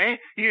High,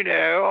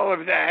 all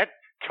of that.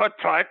 Tut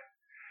tut.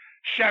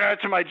 Shout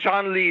out to my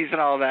John Lees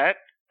and all that.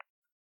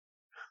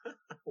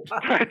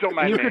 Don't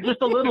mind you me. were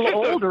just a little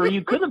older.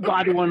 You could have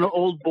gone to an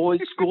all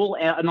boys school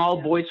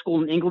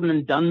in England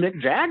and done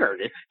Mick Jagger.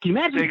 Can you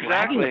imagine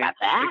bragging about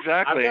that?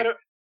 Exactly.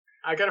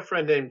 I got a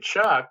friend named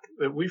Chuck.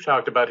 We've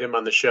talked about him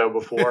on the show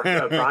before.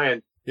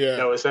 Brian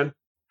knows him.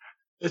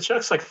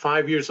 Chuck's like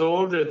 5 years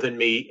older than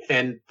me,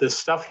 and the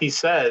stuff he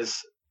says,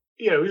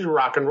 he's a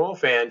rock and roll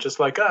fan just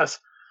like us.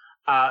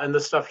 And the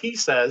stuff he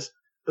says,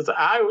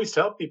 I always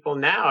tell people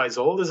now, as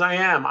old as I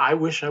am, I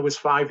wish I was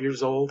 5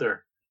 years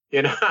older.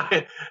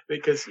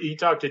 Because you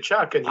talk to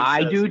Chuck, and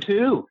I do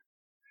too.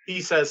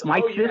 He says,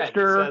 my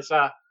sister.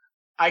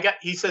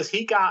 He says,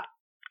 he got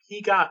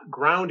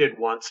grounded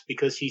once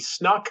because he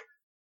snuck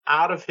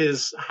out of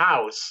his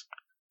house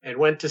and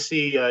went to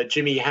see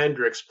Jimi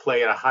Hendrix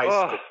play at a high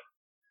school.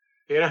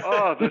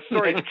 Oh, the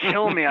stories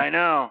kill me. I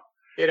know.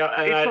 And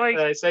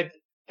I said,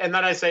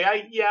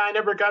 I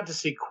never got to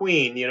see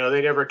Queen.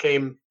 They never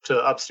came to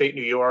upstate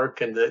New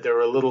York, and they were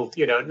a little,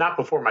 not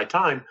before my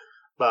time,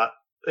 but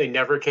they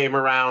never came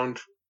around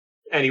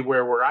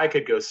anywhere where I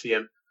could go see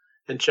him.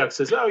 And Chuck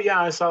says, "Oh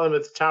yeah, I saw them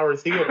at the Tower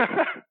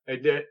Theater." I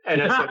did,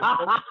 and I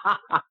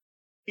said,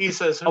 he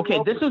says, "Okay,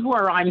 this is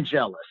where I'm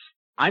jealous.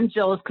 I'm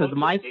jealous because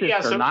my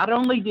sister not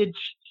only did.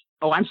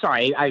 I'm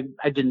sorry, I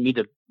didn't mean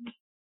to.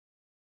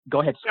 Go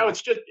ahead, Scott. No,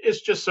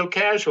 it's just so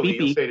casual.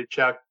 You'll say to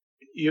Chuck,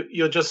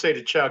 you'll just say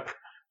to Chuck,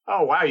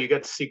 "Oh wow, you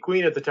got to see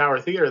Queen at the Tower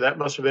Theater. That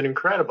must have been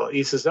incredible."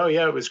 He says, "Oh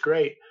yeah, it was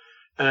great."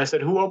 And I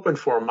said, "Who opened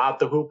for him? Mott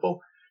the Hoople?"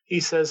 He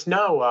says,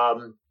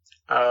 "No,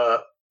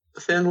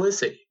 Thin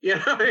Lizzy."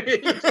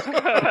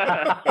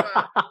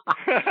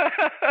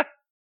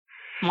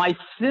 My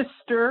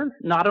sister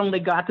not only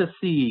got to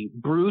see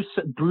Bruce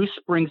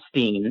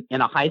Springsteen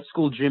in a high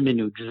school gym in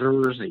New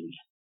Jersey,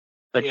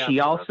 but she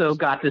also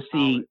got to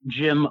see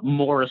Jim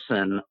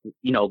Morrison,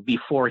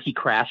 before he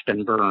crashed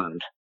and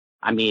burned.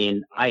 I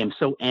mean, I am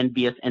so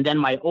envious. And then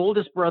my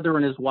oldest brother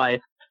and his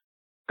wife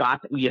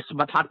talked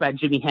about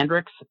Jimi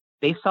Hendrix.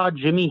 They saw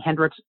Jimi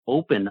Hendrix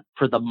open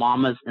for the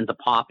Mamas and the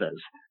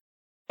Papas.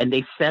 And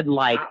they said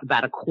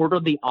about a quarter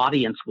of the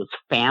audience was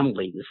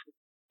families.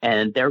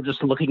 And they're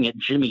just looking at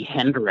Jimi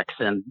Hendrix.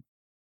 And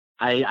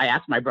I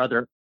asked my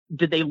brother,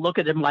 did they look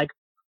at him like,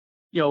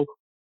 "Oh,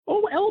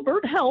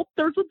 Albert, help,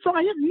 there's a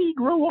giant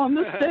Negro on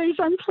the stage,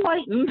 I'm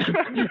frightened."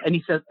 And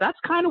he says, that's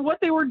kind of what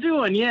they were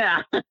doing,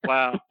 yeah.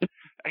 Wow.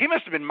 He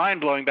must have been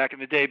mind-blowing back in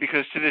the day,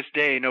 because to this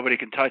day, nobody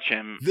can touch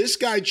him. This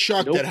guy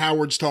Chuck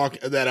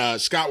that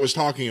Scott was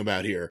talking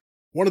about here,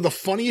 one of the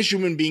funniest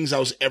human beings I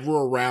was ever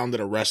around at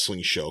a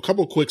wrestling show. A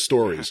couple quick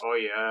stories. Oh,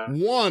 yeah.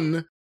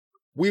 One,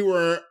 we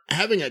were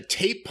having a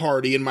tape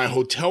party in my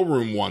hotel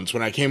room once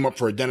when I came up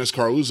for a Dennis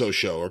Carluzzo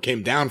show, or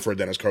came down for a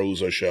Dennis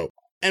Carluzzo show.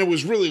 And it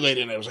was really late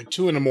at night. It was like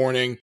 2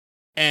 a.m.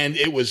 And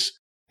it was,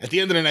 at the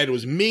end of the night, it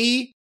was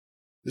me,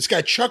 this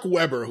guy Chuck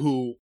Weber,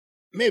 who,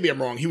 maybe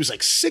I'm wrong, he was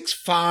like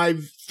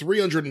 6'5",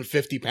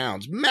 350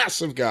 pounds.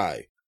 Massive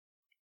guy.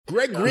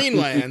 Greg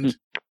Greenland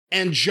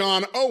and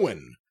John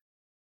Owen.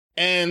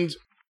 And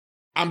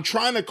I'm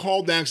trying to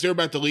call down because they're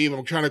about to leave.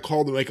 I'm trying to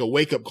call to make a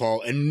wake-up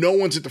call, and no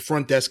one's at the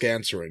front desk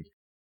answering.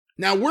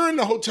 Now, we're in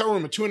the hotel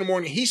room at 2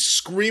 a.m. He's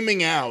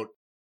screaming out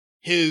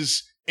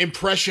his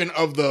impression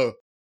of the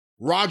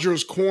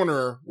Rogers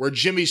Corner where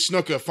Jimmy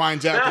Snuka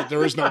finds out that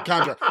there is no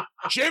contract.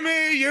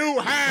 Jimmy, you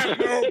have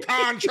no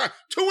contract.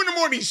 2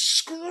 a.m. he's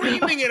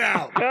screaming it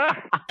out.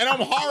 And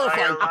I'm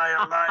horrified.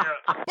 Liar, liar.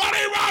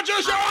 Buddy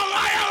Rogers, you're a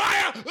liar,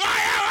 liar,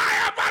 liar,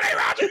 liar, Buddy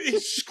Rogers.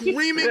 He's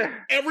screaming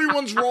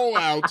everyone's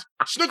rollout.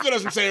 Snuka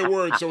doesn't say a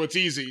word, so it's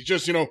easy. He's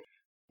just,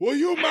 will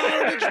you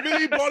manage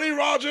me, Buddy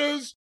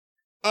Rogers?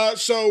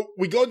 So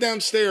we go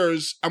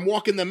downstairs. I'm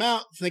walking them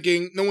out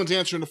thinking no one's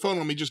answering the phone.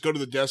 Let me just go to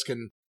the desk,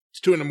 and it's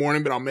 2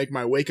 a.m, but I'll make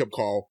my wake-up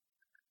call.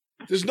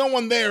 There's no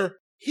one there.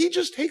 He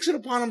just takes it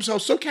upon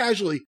himself so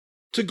casually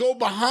to go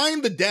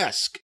behind the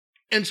desk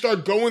and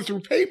start going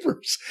through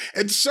papers.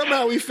 And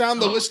somehow he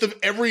found the list of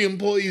every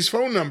employee's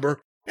phone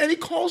number, and he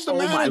calls the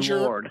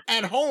manager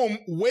at home,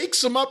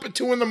 wakes him up at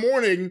 2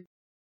 a.m,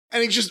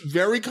 and he just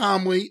very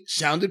calmly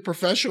sounded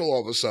professional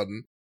all of a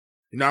sudden.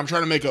 I'm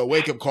trying to make a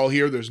wake-up call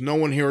here. There's no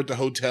one here at the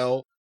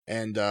hotel,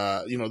 and,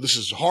 this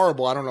is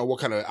horrible. I don't know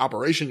what kind of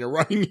operation you're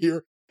running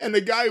here. And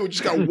the guy who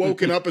just got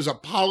woken up is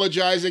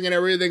apologizing and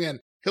everything, and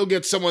he'll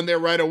get someone there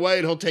right away,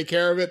 and he'll take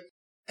care of it.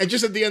 And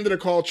just at the end of the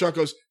call, Chuck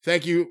goes,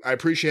 "Thank you, I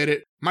appreciate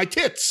it. My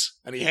tits."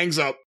 And he hangs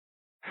up.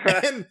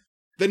 And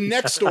the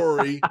next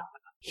story,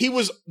 he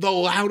was the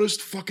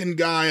loudest fucking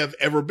guy I've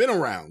ever been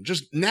around,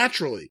 just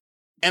naturally.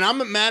 And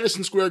I'm at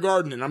Madison Square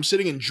Garden, and I'm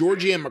sitting in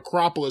Georgie and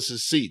Macropolis'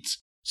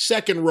 seats,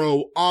 second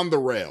row on the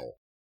rail.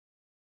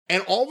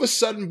 And all of a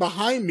sudden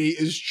behind me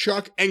is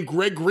Chuck and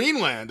Greg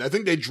Greenland. I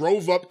think they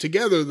drove up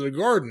together to the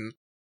Garden.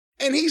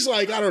 And he's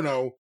like, I don't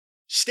know,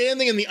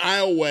 standing in the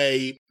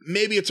aisleway.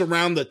 Maybe it's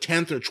around the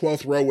 10th or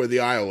 12th row where the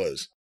aisle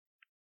is.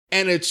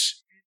 And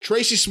it's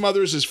Tracy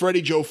Smothers as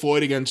Freddie Joe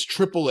Floyd against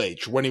Triple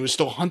H when he was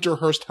still Hunter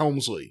Hearst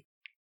Helmsley.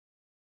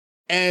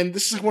 And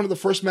this is like one of the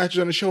first matches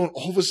on the show. And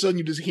all of a sudden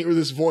you just hear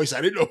this voice.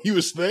 I didn't know he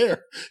was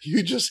there.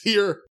 You just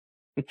hear,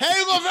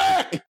 "Hey,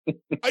 Levesque,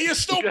 are you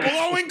still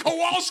blowing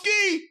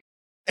Kowalski?"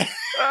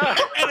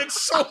 And it's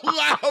so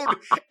loud,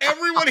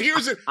 everyone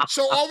hears it.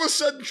 So all of a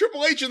sudden,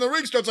 Triple H in the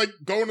ring starts like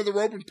going to the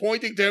rope and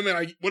pointing to him,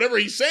 and whatever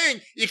he's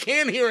saying, you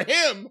can't hear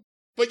him,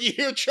 but you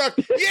hear Chuck,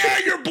 "Yeah,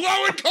 you're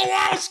blowing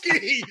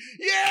Kowalski!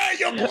 Yeah,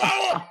 you blow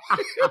him!"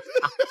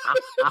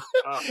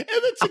 And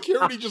then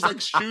security just like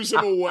shoos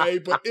him away,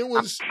 but it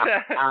was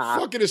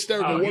fucking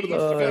hysterical. One of the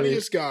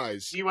funniest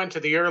guys. He went to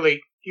the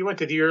early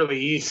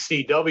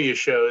ECW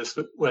shows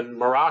when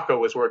Morocco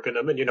was working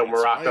them, and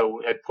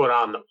Morocco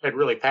had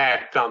really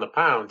packed on the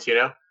pounds,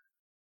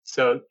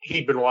 So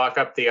he'd been walk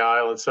up the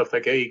aisle and stuff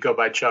like that. He'd go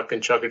by Chuck,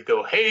 and Chuck would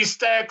go,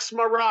 "Haystacks,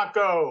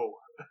 Morocco."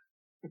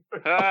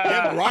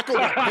 Yeah, Morocco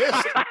got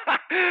pissed.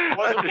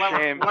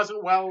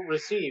 Wasn't well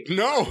received.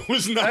 No, it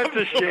was not. That's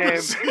a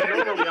shame.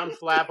 Totally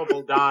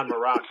unflappable Don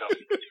Morocco.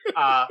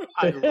 I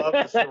love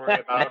the story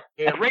about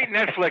him. Great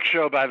Netflix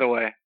show, by the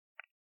way.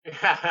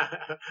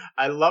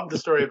 I love the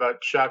story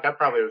about Chuck. I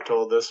probably have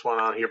told this one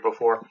on here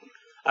before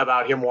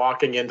about him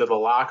walking into the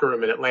locker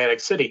room in Atlantic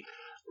City.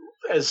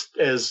 As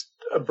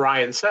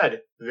Brian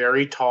said,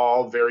 very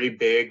tall, very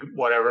big,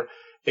 whatever.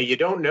 And you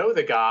don't know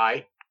the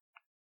guy.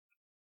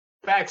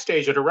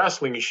 Backstage at a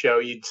wrestling show,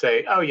 you'd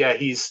say, "Oh yeah,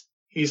 he's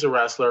a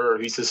wrestler, or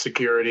he's a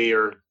security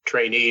or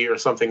trainee or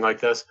something like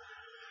this."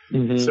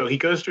 Mm-hmm. So he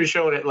goes to a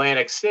show in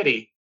Atlantic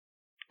City,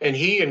 and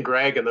he and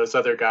Greg and those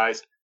other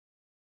guys,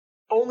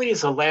 only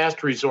as a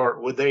last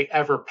resort would they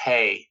ever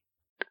pay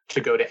to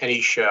go to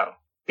any show.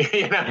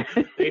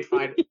 They'd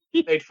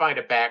find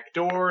a back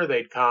door,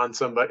 they'd con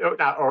somebody,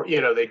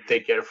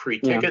 they'd get a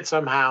free ticket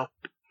somehow,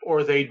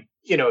 or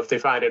if they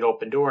find an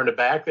open door in the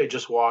back, they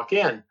just walk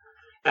in.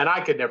 And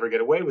I could never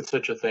get away with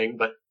such a thing,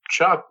 but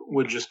Chuck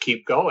would just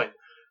keep going.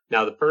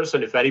 Now, the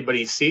person, if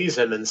anybody sees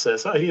him and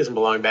says, "Oh, he doesn't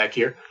belong back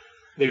here,"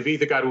 they've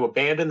either got to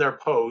abandon their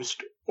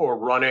post or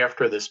run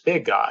after this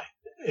big guy.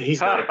 And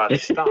he's not about to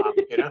stop,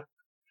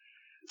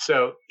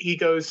 So he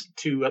goes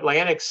to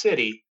Atlantic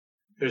City.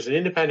 There's an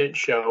independent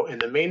show,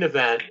 and the main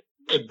event,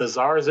 as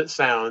bizarre as it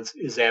sounds,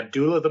 is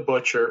Abdullah the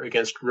Butcher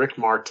against Rick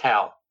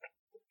Martel.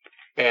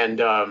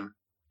 And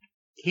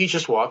he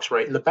just walks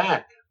right in the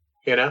back,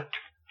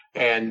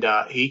 And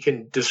he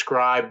can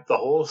describe the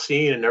whole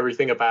scene and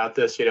everything about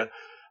this,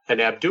 And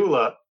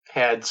Abdullah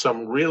had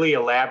some really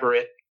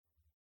elaborate,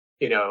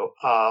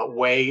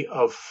 way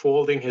of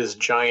folding his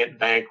giant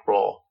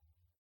bankroll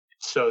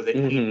so that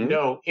he'd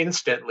know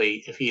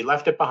instantly if he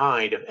left it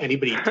behind, if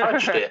anybody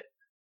touched it,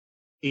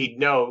 he'd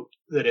know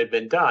that it had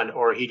been done,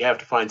 or he'd have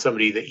to find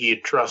somebody that he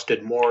had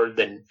trusted more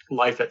than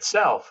life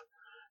itself,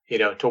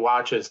 to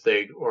watch his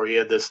thing, or he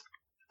had this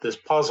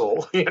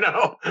puzzle,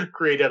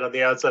 created on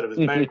the outside of his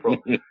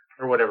bankroll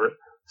or whatever.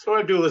 So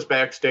Abdullah's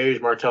backstage,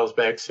 Martel's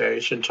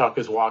backstage, and Chuck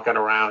is walking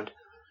around.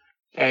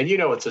 And,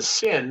 it's a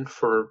sin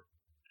for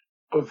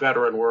a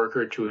veteran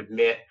worker to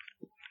admit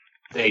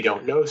they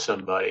don't know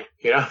somebody,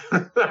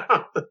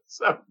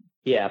 So,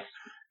 yes.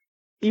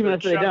 Even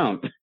if they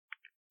don't.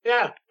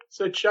 Yeah.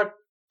 So Chuck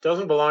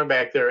doesn't belong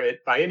back there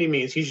by any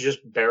means. He's just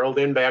barreled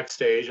in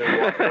backstage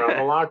and walking around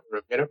the locker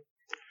room,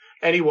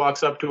 And he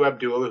walks up to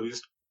Abdullah,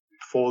 who's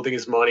folding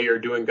his money or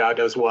doing God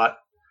knows what.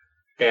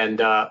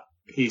 And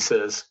he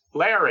says,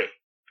 Larry.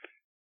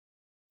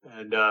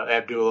 And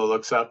Abdullah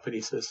looks up and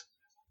he says,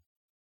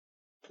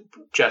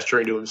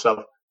 gesturing to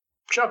himself,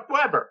 Chuck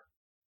Weber.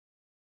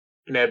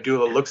 And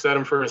Abdullah looks at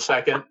him for a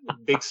second,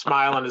 big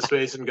smile on his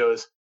face, and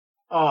goes,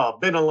 oh,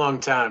 been a long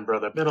time,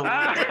 brother. Been a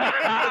long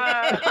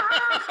time.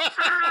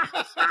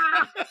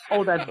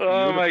 Oh, that's beautiful.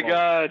 Oh, my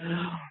God.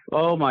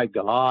 Oh, my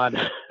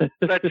God.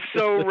 That's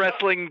so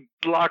wrestling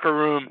locker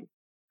room.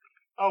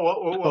 Oh,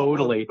 well,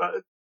 totally.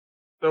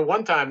 The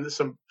one time,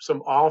 some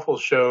awful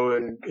show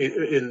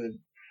in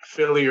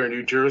Philly or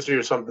New Jersey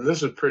or something,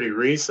 this is pretty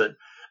recent,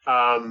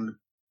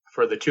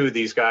 for the two of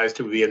these guys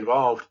to be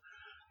involved.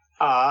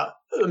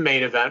 The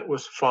main event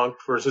was Funk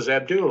versus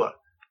Abdullah.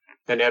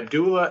 And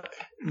Abdullah,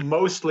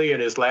 mostly in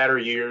his latter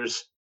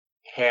years,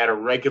 had a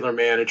regular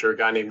manager, a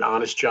guy named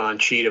Honest John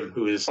Cheatham,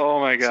 who is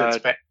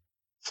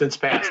since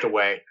passed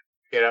away.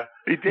 He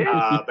did.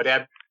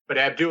 But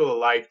Abdullah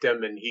liked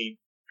him, and he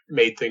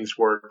made things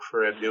work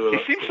for Abdullah.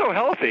 He seems so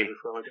healthy.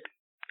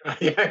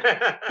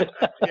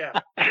 Yeah.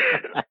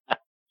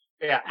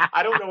 Yeah.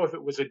 I don't know if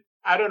it was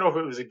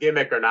a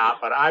gimmick or not,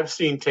 but I've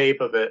seen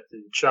tape of it.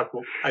 And Chuck,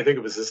 I think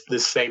it was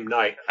this same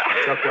night.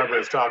 Chuck Weber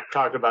has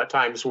talked about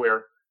times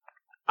where,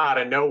 out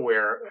of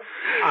nowhere,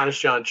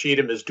 Honest John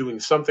Cheatham is doing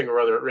something or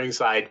other at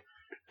ringside,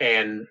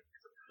 and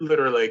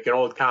literally, like an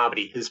old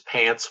comedy, his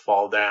pants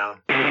fall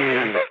down. Was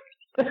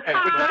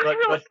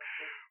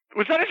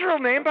that his real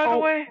name, by the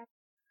way?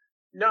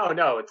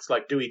 No, it's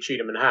like Dewey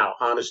Cheatham and Howe,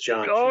 Honest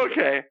John. Oh,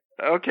 Cheatham.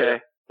 Okay. Yeah.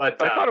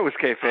 But I thought it was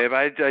kayfabe.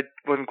 I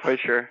wasn't quite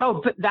sure.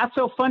 Oh, that's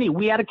so funny.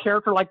 We had a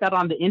character like that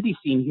on the indie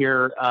scene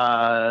here.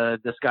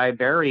 This guy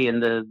Barry in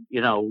the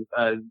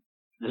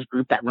this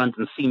group that runs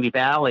in Simi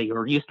Valley,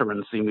 or used to run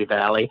in Simi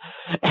Valley,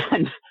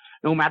 and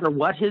no matter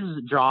what his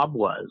job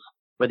was,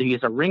 whether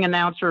he's a ring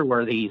announcer,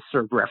 whether he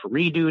served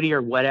referee duty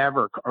or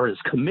whatever, or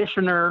his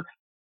commissioner,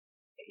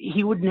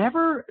 he would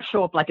never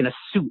show up like in a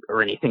suit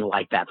or anything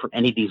like that for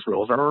any of these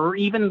roles, or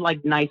even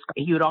like nice.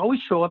 He would always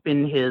show up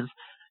in his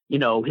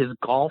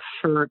golf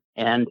shirt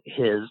and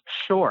his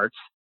shorts,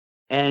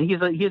 and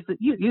he's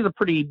a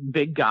pretty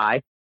big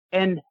guy,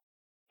 and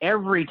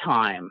every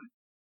time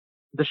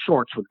the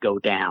shorts would go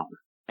down,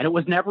 and it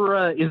was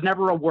never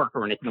a work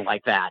or anything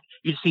like that.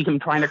 You'd see him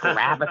trying to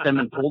grab at them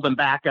and pull them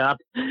back up,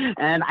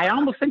 and I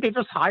almost think they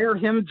just hired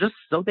him just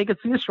so they could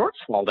see his shorts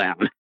fall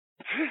down.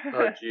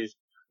 Oh, jeez.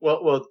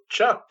 Well,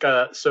 Chuck.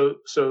 So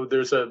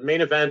there's a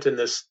main event in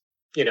this,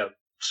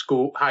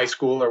 high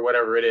school or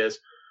whatever it is.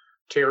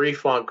 Terry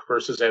Funk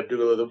versus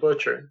Abdullah the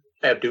Butcher.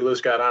 Abdullah's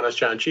got Honest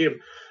John Cheatham.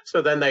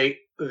 So then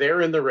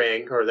they're in the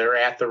ring, or they're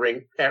at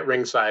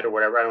ringside or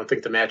whatever. I don't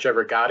think the match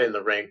ever got in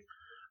the ring.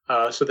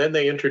 So then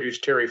they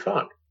introduced Terry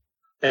Funk.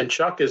 And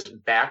Chuck is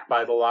back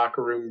by the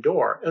locker room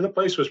door. And the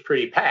place was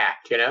pretty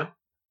packed,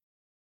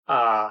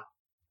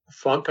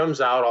 Funk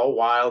comes out all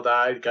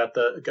wild-eyed, got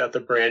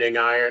the branding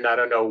iron. I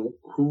don't know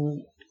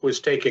who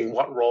was taking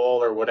what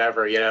role or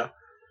whatever,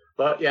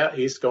 But yeah,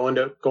 he's going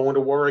to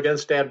war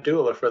against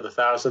Abdullah for the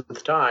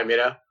 1,000th time,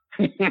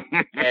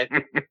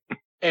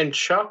 and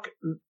Chuck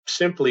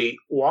simply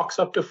walks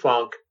up to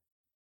Funk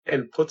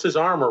and puts his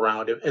arm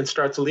around him and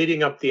starts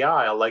leading up the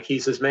aisle like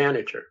he's his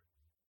manager.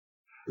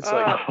 It's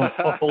like,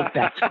 oh,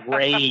 that's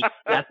great.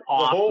 That's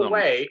awesome. The whole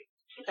way,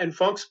 and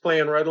Funk's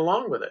playing right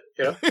along with it.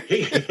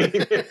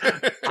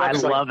 I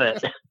love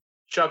it.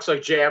 Chuck's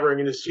like jabbering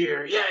in his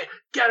ear. Yeah,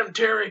 get him,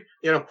 Terry.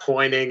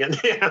 Pointing and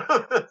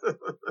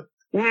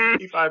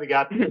he finally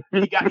got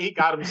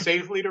him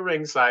safely to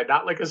ringside,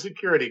 not like a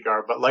security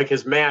guard, but like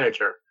his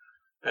manager.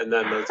 And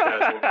then those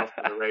guys went off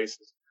to the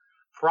races.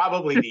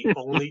 Probably the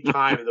only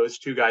time those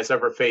two guys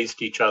ever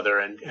faced each other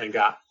and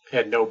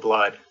had no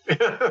blood.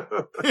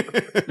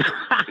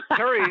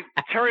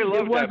 Terry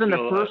loved it wasn't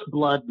a first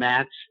blood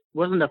match. It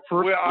wasn't a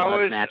first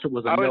blood match. It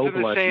was a no blood match. I was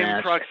in the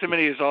same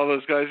proximity as all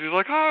those guys. He's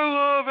like, I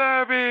love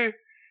Abby,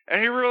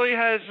 and he really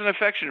has an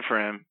affection for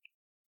him.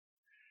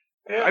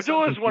 Yeah,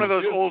 Abdullah is one of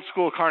those old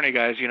school Carney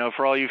guys,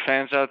 for all you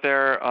fans out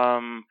there.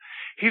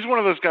 He's one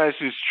of those guys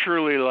who's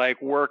truly like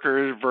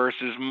Workers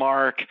versus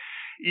Mark.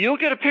 You'll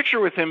get a picture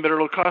with him, but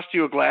it'll cost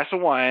you a glass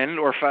of wine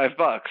or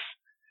 $5.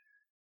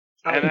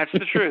 And that's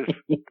the truth.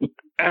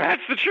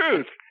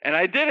 And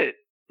I did it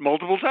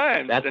multiple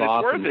times. That's and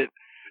awesome. It's worth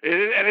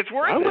it. And it's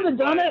worth it. I would have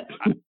done it.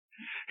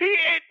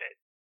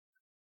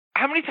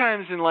 how many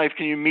times in life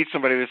can you meet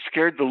somebody that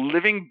scared the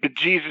living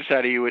bejesus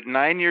out of you at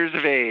 9 years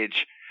of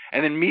age,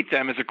 and then meet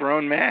them as a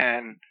grown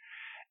man?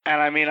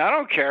 And I mean, I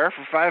don't care.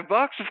 For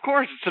 $5, of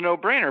course, it's a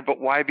no-brainer, but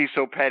why be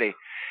so petty?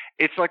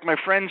 It's like my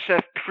friend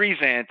Seth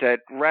Prezant at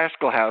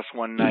Rascal House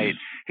one night.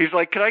 He's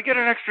like, "Could I get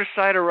an extra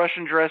side of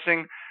Russian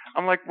dressing?"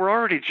 I'm like, "We're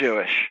already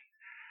Jewish."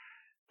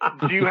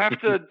 Do you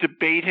have to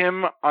debate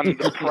him on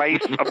the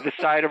price of the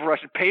side of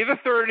Russian? Pay the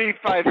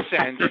 35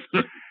 cents.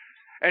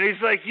 And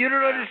he's like, "You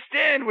don't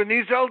understand. When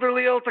these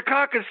elderly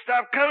Altakakas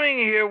stop coming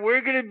here,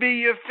 we're going to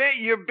be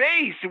your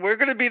base. We're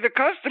going to be the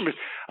customers."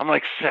 I'm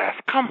like, "Seth,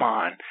 come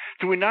on.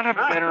 Do we not have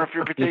a better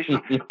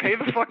reputation? Pay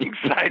the fucking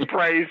side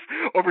price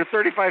over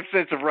 35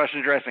 cents of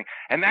Russian dressing."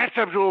 And that's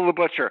Abdullah the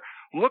Butcher.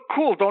 Look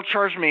cool. Don't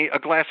charge me a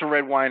glass of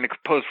red wine to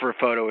pose for a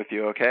photo with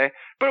you, okay?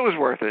 But it was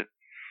worth it.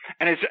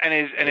 And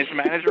his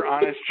manager,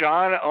 Honest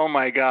John, oh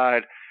my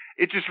God.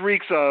 It just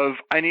reeks of,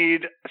 I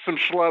need some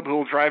schlub who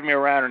will drive me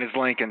around in his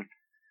Lincoln.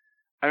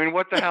 I mean,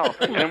 what the hell?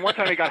 And then one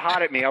time he got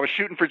hot at me. I was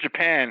shooting for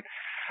Japan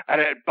at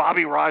a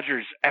Bobby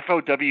Rogers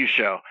FOW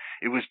show.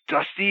 It was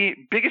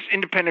Dusty, biggest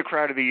independent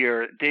crowd of the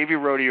year, Davey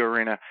Rodeo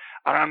Arena.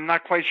 And I'm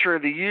not quite sure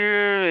of the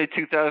year,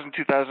 2000,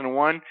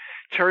 2001.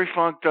 Terry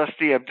Funk,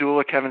 Dusty,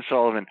 Abdullah, Kevin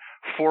Sullivan.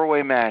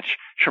 4-way match.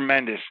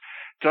 Tremendous.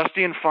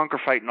 Dusty and Funk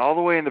are fighting all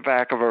the way in the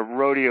back of a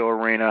rodeo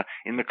arena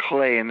in the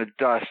clay and the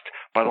dust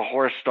by the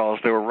horse stalls.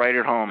 They were right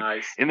at home.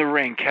 Nice. In the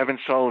ring, Kevin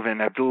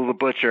Sullivan, Abdullah the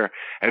Butcher,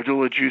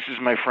 Abdullah Juice's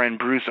my friend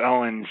Bruce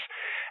Owens.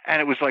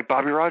 And it was like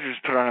Bobby Rogers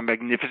put on a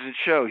magnificent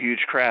show,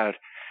 huge crowd.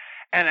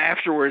 And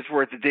afterwards,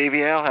 we're at the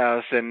Davy Ale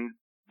House, and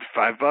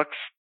 $5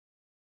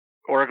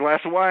 or a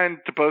glass of wine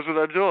to pose with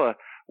Abdullah.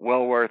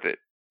 Well worth it.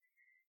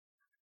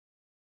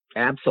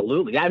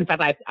 Absolutely. In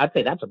fact, I'd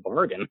say that's a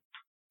bargain.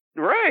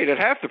 Right, at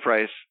half the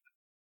price.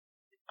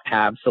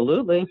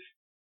 Absolutely.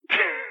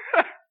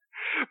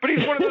 But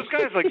he's one of those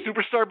guys like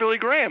Superstar Billy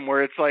Graham,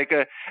 where it's like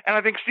and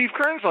I think Steve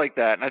Kearn's like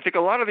that, and I think a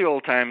lot of the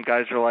old time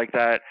guys are like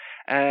that.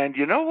 And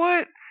you know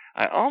what?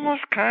 I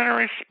almost kind of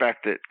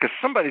respect it, because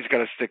somebody's got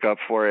to stick up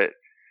for it.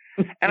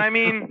 And I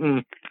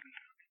mean,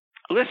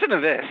 listen to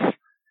this.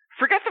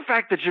 Forget the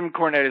fact that Jim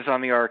Cornette is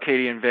on the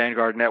Arcadian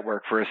Vanguard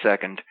Network for a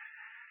second.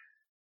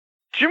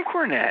 Jim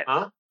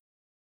Cornette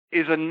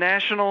is a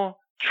national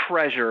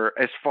treasure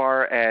as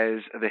far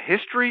as the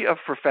history of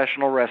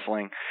professional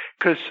wrestling.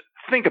 Because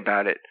think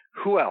about it.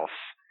 Who else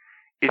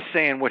is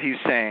saying what he's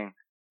saying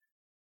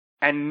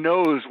and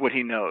knows what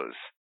he knows?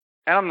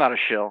 And I'm not a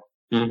shill.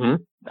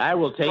 Mm-hmm. I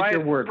will take your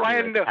word for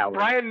it, Howard.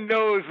 Brian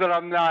knows that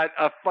I'm not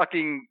a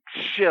fucking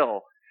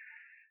shill.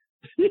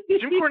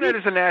 Jim Cornette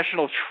is a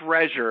national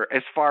treasure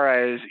as far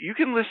as you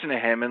can listen to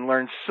him and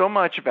learn so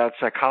much about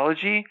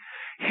psychology,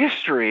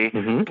 history,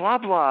 blah,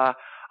 blah.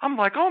 I'm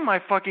like, oh my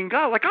fucking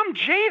God, like I'm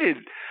jaded.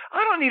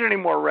 I don't need any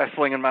more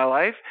wrestling in my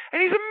life.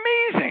 And he's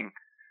amazing.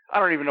 I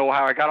don't even know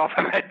how I got off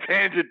on that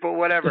tangent, but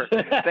whatever.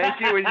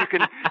 Thank you. And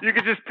you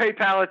can just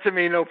PayPal it to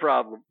me, no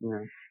problem.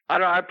 Yeah.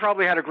 I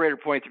probably had a greater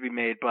point to be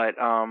made, but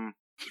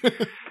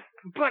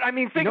but I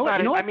mean, think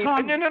about it. I mean,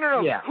 Tom,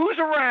 no. Yeah. Who's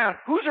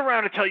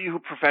around to tell you who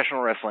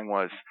professional wrestling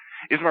was?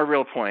 Is my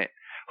real point.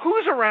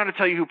 Who's around to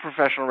tell you who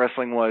professional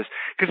wrestling was?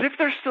 Because if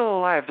they're still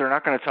alive, they're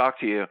not going to talk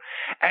to you.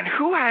 And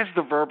who has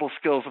the verbal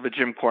skills of a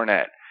Jim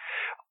Cornette?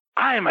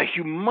 I am a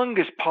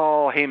humongous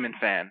Paul Heyman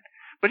fan,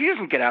 but he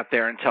doesn't get out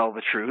there and tell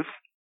the truth.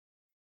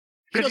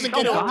 He doesn't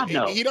get out.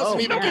 He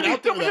doesn't even get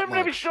out there that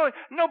much.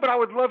 No, but I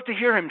would love to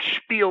hear him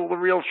spiel the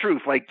real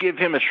truth, like give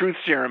him a truth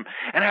serum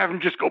and have him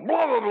just go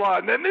blah blah blah,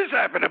 and then this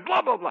happened and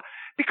blah blah blah.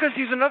 Because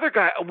he's another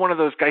guy, one of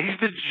those guys. He's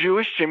the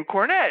Jewish Jim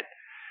Cornette,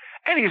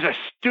 and he's a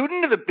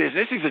student of the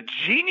business. He's a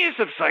genius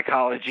of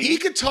psychology. He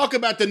could talk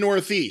about the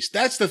Northeast.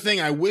 That's the thing.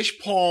 I wish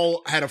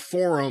Paul had a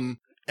forum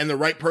and the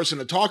right person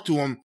to talk to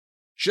him,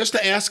 just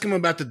to ask him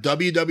about the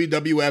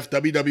WWF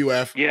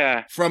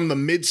from the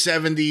mid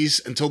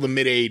 '70s until the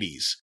mid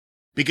 '80s.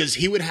 Because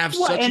he would have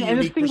such a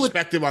unique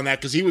perspective on that,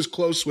 because he was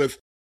close with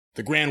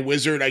the Grand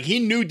Wizard. Like, he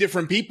knew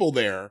different people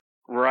there.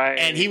 Right.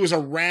 And he was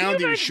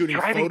around, he was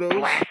shooting photos.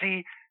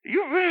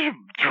 You were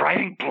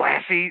driving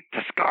Blassie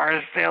to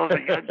Scar sales as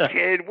a young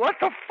kid.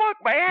 What the fuck?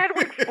 My head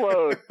would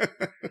explode.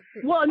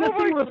 Well, and the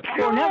thing with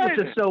Cornette,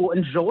 which is so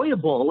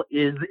enjoyable,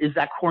 is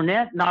that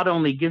Cornette not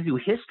only gives you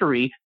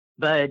history,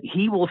 but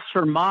he will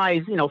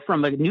surmise,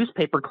 from a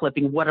newspaper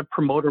clipping what a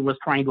promoter was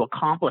trying to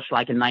accomplish,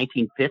 like in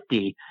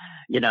 1950,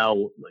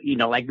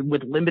 like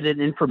with limited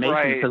information.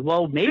 Right. Because,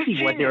 well,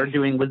 maybe what they were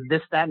doing was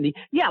this, that, and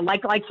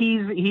like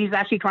he's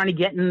actually trying to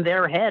get in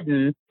their head.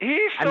 And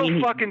he's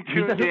fucking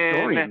tuned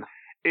in.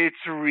 It's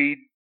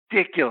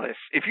ridiculous.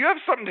 If you have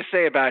something to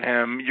say about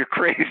him, you're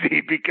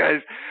crazy.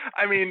 Because,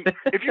 I mean,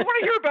 if you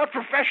want to hear about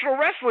professional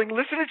wrestling,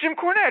 listen to Jim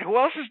Cornette. Who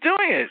else is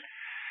doing it?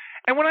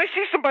 And when I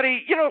see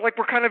somebody, like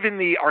we're kind of in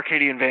the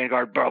Arcadian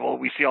Vanguard bubble,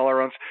 we see all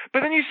our own, but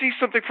then you see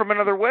something from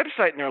another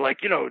website and they're like,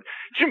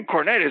 Jim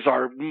Cornette is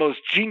our most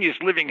genius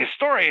living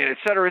historian, et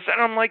cetera.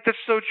 And I'm like, that's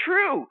so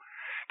true.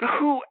 But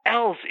who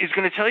else is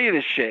going to tell you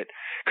this shit?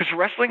 Because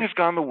wrestling has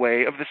gone the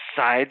way of the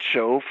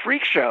sideshow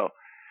freak show.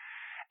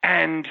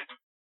 And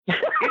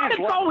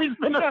It's always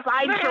been a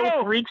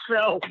sideshow freak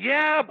show.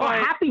 Yeah, but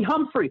Happy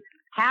Humphrey.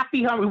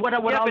 What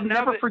I'll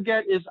never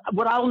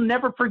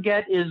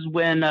forget is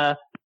when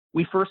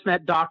we first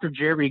met Dr.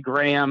 Jerry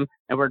Graham,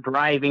 and we're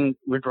driving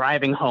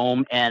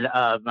home, and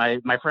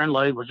my friend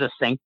Lloyd was just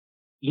saying,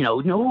 you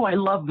know who I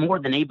love more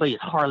than anybody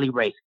is Harley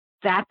Race.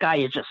 That guy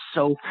is just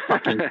so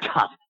fucking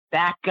tough.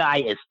 That guy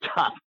is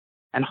tough.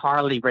 And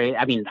Harley Race,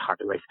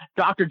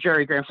 Dr.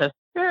 Jerry Graham says,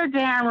 you're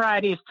damn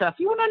right he's tough.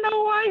 You want to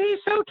know why he's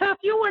so tough?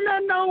 You want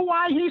to know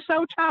why he's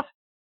so tough?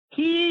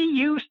 He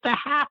used to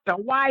have to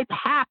wipe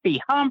Happy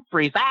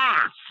Humphrey's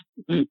ass.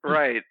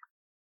 Right.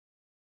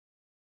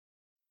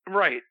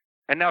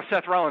 And now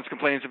Seth Rollins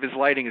complains if his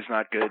lighting is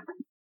not good.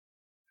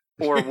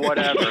 Or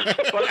whatever.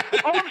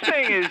 But all I'm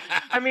saying is,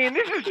 I mean,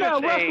 this is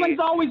just wrestling's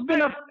always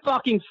been a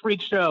fucking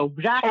freak show.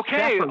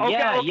 Okay.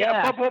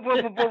 Yeah. But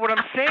what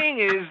I'm saying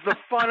is the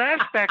fun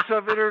aspects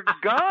of it are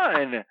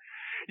gone.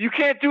 You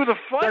can't do the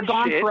fun shit. They're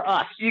gone for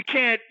us. You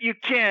can't.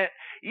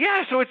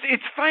 Yeah, so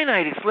it's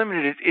finite. It's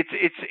limited.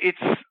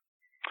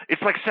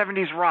 It's like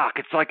 70s rock.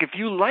 It's like if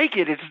you like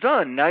it, it's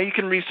done. Now you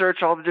can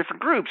research all the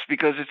different groups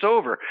because it's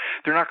over.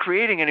 They're not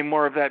creating any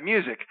more of that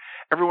music.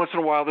 Every once in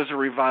a while, there's a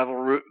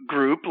revival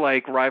group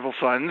like Rival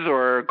Sons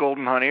or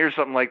Golden Honey or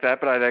something like that,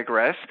 but I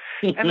digress.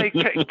 And they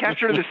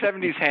capture the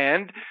 70s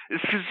hand,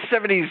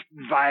 70s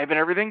vibe and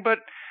everything. But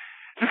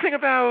the thing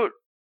about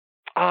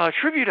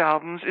tribute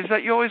albums is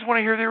that you always want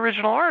to hear the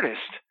original artist.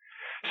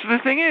 So the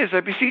thing is, I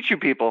beseech you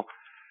people,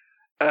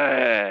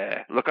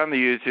 look on the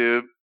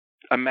YouTube,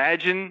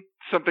 imagine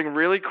something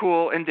really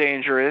cool and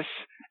dangerous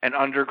and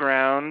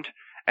underground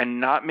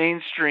and not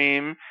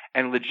mainstream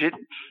and legit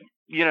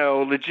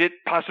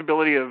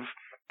possibility of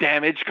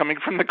damage coming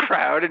from the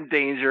crowd and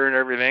danger and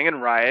everything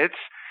and riots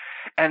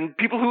and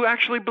people who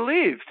actually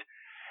believed.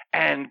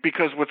 And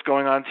because what's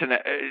going on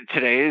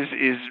today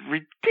is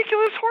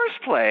ridiculous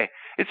horseplay.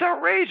 It's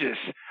outrageous.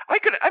 I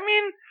could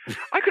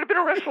have been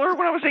a wrestler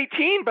when I was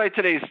 18 by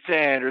today's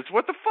standards.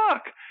 What the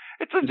fuck?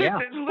 It's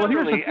literally, well,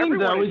 here's the thing,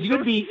 though, is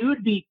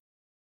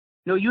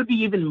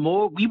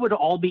we would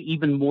all be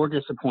even more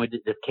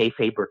disappointed if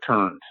kayfabe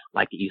returned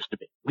like it used to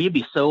be. We'd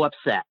be so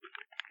upset.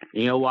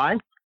 You know why?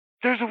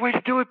 There's a way to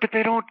do it, but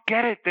they don't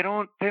get it. They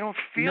don't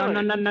feel it.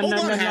 No.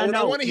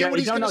 I want to hear what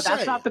he's going to say.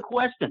 That's not the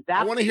question.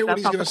 I want to hear what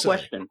he's going to say.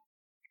 Question.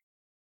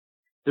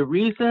 The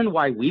reason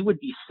why we would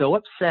be so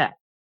upset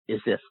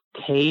is if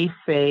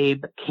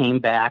kayfabe came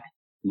back,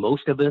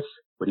 most of us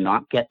would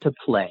not get to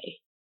play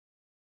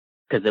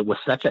because it was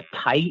such a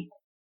tight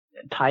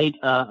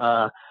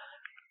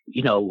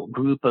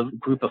group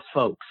of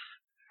folks,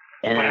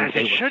 and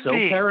they were so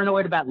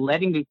paranoid about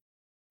letting me.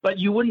 But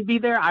you wouldn't be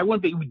there. I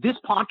wouldn't be. This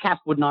podcast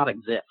would not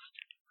exist.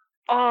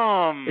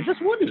 It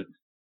just wouldn't.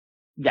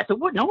 Yes, it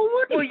would. No, it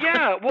wouldn't.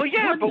 Well,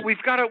 yeah. But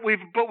we've got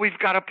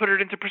to put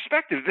it into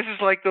perspective. This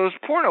is like those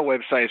porno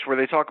websites where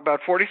they talk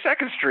about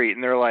 42nd Street,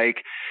 and they're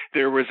like,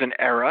 there was an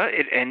era.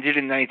 It ended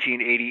in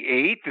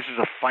 1988. This is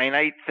a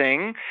finite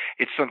thing.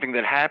 It's something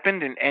that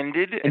happened and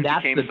ended and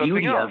became something else. That's the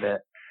beauty of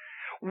it.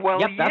 Well,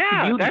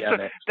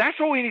 that's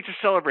what we need to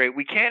celebrate.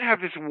 We can't have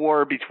this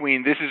war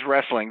between this is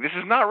wrestling. This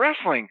is not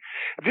wrestling.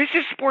 This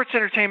is sports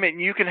entertainment,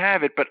 and you can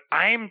have it, but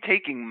I'm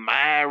taking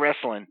my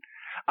wrestling.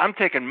 I'm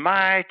taking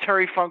my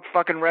Terry Funk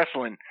fucking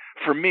wrestling.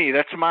 For me,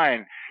 that's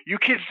mine. You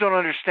kids don't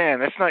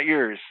understand. That's not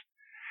yours.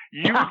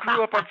 You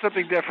grew up on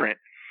something different.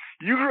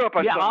 You grew up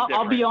on something different.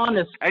 I'll be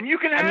honest. And you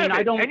can have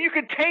it, and you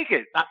can take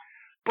it.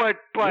 But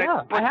I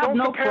have don't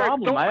no compare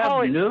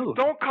problem.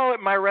 Don't call it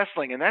my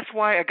wrestling, and that's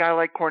why a guy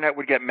like Cornette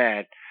would get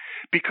mad,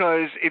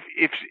 because if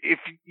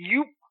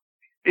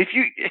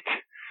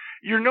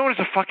you're known as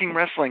a fucking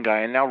wrestling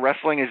guy, and now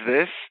wrestling is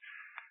this,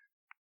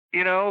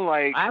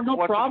 I have no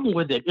problem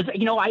with it.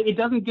 It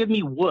doesn't give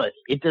me wood.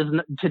 It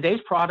doesn't.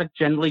 Today's product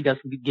generally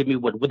doesn't give me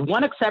wood, with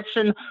one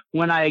exception.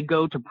 When I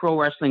go to Pro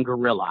Wrestling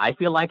Guerrilla, I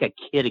feel like a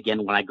kid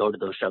again when I go to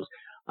those shows.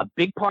 A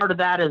big part of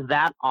that is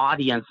that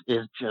audience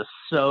is just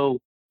so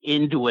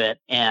into it,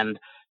 and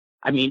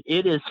I mean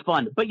it is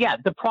fun. But yeah,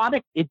 the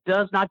product, it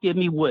does not give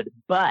me wood,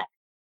 but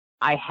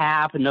I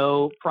have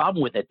no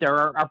problem with it. There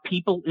are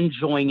people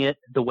enjoying it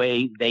the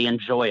way they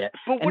enjoy it.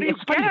 But what do you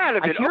get out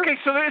of it?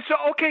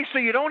 So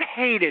you don't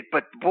hate it,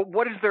 but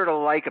what is there to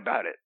like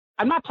about it?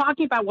 I'm not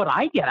talking about what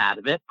I get out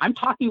of it. I'm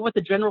talking what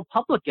the general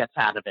public gets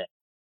out of it.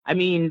 I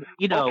mean,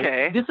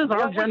 this is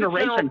our generation. The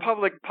general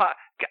public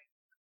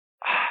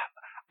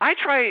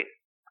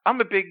I'm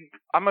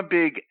a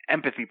big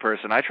empathy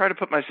person. I try to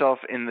put myself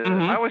in the.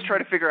 I always try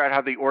to figure out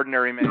how the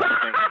ordinary man thinks.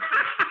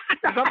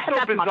 Because I'm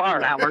so bizarre.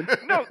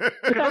 No,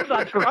 that's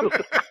not true.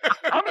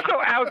 I'm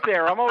so out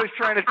there. I'm always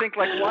trying to think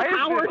like, why is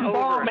Howard this Baum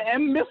over?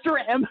 and Mr.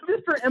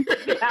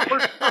 Empathy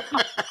Howard.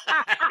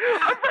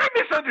 I'm very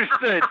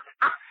misunderstood.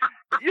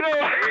 No,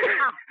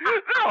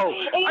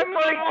 I'm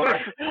like.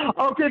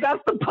 Okay,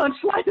 that's the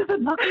punchline of the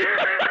night.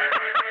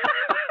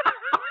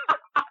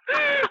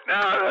 No.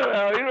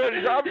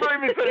 I'm very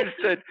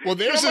misunderstood. Well,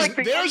 there's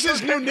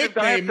his new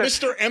nickname,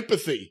 Mr.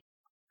 Empathy.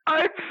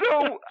 I'm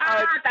so.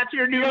 That's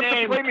your new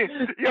name.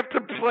 You have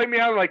to play me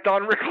out like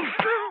Don Rickles.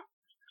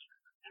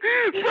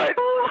 But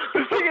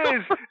the thing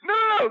is,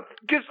 no,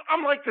 because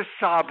I'm like the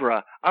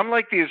Sabra. I'm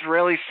like the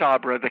Israeli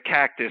Sabra, the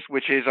cactus,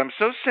 which is I'm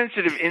so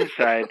sensitive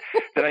inside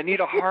that I need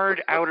a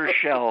hard outer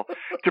shell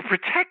to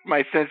protect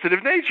my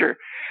sensitive nature.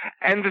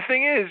 And the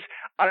thing is,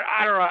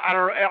 I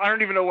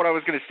don't even know what I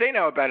was going to say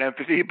now about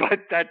empathy,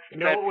 but that's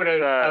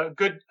a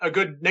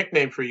good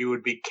nickname for you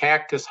would be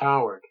Cactus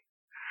Howard.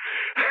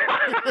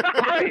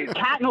 Right.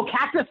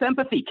 Cactus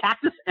empathy.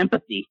 Cactus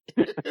empathy.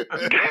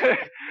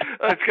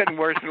 It's getting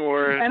worse and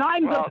worse. And I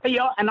am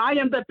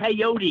the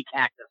peyote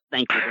cactus.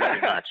 Thank you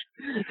very much.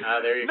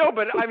 There you go. No,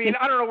 but I mean,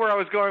 I don't know where I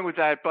was going with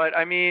that, but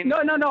I mean,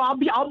 no.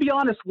 I'll be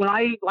honest. When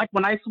I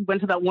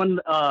went to that one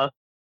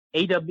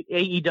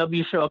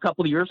AEW show a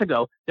couple of years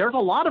ago, there's a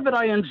lot of it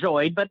I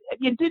enjoyed, but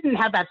it didn't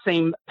have that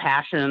same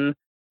passion.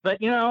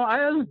 But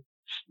I was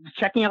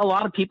checking out a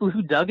lot of people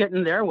who dug it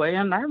in their way,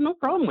 and I have no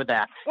problem with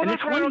that. Well, and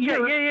that's what I don't get.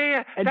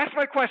 Yeah. And that's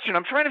my question.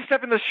 I'm trying to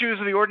step in the shoes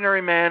of the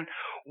ordinary man.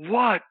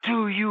 What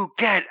do you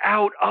get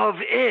out of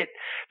it?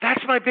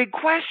 That's my big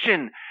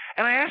question.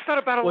 And I asked that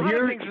about a lot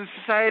of things in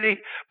society,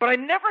 but I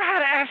never had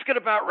to ask it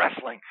about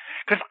wrestling.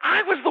 Because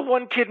I was the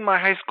one kid in my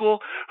high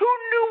school who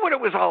knew what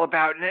it was all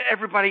about, and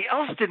everybody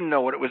else didn't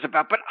know what it was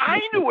about, but I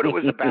knew what it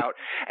was about.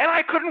 And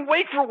I couldn't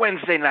wait for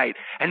Wednesday night.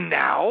 And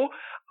now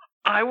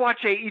I watch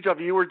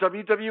AEW or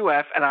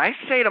WWF, and I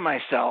say to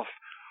myself,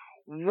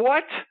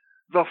 what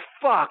the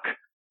fuck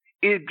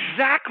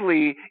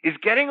exactly is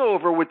getting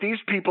over with these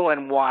people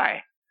and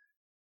why?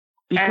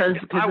 Because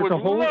it's a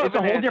whole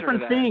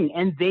different thing,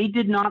 and they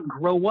did not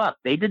grow up.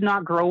 They did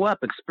not grow up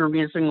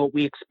experiencing what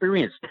we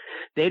experienced.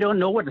 They don't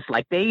know what it's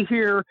like. They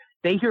hear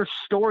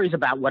stories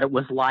about what it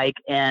was like,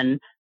 and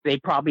they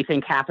probably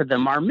think half of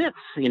them are myths,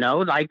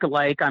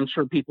 like I'm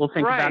sure people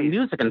think about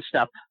music and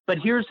stuff. But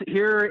here is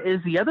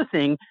the other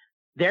thing.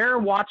 They're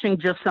watching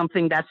just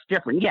something that's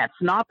different. Yeah, it's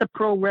not the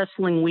pro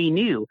wrestling we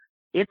knew.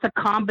 It's a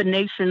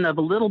combination of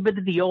a little bit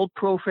of the old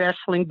pro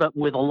wrestling, but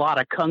with a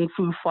lot of kung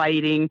fu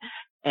fighting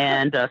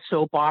and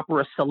soap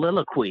opera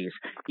soliloquies,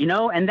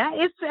 and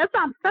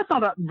that's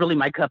not really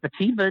my cup of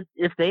tea. But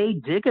if they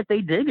dig it, they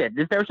dig it.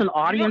 If there's an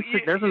audience,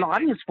 there's an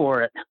audience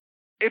for it.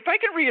 If I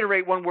can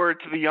reiterate one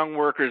word to the young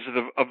workers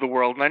of the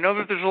world, and I know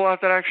that there's a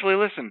lot that actually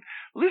listen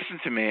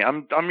to me.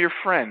 I'm your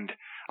friend.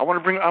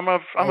 I'm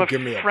a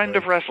friend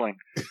of wrestling.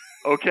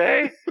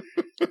 Okay?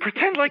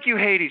 Pretend like you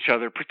hate each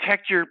other.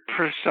 Protect your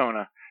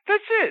persona.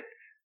 That's it.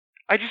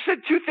 I just said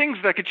two things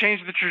that could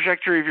change the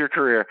trajectory of your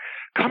career.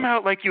 Come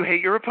out like you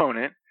hate your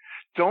opponent.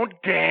 Don't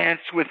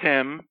dance with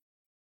him.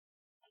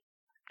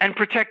 And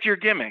protect your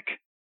gimmick.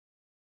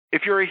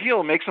 If you're a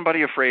heel, make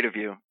somebody afraid of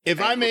you.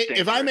 If I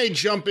may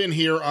jump in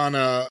here on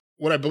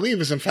what I believe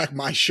is in fact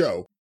my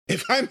show.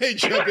 If I may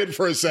jump in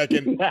for a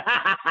second.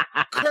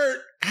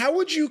 Kurt, how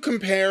would you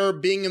compare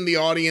being in the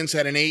audience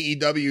at an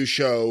AEW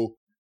show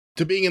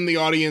to being in the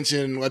audience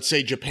in, let's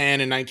say, Japan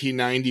in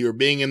 1990, or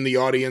being in the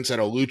audience at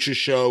a lucha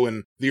show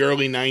in the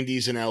early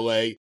 90s in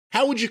LA?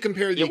 How would you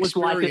compare the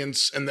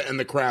experience and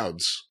the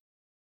crowds?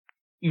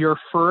 Your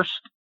first,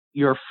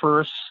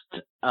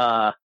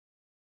 what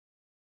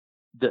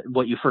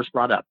you first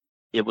brought up,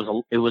 it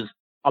was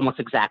almost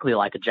exactly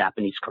like a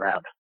Japanese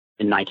crowd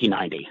in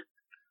 1990.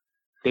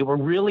 They were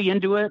really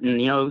into it,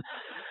 and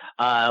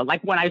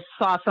like when I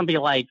saw somebody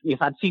like,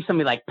 if I'd see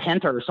somebody like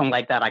Penta or something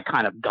like that, I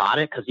kind of got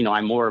it because,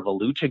 I'm more of a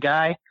lucha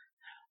guy.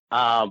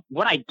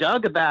 What I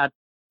dug about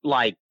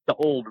like the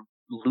old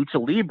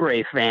Lucha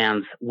Libre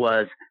fans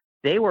was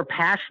they were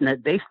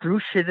passionate. They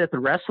threw shit at the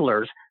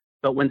wrestlers,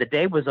 but when the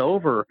day was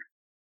over,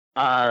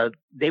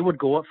 they would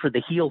go up for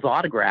the heels'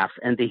 autographs,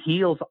 and the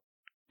heels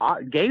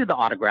gave the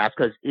autographs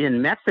because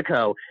in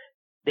Mexico,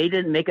 they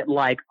didn't make it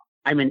like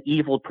I'm an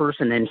evil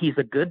person and he's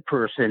a good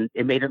person.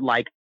 It made it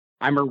like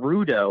I'm a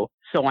rudo,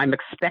 so I'm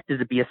expected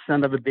to be a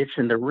son of a bitch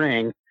in the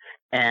ring.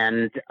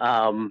 And,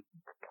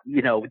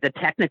 the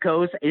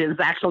Technicos is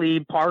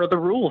actually part of the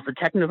rules. The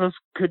Technicos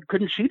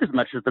couldn't cheat as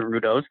much as the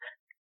rudos.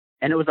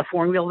 And it was a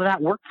formula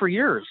that worked for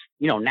years.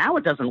 Now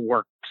it doesn't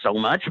work so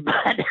much,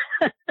 but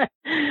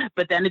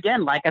but then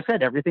again, like I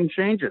said, everything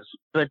changes.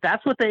 But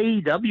that's what the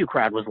AEW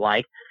crowd was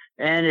like.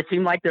 And it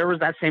seemed like there was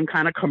that same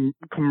kind of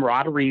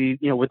camaraderie,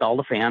 with all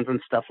the fans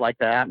and stuff like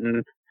that.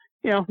 And,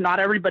 not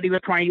everybody was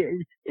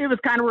trying. It was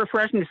kind of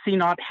refreshing to see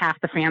not half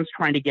the fans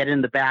trying to get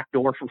in the back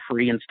door for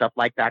free and stuff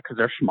like that because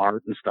they're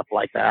smart and stuff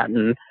like that.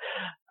 And,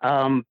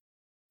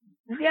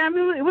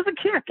 it was a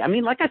kick.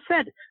 Like I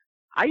said,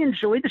 I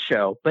enjoyed the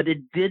show, but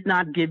it did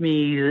not give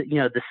me,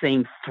 the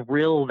same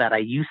thrill that I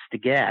used to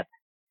get.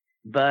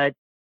 But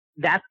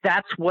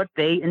that's what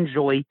they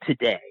enjoy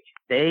today.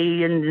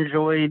 They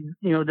enjoyed,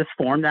 this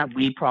form that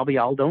we probably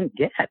all don't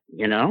get,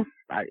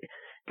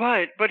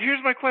 But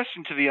here's my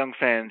question to the young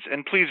fans,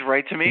 and please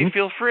write to me. Mm-hmm.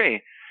 Feel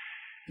free.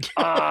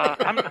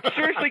 I'm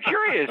seriously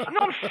curious.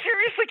 No, I'm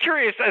seriously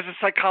curious as a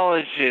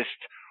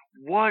psychologist.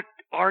 What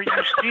are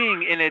you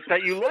seeing in it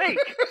that you like?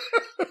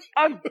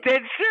 I'm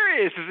dead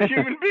serious as a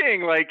human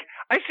being. Like,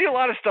 I see a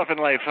lot of stuff in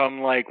life.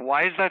 I'm like,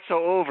 why is that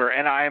so over?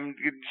 And I'm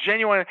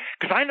genuine,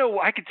 because I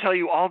know I could tell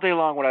you all day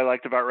long what I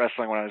liked about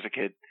wrestling when I was a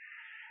kid.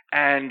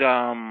 And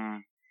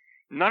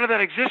none of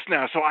that exists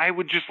now. So I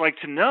would just like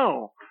to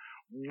know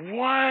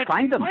what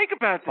Find them. you like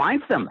about them.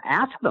 Find them.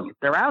 Ask them.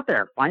 They're out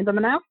there. Find them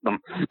and ask them.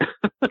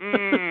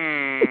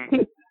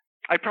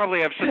 I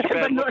probably have such a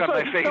bad look on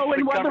my face.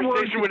 The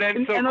conversation would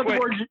end so quick.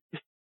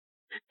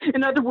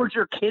 In other words,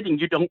 you're kidding.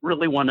 You don't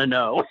really want to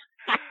know.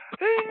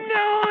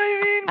 No,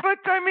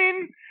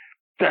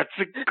 that's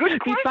a good question.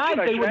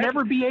 Besides, they would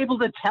never be able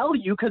to tell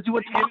you because you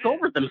would talk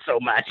over them so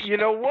much. You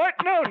know what?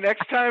 No,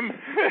 next time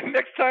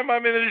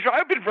I'm in the show,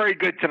 I've been very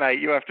good tonight,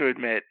 you have to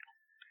admit.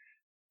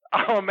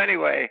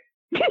 Anyway.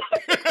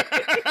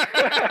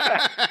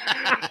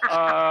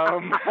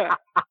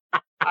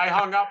 I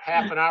hung up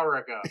half an hour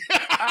ago.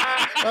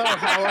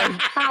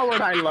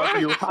 Howard, I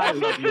love you. I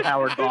love you,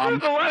 Howard Baum.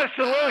 There's a lot of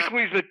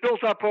soliloquies that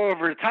built up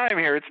over time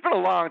here. It's been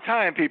a long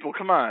time, people.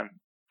 Come on.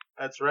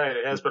 That's right.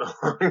 It has been a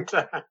long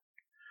time.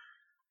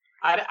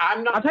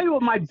 I'll tell you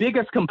what my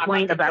biggest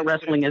complaint about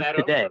wrestling is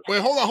today.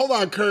 Wait, hold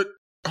on, Kurt.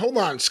 Hold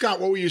on. Scott,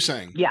 what were you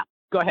saying? Yeah,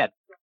 go ahead.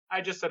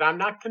 I just said I'm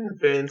not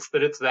convinced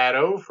that it's that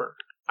over.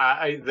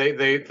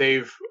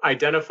 They've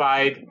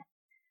identified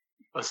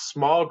a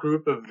small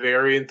group of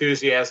very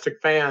enthusiastic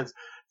fans,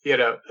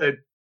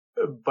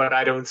 but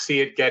I don't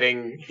see it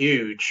getting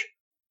huge.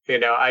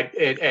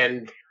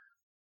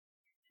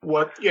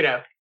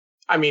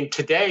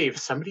 Today, if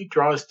somebody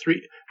draws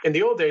in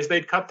the old days,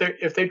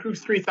 if they drew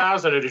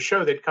 3,000 at a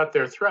show, they'd cut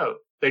their throat.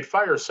 They'd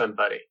fire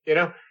somebody,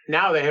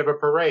 Now they have a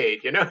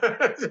parade, Wow,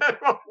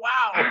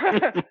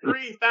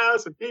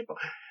 3,000 people.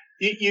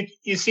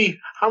 You see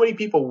how many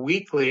people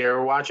weekly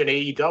are watching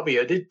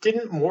AEW?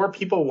 Didn't more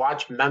people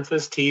watch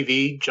Memphis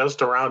TV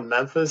just around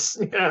Memphis?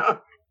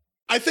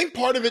 I think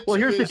part of it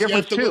here's the is you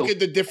have to look at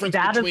the difference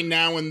between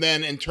now and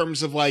then in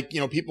terms of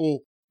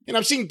people.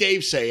 I've seen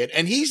Dave say it,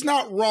 and he's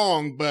not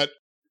wrong, but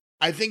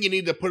I think you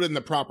need to put it in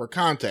the proper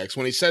context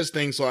when he says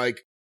things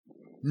like,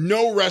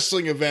 "No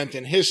wrestling event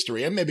in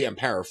history," and maybe I'm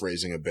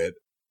paraphrasing a bit,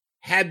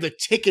 had the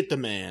ticket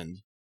demand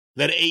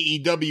that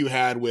AEW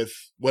had with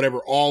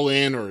whatever All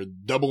In or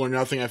Double or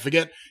Nothing. I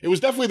forget. It was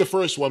definitely the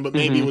first one, but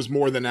maybe it was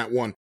more than that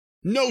one.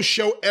 No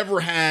show ever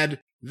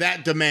had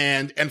that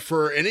demand. And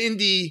for an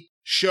indie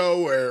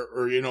show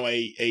or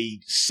a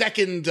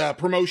second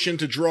promotion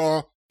to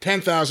draw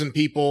 10,000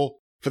 people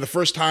for the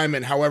first time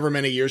in however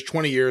many years,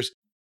 20 years,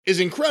 is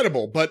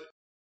incredible. But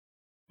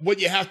what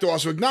you have to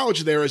also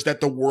acknowledge there is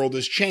that the world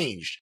has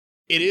changed.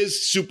 It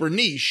is super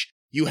niche.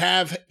 You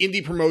have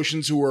indie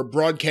promotions who are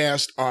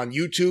broadcast on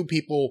YouTube.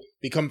 People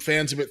become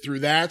fans of it through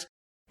that.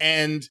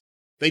 And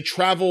they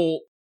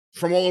travel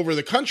from all over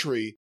the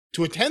country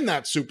to attend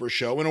that super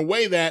show in a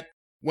way that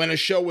when a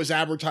show was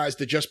advertised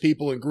to just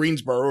people in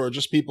Greensboro or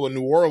just people in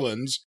New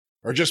Orleans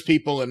or just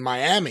people in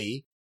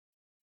Miami,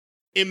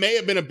 it may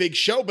have been a big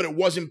show, but it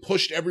wasn't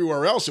pushed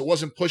everywhere else. It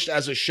wasn't pushed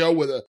as a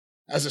show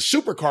as a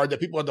supercard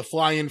that people had to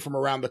fly in from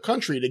around the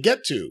country to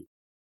get to.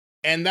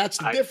 And that's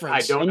the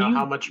difference. I don't know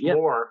how much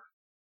more.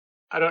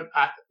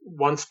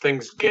 Once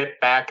things get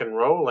back and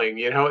rolling,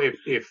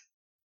 if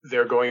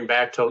they're going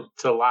back to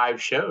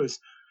live shows,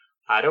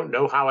 I don't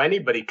know how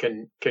anybody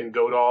can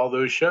go to all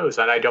those shows.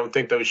 And I don't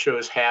think those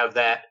shows have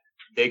that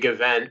big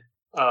event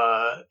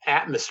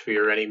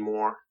atmosphere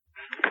anymore.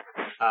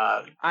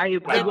 Their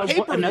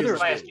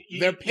pay-per-views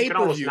you can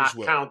almost not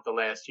count the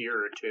last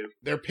year or two.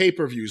 Their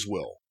pay-per-views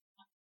will.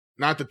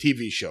 Not the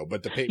TV show,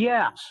 but the pay-per-views.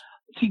 Yeah.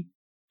 See,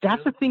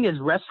 that's the thing is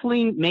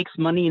wrestling makes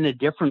money in a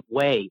different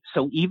way.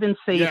 So even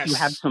say if you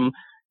have some,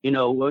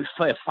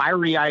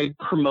 fiery-eyed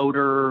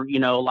promoter,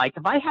 like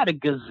if I had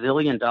 $1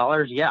 gazillion,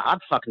 I'd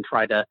fucking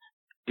try to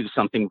do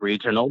something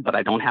regional, but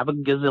I don't have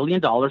 $1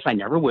 gazillion. I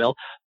never will.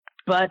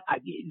 But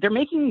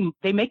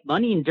they make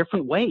money in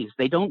different ways.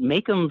 They don't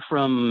make them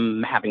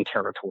from having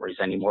territories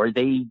anymore.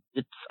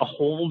 It's a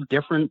whole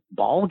different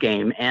ball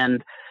game.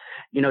 And,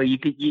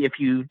 if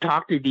you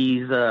talk to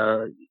these,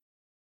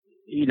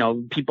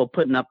 people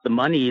putting up the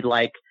money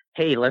like,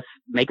 hey, let's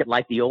make it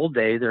like the old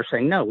days. They're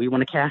saying, no, we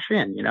want to cash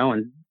in,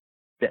 and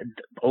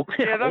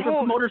older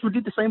promoters would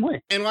do the same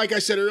way. And like I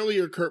said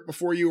earlier, Kurt,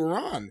 before you were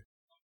on,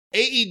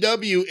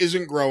 AEW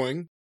isn't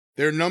growing.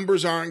 Their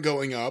numbers aren't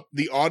going up.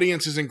 The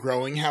audience isn't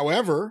growing.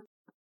 However,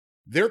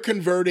 they're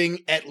converting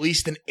at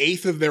least an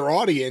eighth of their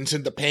audience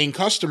into paying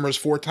customers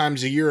 4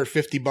 times a year at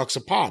 $50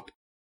 a pop.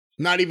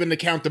 Not even to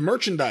count the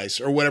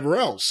merchandise or whatever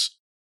else.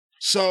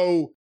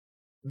 So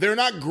they're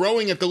not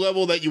growing at the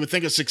level that you would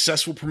think a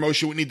successful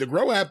promotion would need to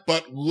grow at,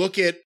 but look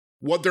at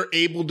what they're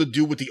able to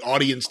do with the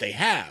audience they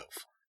have.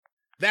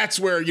 That's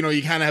where, you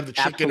kind of have the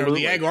chicken or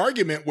the egg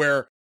argument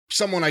where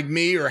someone like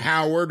me or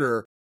Howard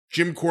or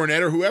Jim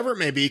Cornette or whoever it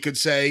may be could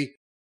say,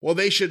 well,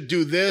 they should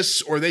do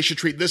this, or they should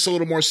treat this a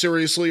little more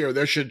seriously, or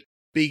there should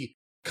be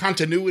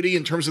continuity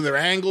in terms of their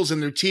angles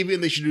and their TV,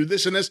 and they should do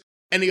this and this.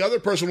 And the other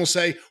person will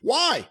say,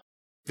 why?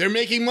 They're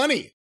making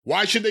money.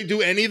 Why should they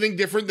do anything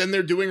different than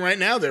they're doing right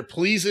now? They're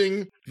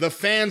pleasing the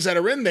fans that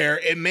are in there.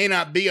 It may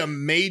not be a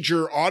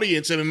major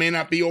audience, and it may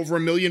not be over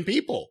 1 million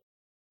people.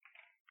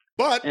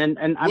 But I'm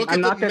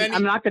not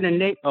going to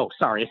name. Oh,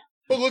 sorry.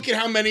 But look at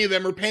how many of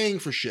them are paying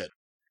for shit.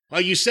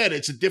 Like you said,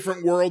 it's a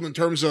different world in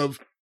terms of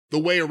the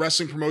way a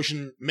wrestling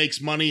promotion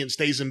makes money and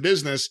stays in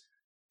business,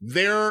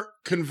 they're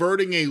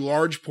converting a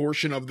large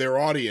portion of their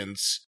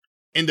audience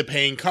into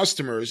paying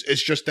customers.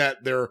 It's just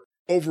that their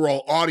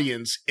overall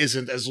audience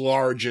isn't as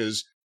large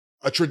as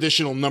a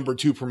traditional number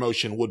 2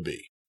 promotion would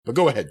be. But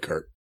go ahead,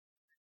 Kurt.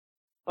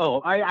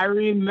 Oh, I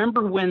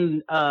remember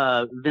when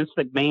Vince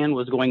McMahon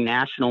was going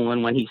national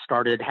and when he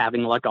started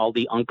having like all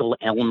the Uncle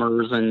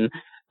Elmers and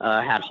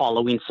had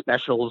Halloween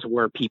specials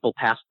where people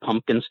passed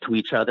pumpkins to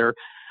each other.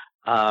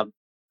 I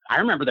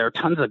remember there were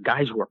tons of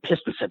guys who were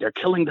pissed and said, they're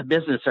killing the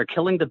business. They're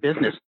killing the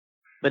business.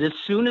 But as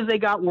soon as they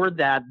got word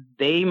that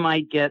they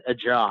might get a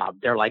job,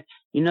 they're like,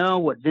 you know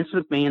what Vince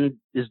McMahon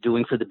is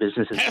doing for the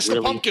business is pass really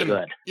the pumpkin.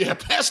 Good. Yeah,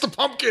 pass the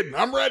pumpkin.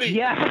 I'm ready.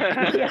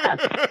 Yeah.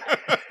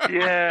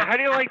 Yeah, how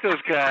do you like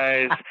those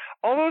guys?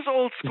 All those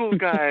old school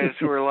guys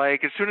who are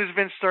like, as soon as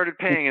Vince started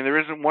paying, and there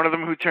isn't one of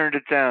them who turned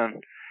it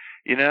down,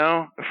 you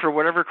know, for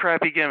whatever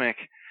crappy gimmick.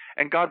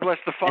 And God bless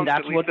the Funks.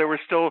 At least they were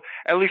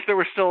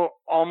still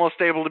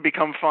almost able to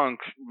become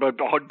Funks, but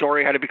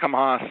Dory had to become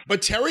Haas.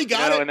 But Terry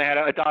got it, and they had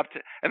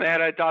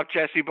to adopt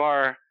Jesse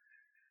Barr.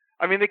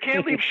 I mean, they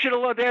can't leave shit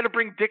alone. They had to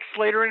bring Dick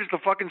Slater in as the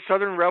fucking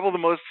Southern Rebel, the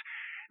most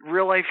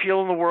real life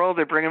heel in the world.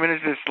 They bring him in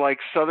as this like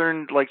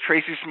Southern, like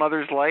Tracy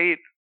Smothers Light,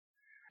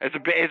 as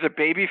a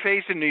baby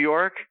face in New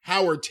York.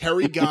 Howard,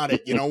 Terry got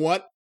it. You know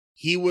what?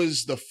 He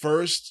was the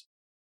first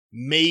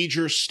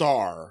major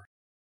star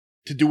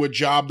to do a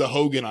job to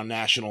Hogan on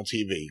national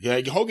TV.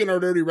 Like, Hogan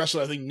had already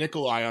wrestled, I think,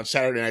 Nikolai on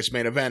Saturday Night's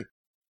Main Event.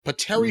 But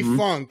Terry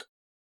Funk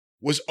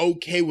was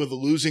okay with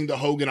losing to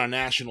Hogan on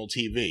national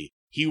TV.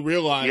 He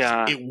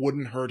realized it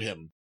wouldn't hurt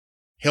him.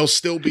 He'll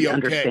still be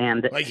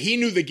okay. Like, he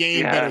knew the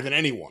game better than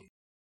anyone.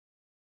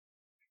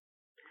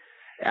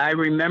 I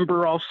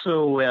remember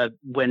also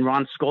when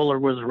Ron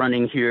Skoller was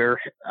running here,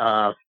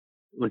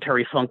 when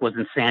Terry Funk was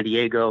in San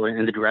Diego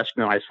in the dressing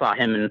room, I saw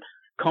him and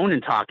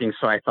Conan talking,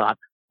 so I thought,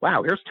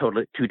 wow, here's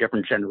totally 2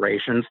 different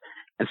generations.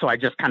 And so I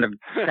just kind of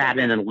sat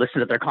in and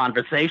listened to their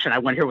conversation. I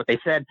want to hear what they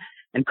said.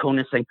 And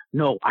Conan saying,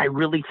 no, I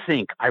really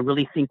think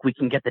we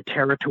can get the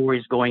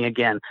territories going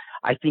again.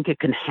 I think it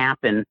can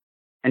happen.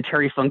 And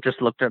Terry Funk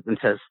just looked up and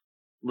says,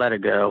 let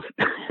it go.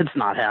 It's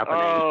not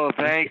happening. Oh,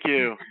 thank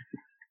you.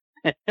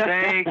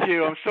 Thank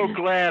you. I'm so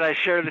glad I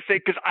shared the thing,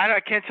 because I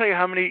can't tell you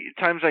how many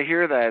times I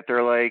hear that.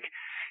 They're like,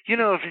 you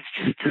know, if it's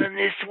just done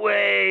this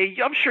way,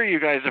 I'm sure you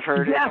guys have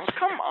heard it. Oh,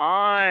 come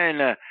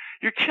on.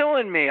 You're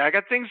killing me. I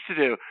got things to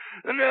do.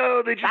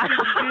 No, they just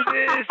do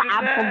this and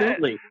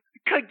Absolutely.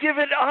 that. Give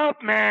it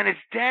up, man. It's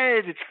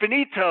dead. It's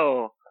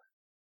finito.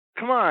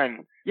 Come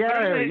on.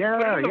 Yeah.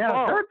 They're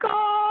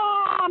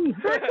gone.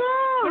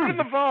 Put it in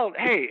the vault.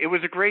 Hey, it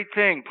was a great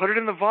thing. Put it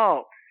in the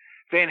vault.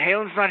 Van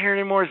Halen's not here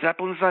anymore.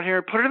 Zeppelin's not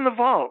here. Put it in the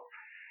vault.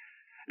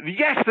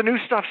 Yes, the new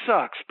stuff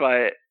sucks,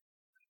 but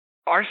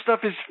our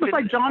stuff is... It's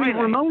like Johnny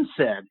Ramone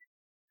said.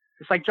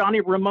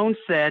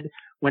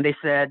 When they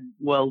said,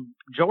 well,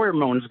 Joey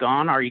Ramone's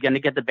gone, are you going to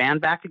get the band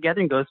back together?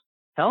 And he goes,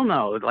 hell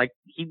no.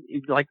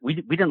 We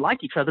didn't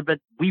like each other, but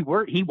he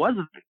was,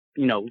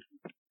 you know,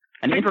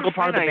 an integral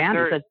part of the band.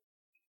 And said,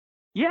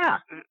 yeah,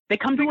 they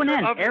come to an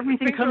end.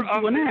 Everything comes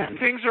to an end.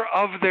 Things are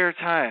of their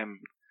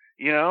time,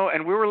 you know,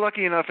 and we were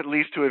lucky enough at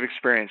least to have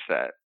experienced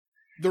that.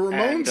 The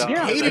Ramones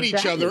hated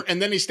each other, and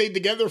then they stayed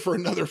together for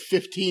another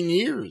 15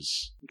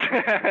 years.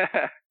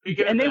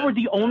 And they were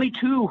the only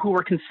 2 who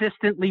were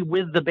consistently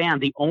with the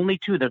band. The only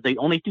 2. They're the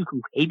only 2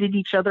 who hated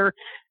each other,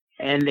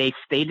 and they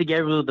stayed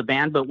together with the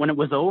band. But when it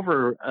was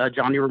over,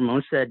 Johnny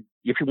Ramone said,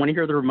 if you want to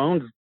hear the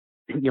Ramones,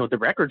 you know, the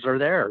records are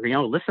there. You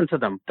know, listen to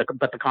them.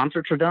 But the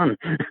concerts are done.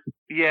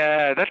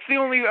 Yeah, that's the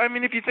only... I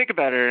mean, if you think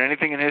about it,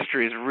 anything in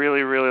history is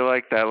really, really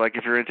like that. Like,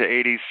 if you're into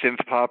 80s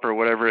synth pop or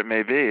whatever it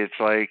may be, it's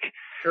like...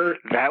 Kurt,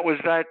 that was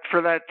that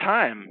for that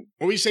time.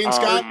 What were you saying,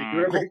 Scott?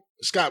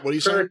 Scott, what are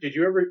you saying?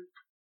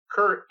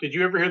 Kurt, did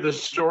you ever hear the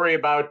story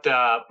about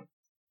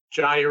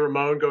Johnny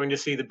Ramone going to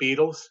see the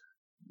Beatles?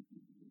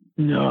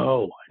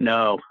 No.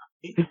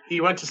 He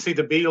went to see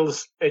the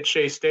Beatles at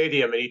Shea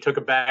Stadium, and he took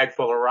a bag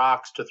full of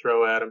rocks to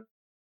throw at him.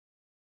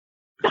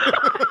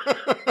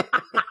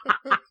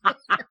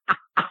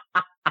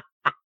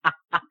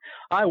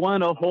 I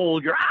want to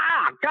hold your...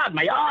 God,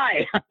 my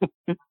eye!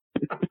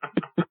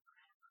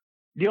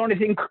 The only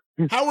thing...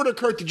 Howard or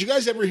Kurt, did you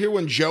guys ever hear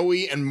when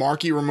Joey and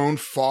Marky Ramone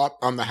fought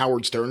on the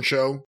Howard Stern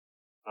show?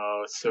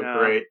 Oh, it's so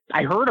great.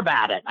 I heard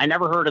about it. I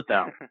never heard it,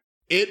 though.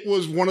 It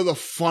was one of the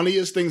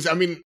funniest things. I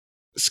mean,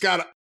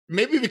 Scott,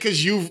 maybe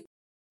because you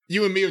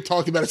and me have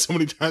talked about it so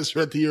many times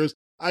throughout the years,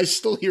 I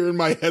still hear in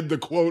my head the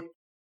quote,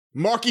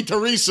 Marky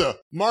Teresa.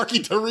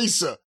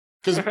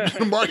 Because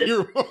Marky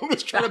Ramone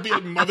was trying to be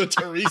like Mother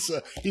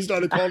Teresa. He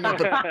started calling her.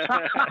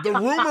 But the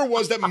rumor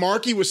was that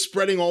Marky was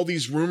spreading all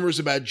these rumors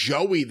about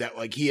Joey, that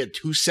like he had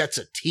 2 sets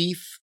of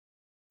teeth.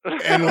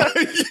 And like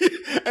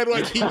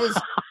he was,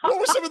 what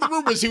were some of the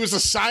rumors? He was a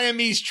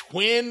Siamese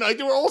twin. Like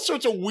there were all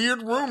sorts of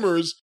weird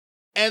rumors.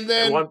 And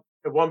then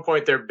at one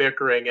point they're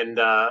bickering, and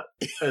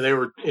they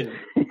were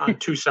on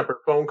 2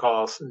 separate phone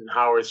calls, and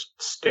Howard's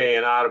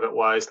staying out of it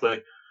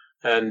wisely.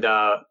 And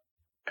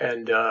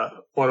And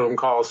one of them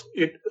calls.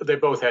 They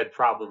both had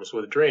problems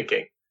with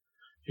drinking.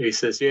 He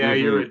says, "Yeah,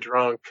 you're a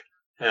drunk."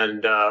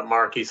 And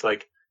Marky's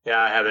like, "Yeah,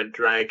 I haven't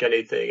drank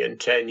anything in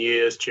 10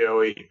 years,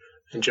 Joey."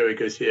 And Joey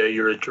goes, "Yeah,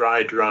 you're a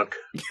dry drunk."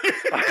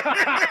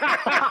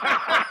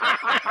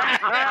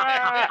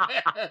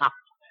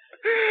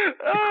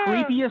 The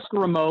creepiest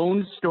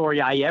Ramones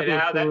story I ever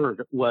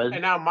heard was.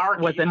 And now,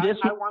 Marky,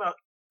 I want to.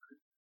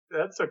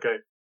 That's okay.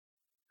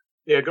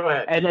 Yeah, go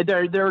ahead. And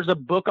there's a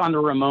book on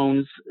the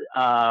Ramones.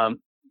 I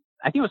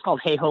think it was called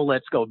Hey Ho,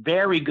 Let's Go.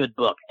 Very good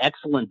book.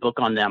 Excellent book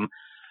on them.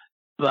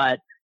 But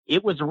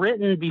it was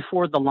written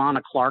before the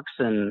Lana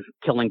Clarkson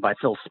killing by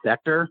Phil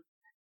Spector.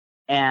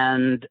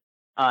 And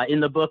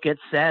in the book, it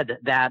said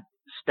that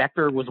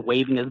Spector was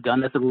waving his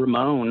gun at the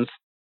Ramones.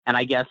 And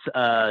I guess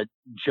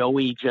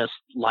Joey just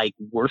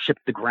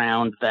worshipped the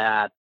ground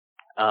that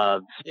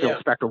Phil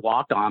Spector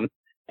walked on.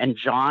 And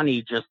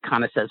Johnny just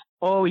kind of says,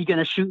 "Oh, you going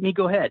to shoot me?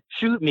 Go ahead.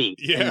 Shoot me."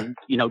 Yeah.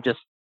 And, just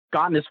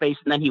got in his face,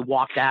 and then he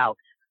walked out.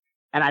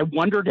 And I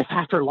wondered if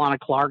after Lana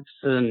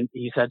Clarkson,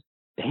 he said,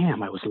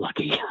 "Damn, I was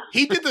lucky."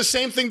 He did the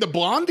same thing to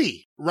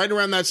Blondie right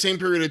around that same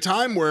period of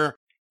time where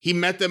he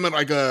met them at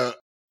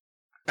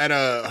at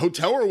a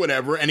hotel or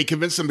whatever, and he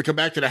convinced them to come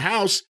back to the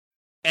house.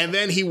 And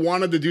then he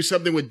wanted to do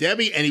something with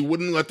Debbie, and he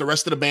wouldn't let the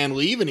rest of the band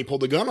leave, and he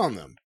pulled a gun on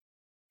them.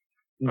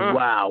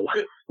 Wow.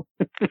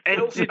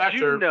 And did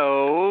you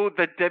know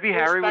that Debbie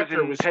Harry was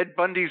in Ted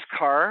Bundy's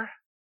car?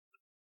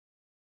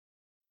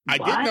 I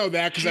did know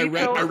that because I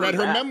read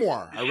her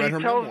memoir. She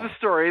tells the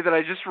story that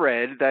I just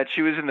read, that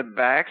she was in the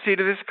back seat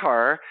of this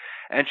car,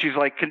 and she's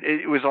like,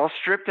 it was all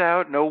stripped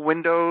out, no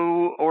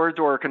window or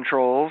door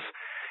controls,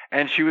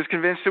 and she was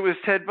convinced it was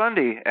Ted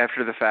Bundy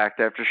after the fact,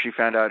 after she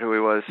found out who he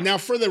was. Now,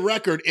 for the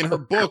record, in her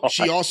book,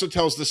 she also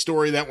tells the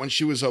story that when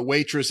she was a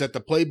waitress at the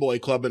Playboy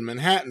Club in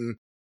Manhattan,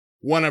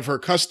 one of her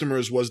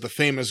customers was the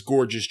famous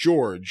Gorgeous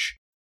George,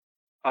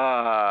 who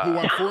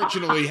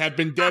unfortunately had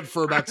been dead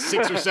for about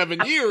 6 or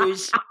 7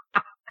 years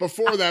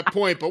before that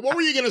point. But what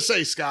were you going to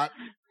say, Scott?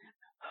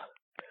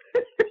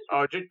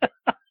 No,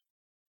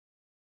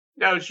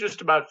 it's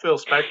just about Phil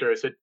Spector. I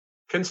said,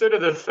 consider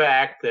the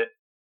fact that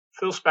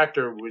Phil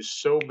Spector was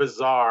so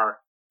bizarre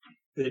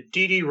that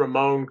Dee Dee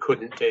Ramone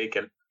couldn't take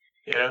him.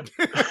 You know?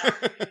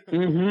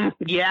 Mm-hmm.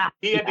 Yeah.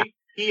 He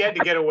had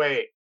to get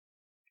away.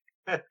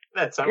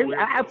 That's how weird.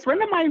 A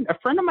friend of mine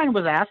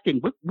was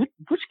asking,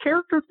 which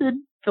character did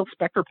Phil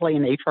Spector play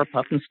in HR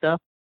Puffin stuff?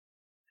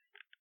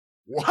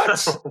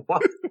 What?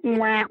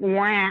 Wah,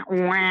 wah,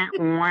 wah,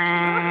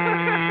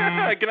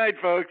 wah. Good night,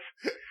 folks.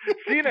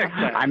 See you next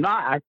time.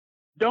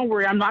 Don't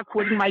worry, I'm not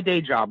quitting my day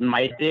job.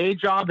 My day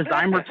job is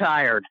I'm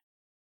retired.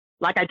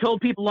 Like I told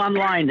people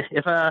online,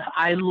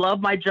 I love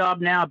my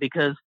job now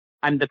because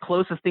I'm the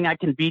closest thing I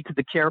can be to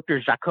the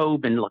character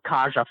Jacob in La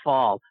Cage aux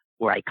Folles,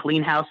 where I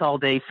clean house all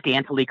day,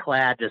 scantily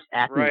clad, just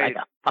acting like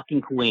a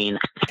fucking queen.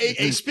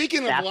 Hey,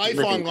 speaking of life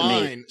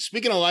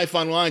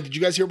online, did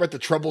you guys hear about the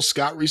trouble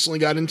Scott recently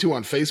got into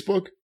on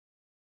Facebook?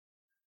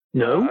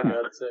 No.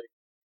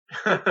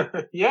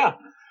 Yeah.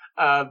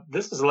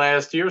 This is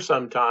last year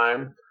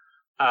sometime.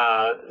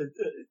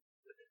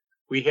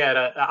 We had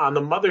on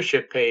the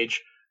Mothership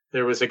page,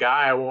 there was a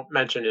guy, I won't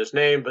mention his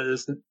name, but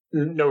there's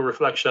no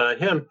reflection on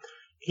him.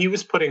 He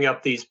was putting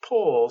up these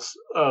polls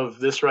of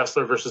this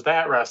wrestler versus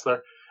that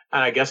wrestler.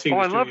 And I guess he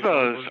was. I love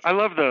those. I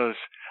love those.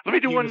 Let me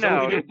do one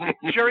now.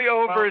 Jerry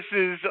O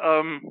versus.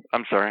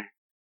 I'm sorry.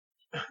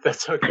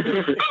 That's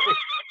okay.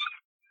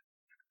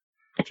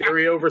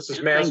 Jerry O versus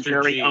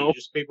Master G.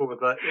 Just people with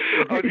that.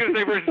 I was going to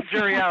say versus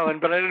Jerry Allen,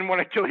 but I didn't want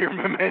to kill your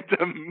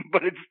momentum.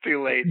 But it's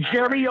too late.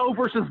 Jerry O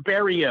versus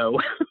Barry-O.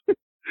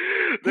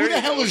 Who the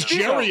hell is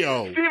Jerry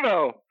O?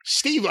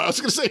 Steve-O. I was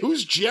going to say,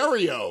 who's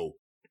Jerry O?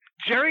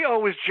 Jerry O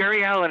was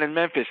Jerry Allen in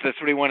Memphis. That's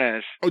what he went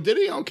as. Oh, did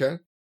he? Okay.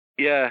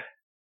 Yeah.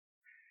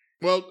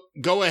 Well,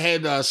 go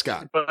ahead,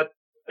 Scott. But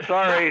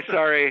sorry.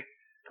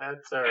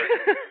 That's all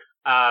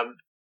right.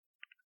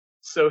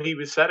 So he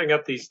was setting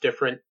up these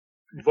different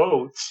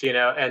votes,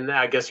 and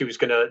I guess he was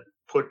going to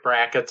put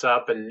brackets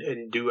up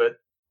and do it,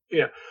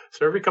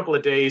 So every couple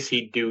of days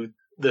he'd do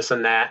this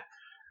and that.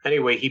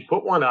 Anyway, he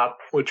put one up,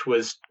 which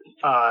was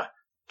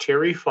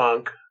Terry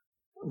Funk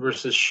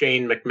versus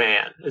Shane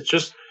McMahon. It's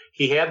just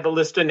he had the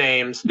list of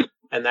names.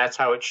 And that's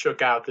how it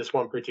shook out this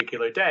one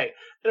particular day.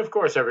 And of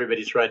course,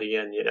 everybody's writing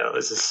in,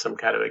 is this some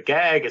kind of a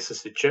gag? Is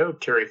this a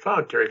joke? Terry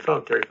Funk,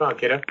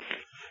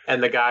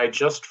 And the guy,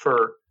 just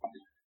for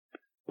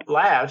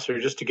laughs or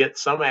just to get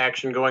some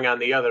action going on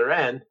the other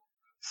end,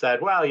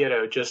 said, well,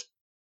 just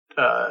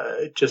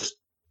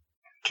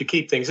to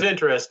keep things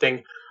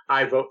interesting,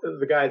 I vote.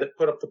 The guy that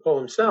put up the poll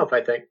himself,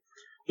 I think,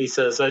 he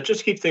says,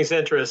 just to keep things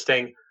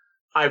interesting,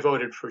 I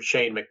voted for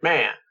Shane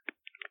McMahon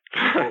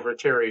over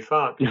Terry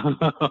Funk.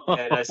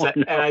 And I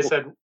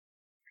said,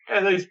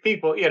 and these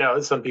people,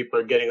 some people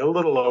are getting a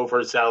little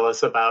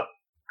overzealous about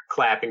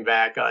clapping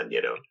back on,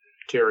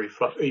 Terry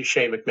Funk,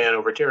 Shane McMahon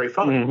over Terry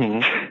Funk.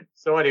 Mm-hmm.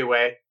 So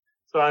anyway,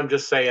 I'm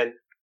just saying,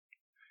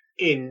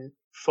 in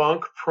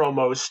Funk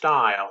promo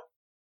style,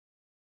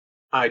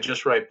 I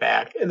just write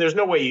back, and there's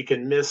no way you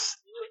can miss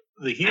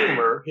the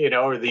humor,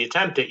 or the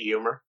attempt at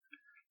humor,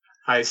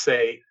 I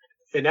say,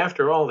 and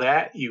after all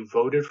that, you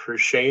voted for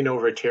Shane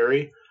over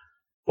Terry?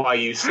 Why,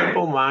 you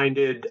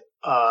simple-minded,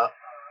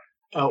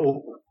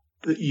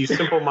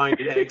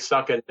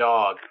 egg-sucking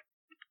dog.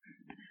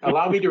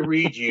 Allow me to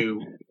read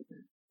you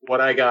what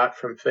I got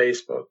from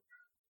Facebook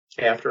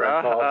after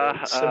I called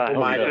him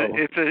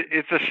simple-minded.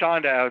 It's a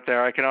Shonda out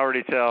there, I can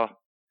already tell.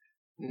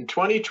 In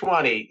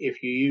 2020,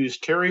 if you use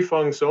Terry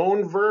Funk's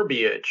own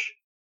verbiage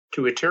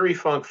to a Terry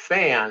Funk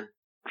fan,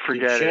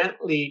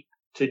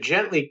 to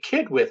gently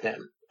kid with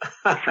him,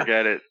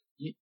 forget it.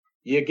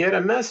 You get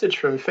a message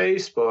from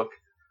Facebook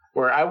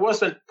where I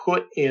wasn't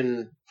put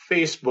in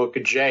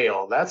Facebook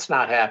jail. That's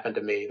not happened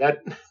to me.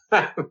 That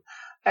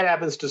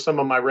happens to some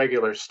of my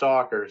regular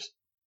stalkers,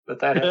 but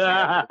that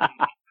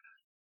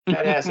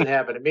hasn't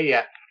happened to me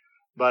yet.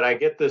 But I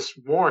get this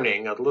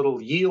warning, a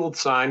little yield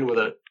sign with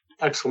an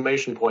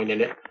exclamation point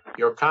in it.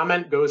 Your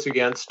comment goes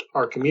against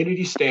our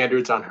community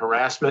standards on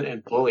harassment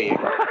and bullying.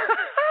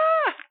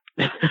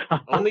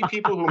 Only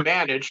people who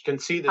manage can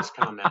see this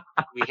comment.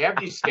 We have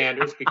these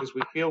standards because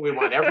we feel we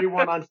want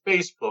everyone on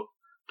Facebook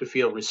to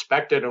feel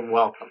respected and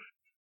welcome.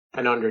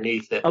 And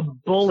underneath it, a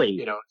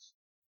bully.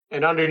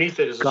 And underneath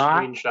it is a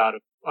screenshot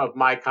of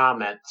my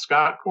comment.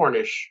 Scott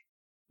Cornish,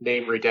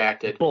 name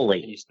redacted.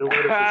 Bully. And you still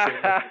voted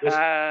for this,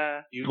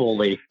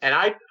 bully.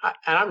 And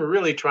I'm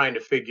really trying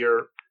to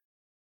figure.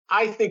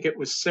 I think it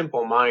was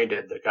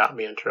simple-minded that got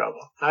me in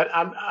trouble.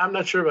 I'm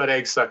not sure about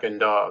egg-sucking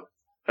dog.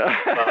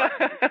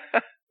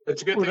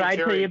 It's a good thing. Would I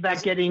tell you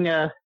about getting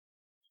a?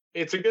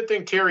 It's a good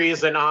thing Terry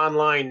isn't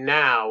online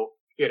now.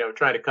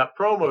 Trying to cut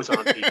promos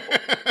on people.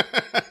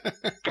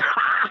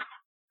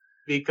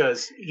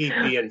 Because he'd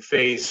be in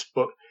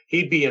Facebook.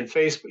 He'd be in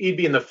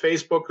the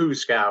Facebook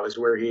Hooskow is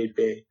where he'd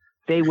be.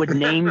 They would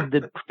name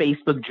the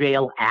Facebook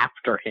jail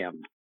after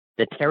him,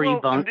 the Terry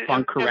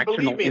Funk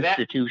Correctional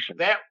Institution.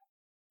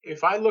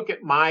 If I look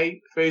at my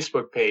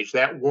Facebook page,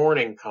 that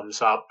warning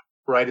comes up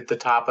right at the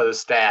top of the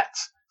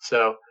stats.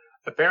 So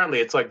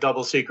apparently, it's like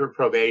double secret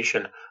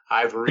probation.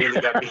 I've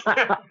really got to be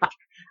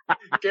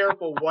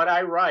careful what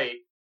I write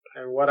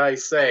and what I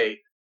say,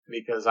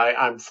 because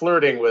I'm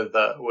flirting with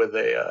a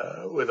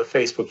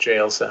Facebook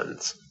jail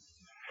sentence.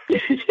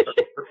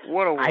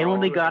 I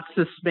only got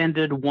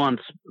suspended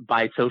once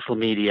by social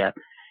media,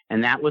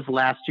 and that was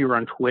last year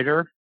on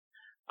Twitter.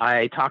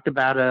 I talked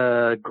about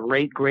a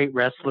great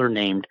wrestler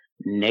named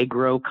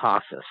Negro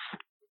Casas,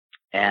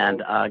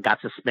 and got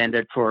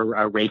suspended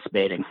for race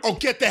baiting. Oh,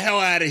 get the hell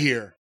out of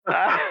here.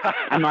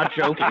 I'm not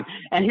joking.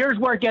 And here's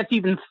where it gets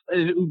even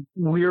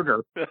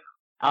weirder.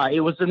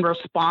 It was in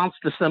response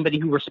to somebody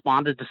who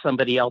responded to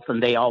somebody else,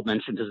 and they all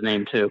mentioned his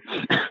name too.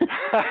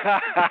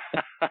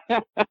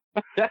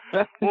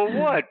 Well,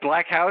 what?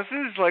 Black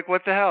houses? Like,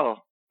 what the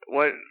hell?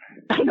 What?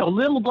 I know,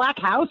 little black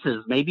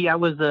houses. Maybe I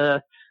was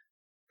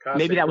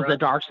maybe that was the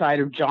dark side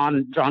of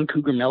John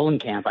Cougar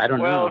Mellencamp. I don't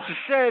know. Well, it's a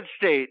sad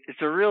state.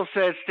 It's a real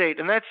sad state,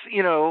 and that's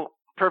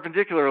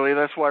perpendicularly,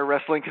 that's why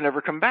wrestling can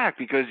never come back,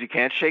 because you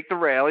can't shake the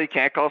rail, you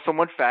can't call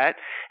someone fat,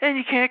 and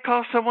you can't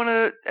call someone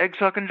an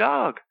egg-sucking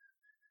dog.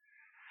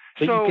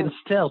 But you can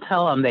still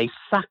tell them they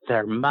suck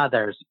their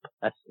mother's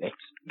pussies.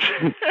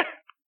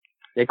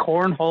 They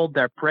cornholed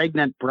their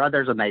pregnant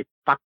brothers, and they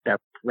fucked their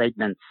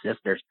pregnant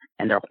sisters,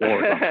 and they're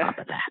whores on top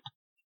of that.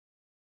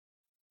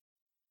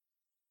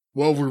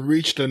 Well, we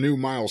reached a new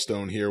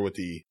milestone here with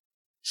the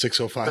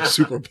 605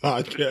 Super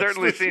Podcast. It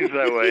certainly seems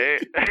that way.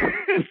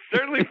 It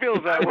certainly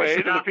feels that way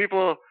to the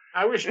people.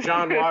 I wish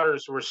John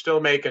Waters were still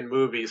making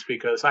movies,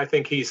 because I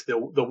think he's the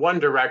one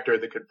director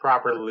that could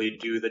properly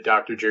do the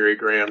Dr. Jerry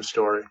Graham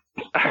story.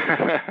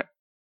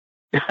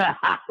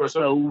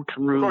 So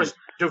true. Of course,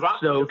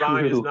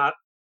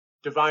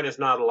 Divine is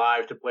not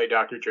alive to play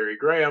Dr. Jerry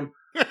Graham,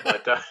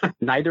 but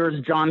neither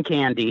is John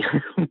Candy.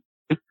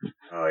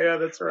 Oh yeah,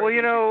 that's right.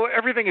 Well,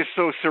 everything is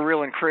so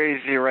surreal and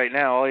crazy right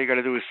now. All you got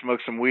to do is smoke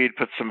some weed,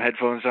 put some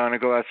headphones on,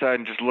 and go outside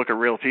and just look at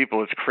real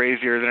people. It's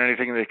crazier than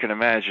anything they can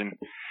imagine.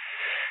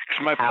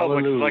 Because my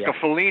public is like a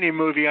Fellini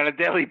movie on a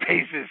daily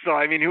basis. So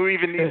who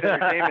even needs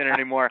entertainment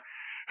anymore?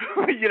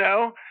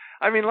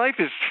 Life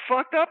is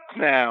fucked up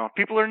now.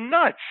 People are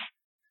nuts.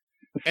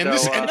 And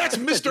that's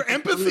Mr.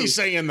 Empathy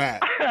saying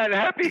that. I'm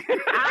happy.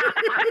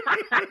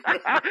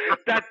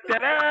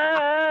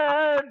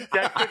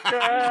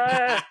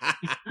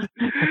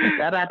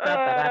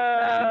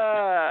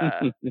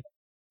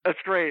 That's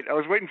great. I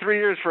was waiting 3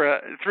 years for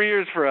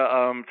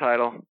a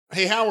title.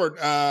 Hey Howard,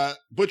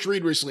 Butch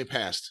Reed recently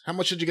passed. How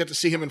much did you get to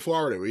see him in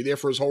Florida? Were you there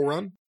for his whole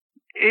run?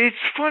 It's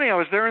funny. I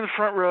was there in the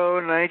front row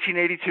in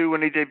 1982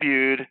 when he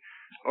debuted.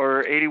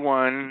 Or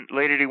 81,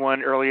 late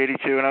 81, early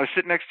 82, and I was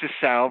sitting next to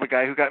Sal, the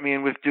guy who got me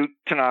in with Duke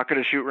Tanaka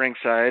to shoot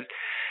ringside,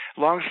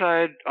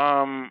 alongside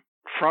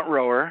front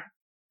rower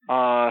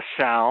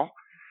Sal,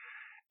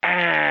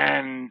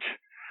 and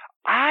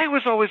I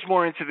was always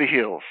more into the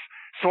heels.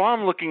 So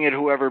I'm looking at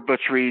whoever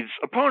Butch Reed's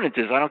opponent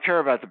is. I don't care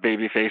about the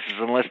baby faces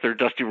unless they're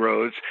Dusty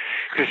Rhodes,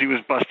 because he was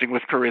busting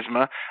with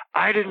charisma.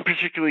 I didn't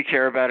particularly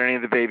care about any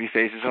of the baby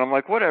faces, and I'm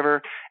like,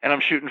 whatever, and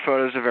I'm shooting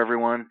photos of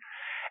everyone.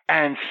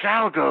 And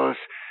Sal goes,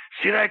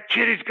 "See that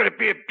kid? He's going to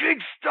be a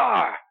big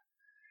star."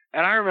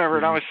 And I remember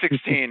when I was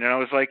 16, and I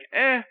was like,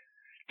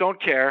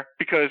 don't care,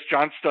 because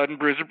John Studd and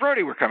Bruiser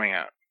Brody were coming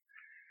out.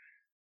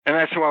 And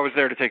that's who I was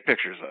there to take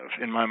pictures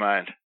of, in my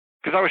mind.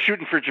 Because I was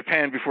shooting for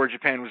Japan before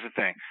Japan was a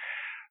thing.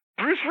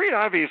 Bruce Reed,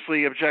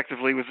 obviously,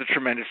 objectively, was a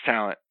tremendous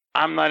talent.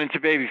 I'm not into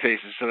baby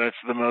faces, so that's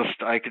the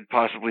most I could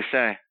possibly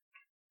say.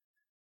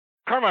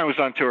 Carmine was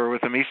on tour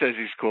with him. He says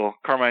he's cool.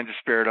 Carmine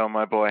Despirito,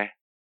 my boy.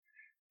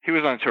 He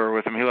was on tour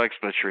with him. He likes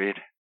Butch Reed.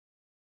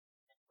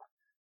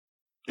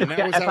 And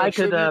that was if I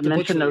could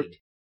mention a...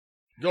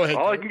 Go ahead.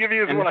 All I can give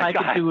you is what I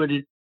got.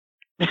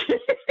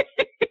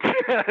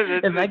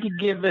 If I could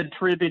give a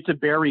tribute to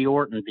Barry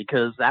Orton,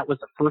 because that was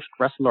the first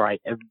wrestler I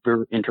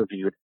ever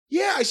interviewed.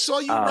 Yeah, I saw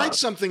you write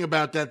something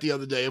about that the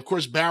other day. Of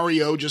course,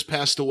 Barry O just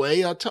passed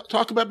away.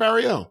 Talk about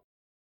Barry O.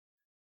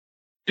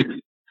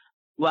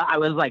 Well, I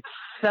was like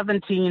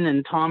 17,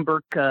 and Tom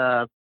Burke,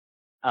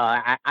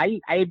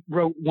 I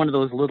wrote one of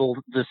those little,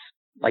 just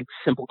like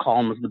simple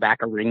columns in the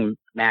back of Ring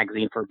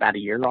magazine for about a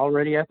year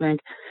already, I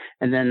think.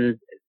 And then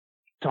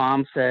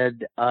Tom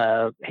said,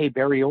 hey,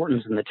 Barry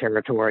Orton's in the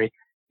territory.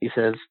 He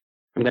says,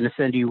 I'm going to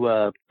send you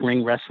a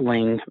Ring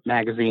Wrestling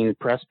magazine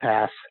press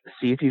pass.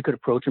 See if you could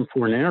approach him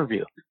for an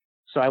interview.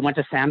 So I went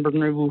to San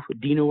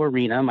Bernardino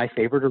Arena, my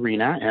favorite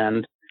arena,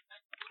 and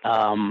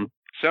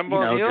San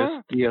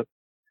Bernardino?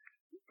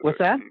 What's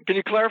that? Can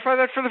you clarify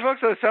that for the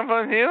folks at San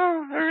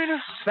Bernardino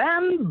Arena?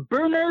 San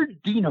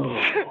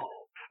Bernardino.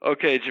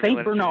 Okay,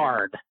 St.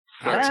 Bernard.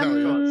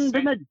 San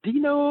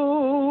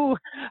Bernardino.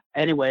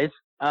 Anyways,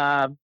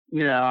 I'm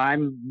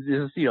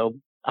this,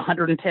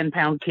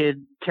 110-pound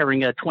kid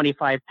carrying a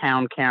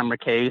 25-pound camera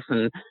case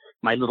and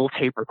my little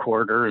tape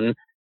recorder, and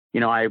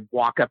I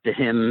walk up to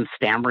him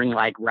stammering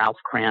like Ralph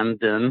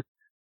Cramden,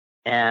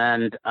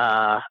 and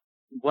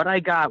what I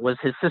got was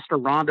his sister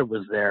Rhonda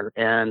was there,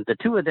 and the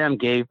two of them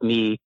gave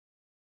me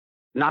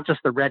not just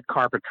the red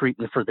carpet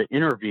treatment for the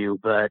interview,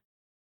 but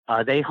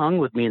they hung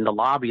with me in the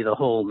lobby the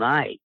whole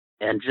night,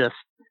 and just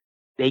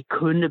they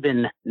couldn't have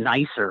been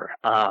nicer.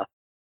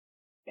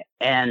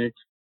 And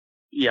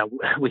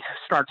we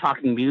start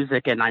talking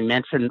music, and I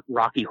mentioned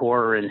Rocky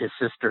Horror, and his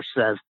sister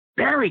says,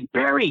 Barry,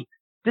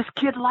 this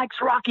kid likes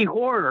Rocky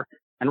Horror.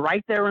 And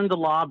right there in the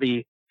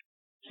lobby,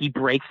 he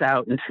breaks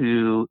out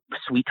into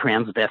Sweet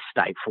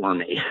Transvestite for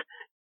me.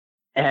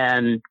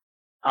 And,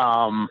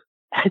 that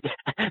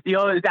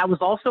was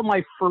also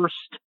my first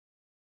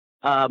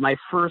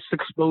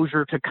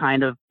exposure to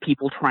kind of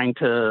people trying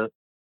to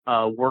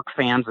work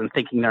fans and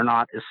thinking they're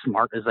not as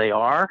smart as they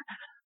are.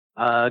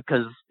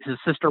 Because his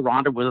sister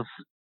Rhonda was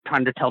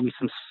trying to tell me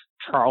some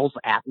Charles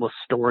Atlas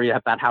story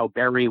about how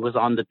Barry was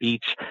on the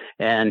beach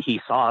and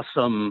he saw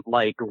some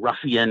like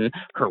ruffian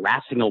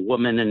harassing a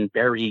woman, and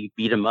Barry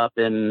beat him up,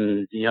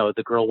 and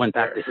the girl went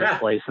back to his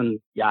place, and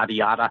yada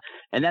yada.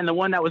 And then the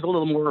one that was a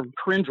little more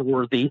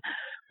cringeworthy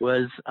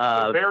was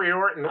Barry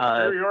Orton.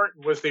 Barry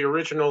Orton was the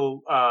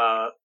original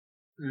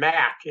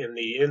Mac in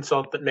the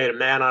Insult That Made a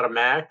Man Out of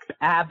Mac.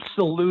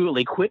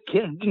 Absolutely. Quit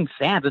kicking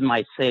sand in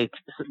my face,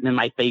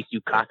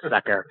 you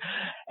cocksucker.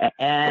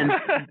 And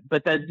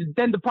but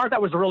then the part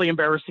that was really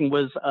embarrassing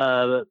was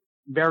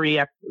Barry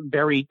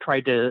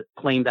tried to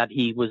claim that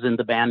he was in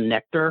the band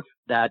Nectar,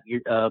 that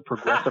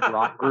progressive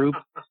rock group,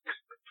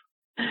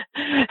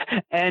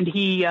 and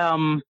he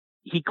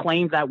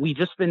claimed that we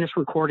just finished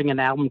recording an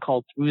album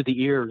called Through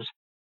the Ears.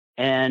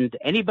 And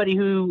anybody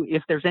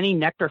if there's any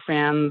Nectar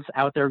fans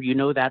out there,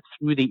 that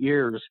Through the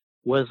Ears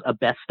was a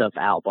best of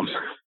album.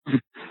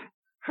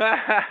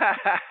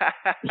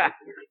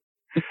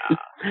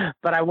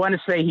 But I want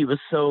to say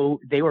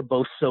they were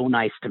both so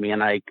nice to me.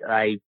 And I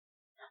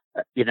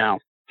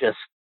just,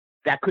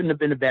 that couldn't have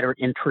been a better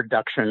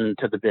introduction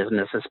to the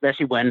business,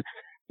 especially when,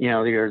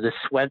 you're this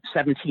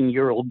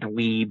 17-year-old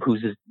dweeb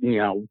who's,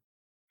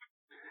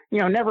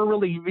 never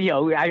really,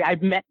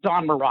 I've met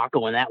Don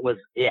Morocco, and that was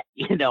it.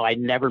 I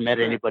never met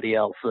anybody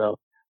else. So,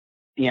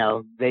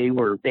 they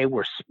were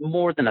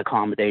more than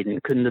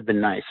accommodating. Couldn't have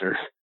been nicer.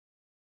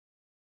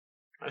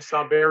 I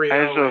saw Barry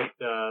at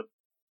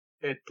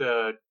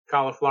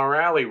Cauliflower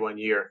Alley one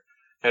year,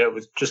 and it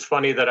was just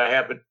funny that I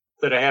happened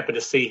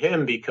to see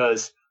him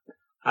because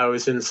I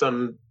was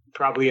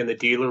probably in the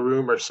dealer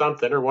room or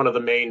something, or one of the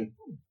main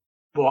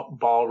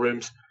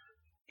ballrooms,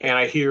 and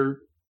I hear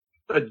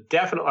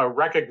a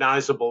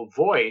recognizable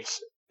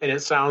voice, and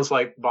it sounds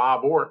like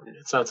Bob Orton.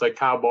 It sounds like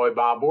Cowboy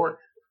Bob Orton.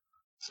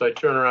 So I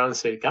turn around and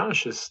say,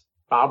 gosh, is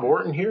Bob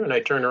Orton here? And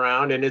I turn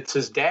around, and it's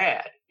his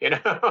dad.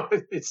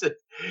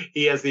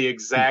 He has the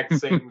exact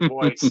same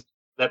voice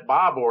that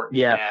Bob Orton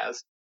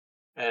has.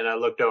 And I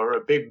looked over,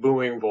 a big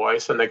booming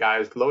voice, and the guy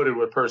was loaded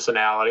with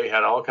personality,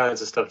 had all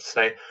kinds of stuff to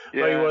say.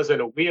 Yeah. But he was in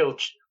a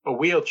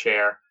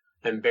wheelchair,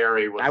 and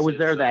Barry was. I was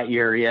there that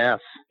year, yes.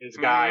 His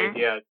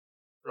guy,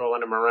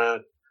 rolling him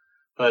around.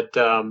 But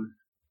there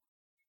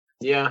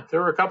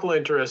were a couple of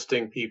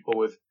interesting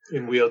people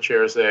in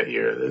wheelchairs that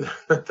year.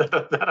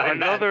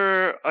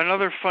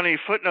 Another funny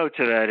footnote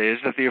to that is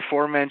that the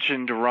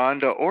aforementioned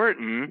Rhonda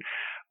Orton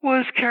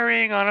was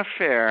carrying on an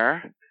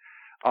affair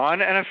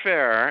on an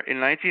affair in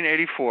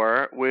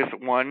 1984 with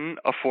one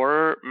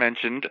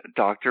aforementioned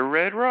Dr.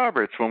 Red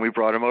Roberts when we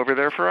brought him over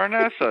there for our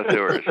Nassau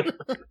tours.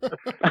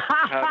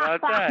 How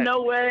about that?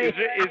 No way.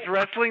 Is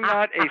wrestling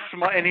not a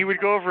small? And he would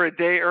go over a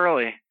day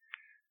early.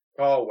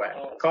 Oh,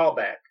 well. Call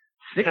back.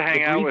 To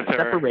hang out with her.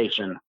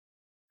 Separation.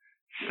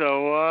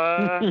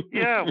 So,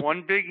 yeah,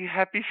 one big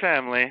happy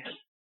family.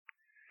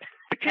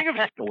 The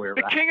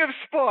king of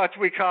sports,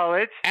 we call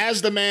it.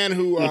 As the man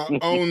who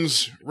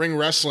owns Ring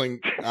Wrestling,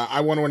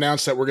 I want to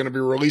announce that we're going to be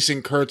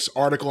releasing Kurt's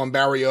article on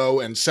Barry O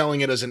and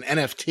selling it as an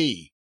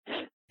NFT.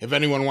 If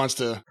anyone wants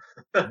to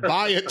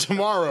buy it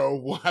tomorrow,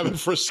 we'll have it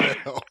for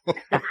sale.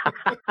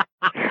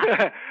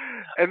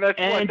 And that's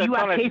and what, you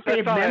have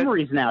kayfabe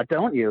memories now,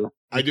 don't you?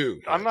 I do.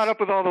 I'm not up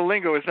with all the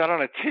lingo. Is that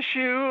on a tissue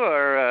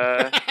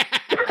or?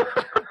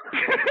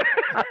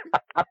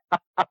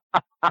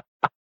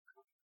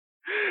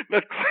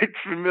 Not quite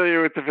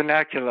familiar with the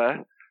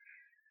vernacular.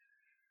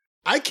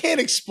 I can't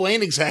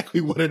explain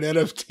exactly what an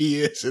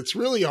NFT is. It's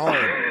really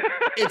hard.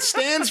 It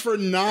stands for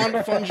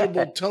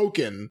non-fungible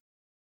token.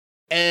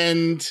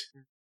 And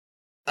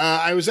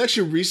I was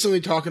actually recently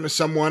talking to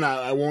someone,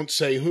 I won't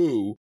say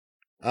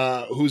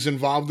who's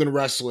involved in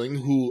wrestling,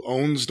 who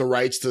owns the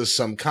rights to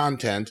some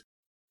content,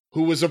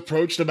 who was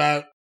approached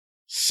about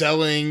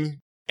selling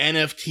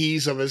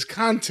NFTs of his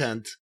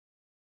content.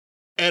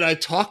 And I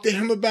talked to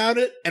him about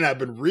it, and I've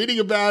been reading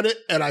about it,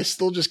 and I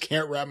still just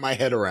can't wrap my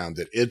head around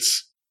it.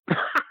 It's,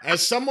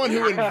 as someone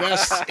who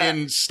invests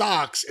in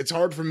stocks, it's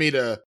hard for me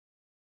to,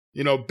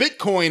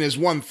 Bitcoin is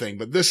one thing,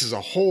 but this is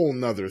a whole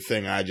nother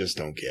thing I just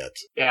don't get.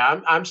 Yeah,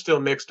 I'm still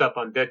mixed up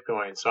on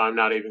Bitcoin, so I'm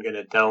not even going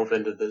to delve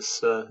into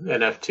this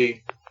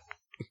NFT.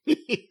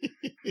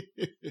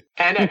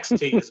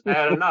 NXT is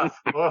bad enough.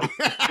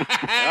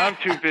 I'm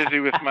too busy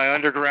with my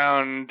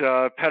underground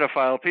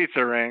pedophile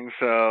pizza ring,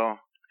 so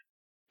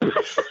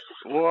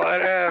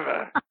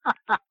whatever.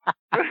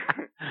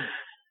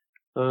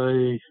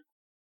 Well,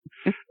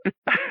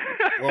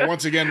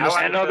 once again,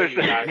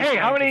 hey,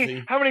 how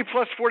many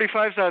plus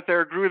 45s out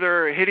there grew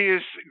their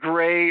hideous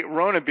gray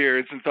Rona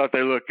beards and thought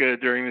they looked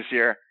good during this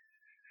year?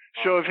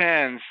 Show of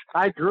hands.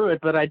 I grew it,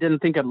 but I didn't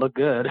think it looked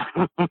good.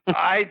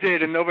 I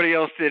did, and nobody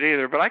else did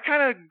either. But I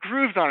kind of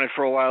grooved on it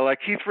for a while.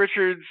 Like Keith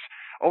Richards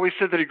always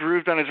said that he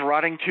grooved on his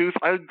rotting tooth.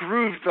 I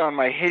grooved on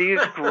my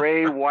hideous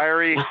gray,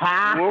 wiry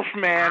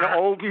wolfman,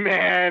 old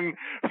man,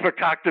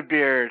 fakakta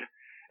beard.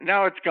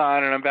 Now it's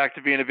gone, and I'm back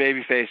to being a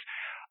babyface.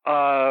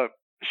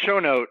 Show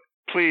note,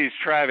 please,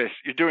 Travis.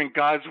 You're doing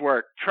God's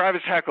work.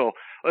 Travis Heckle.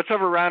 Let's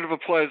have a round of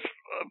applause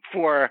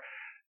for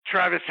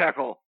Travis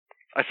Heckle.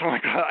 I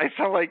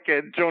sound like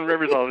Joan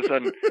Rivers all of a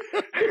sudden.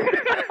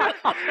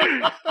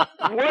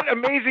 What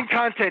amazing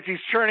content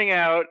he's churning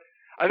out.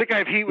 I think I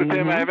have heat with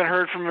him. I haven't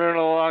heard from him in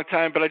a long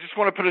time, but I just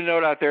want to put a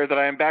note out there that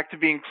I am back to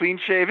being clean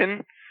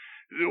shaven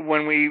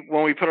when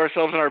we put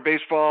ourselves in our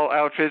baseball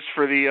outfits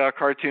for the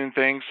cartoon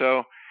thing.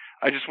 So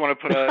I just want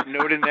to put a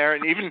note in there.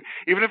 And even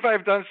if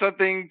I've done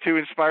something to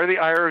inspire the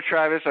ire of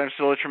Travis, I'm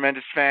still a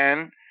tremendous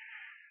fan.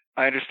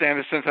 I understand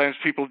that sometimes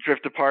people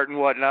drift apart and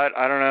whatnot.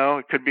 I don't know.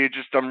 It could be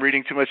just I'm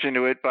reading too much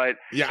into it. But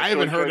yeah, I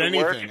haven't heard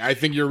anything. I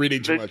think you're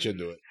reading too much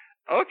into it.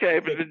 Okay,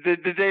 but the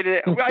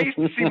day-to-day, I used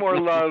to see more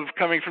love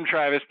coming from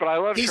Travis, but I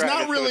love He's Travis.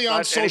 He's not really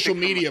on social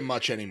media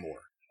much anymore.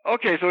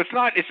 Okay, so it's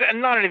not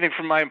anything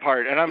from my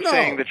part, and I'm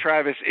saying that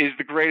Travis is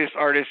the greatest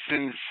artist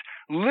since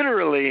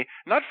literally,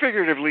 not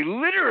figuratively,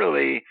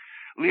 literally,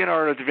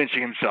 Leonardo da Vinci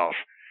himself.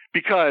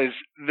 Because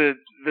the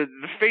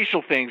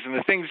facial things and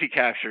the things he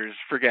captures,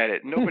 forget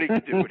it. Nobody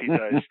can do what he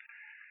does.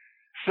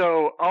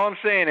 So all I'm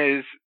saying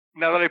is,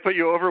 now that I put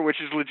you over,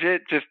 which is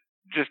legit, just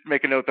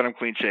make a note that I'm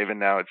clean shaven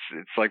now. It's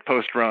like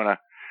post Rona.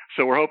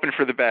 So we're hoping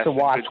for the best. So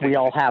watch, we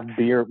all have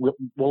beard.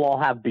 We'll all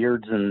have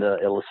beards in the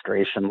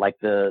illustration, like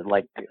the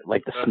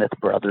Smith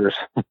brothers.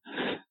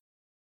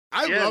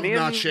 I love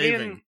not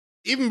shaving.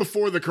 Even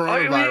before the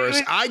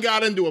coronavirus, I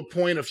got into a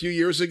point a few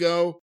years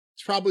ago.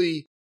 It's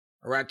probably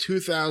around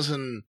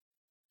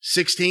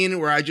 2016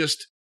 where I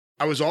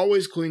was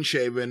always clean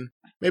shaven,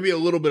 maybe a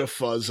little bit of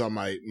fuzz on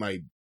my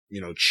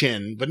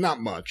chin, but not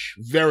much,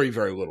 very,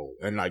 very little,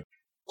 and like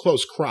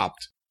close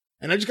cropped.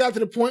 And I just got to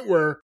the point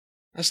where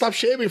I stopped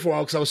shaving for a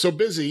while because I was so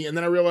busy. And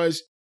then I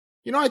realized,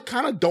 I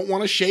kind of don't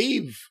want to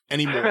shave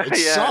anymore. It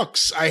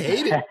sucks. I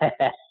hate it.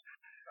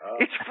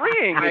 It's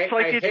freeing. It's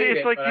like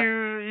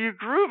you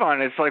groove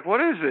on it. It's like,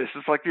 what is this?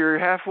 It's like you're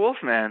half wolf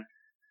man.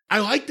 I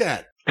like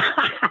that.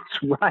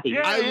 That's right.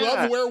 Yeah, I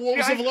love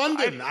Werewolves of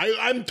London.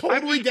 I'm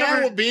totally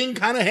down with being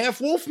kind of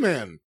half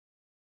Wolfman.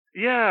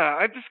 Yeah,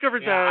 I've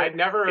discovered that. I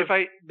never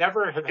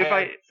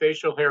had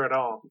facial hair at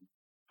all.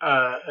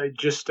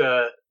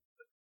 During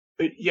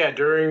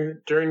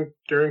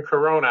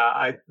Corona,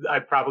 I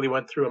probably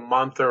went through a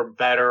month or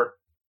better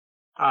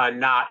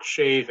not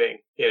shaving,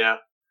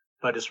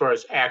 But as far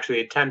as actually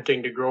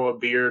attempting to grow a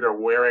beard or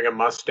wearing a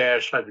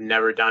mustache, I've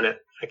never done it.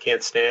 I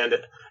can't stand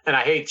it. And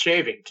I hate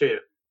shaving, too.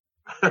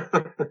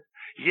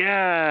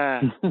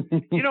 Yeah.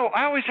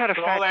 I always had a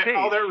fat face.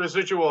 All that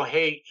residual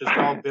hate just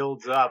all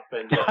builds up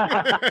and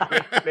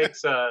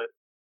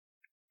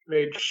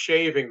made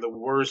shaving the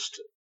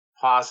worst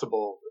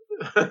possible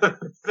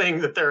thing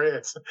that there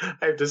is.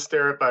 I have to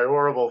stare at my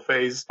horrible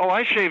face. Oh,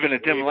 I shave in a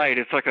dim light.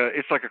 It's like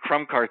a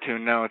crumb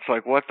cartoon now. It's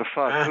like, what the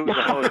fuck? Who the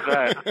hell is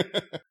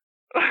that?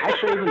 I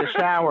shave in the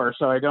shower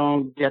so I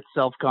don't get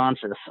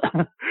self-conscious.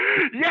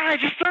 Yeah, I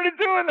just started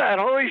doing that.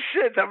 Holy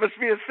shit, that must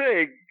be a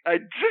thing.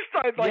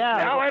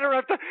 Now I don't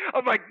have to.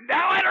 I'm like,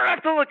 now I don't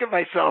have to look at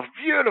myself.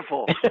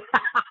 Beautiful.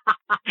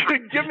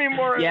 Give me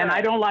more. Yeah, and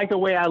I don't like the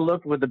way I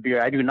look with the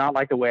beard. I do not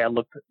like the way I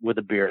look with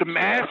the beard. The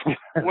mask.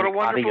 What a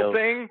wonderful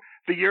thing.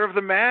 The year of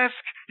the mask.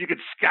 You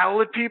could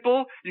scowl at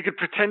people. You could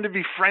pretend to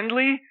be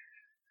friendly.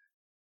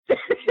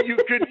 You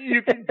could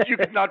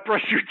not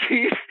brush your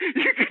teeth.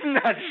 You could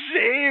not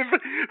shave.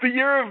 The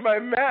year of my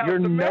mask. Your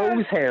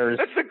nose hairs.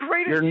 That's the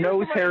greatest. Your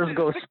nose hairs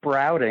go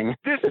sprouting.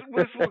 This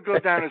will go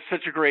down as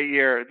such a great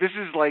year. This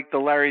is like the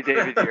Larry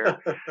David year.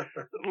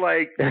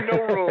 Like,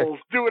 no rules.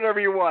 Do whatever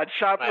you want.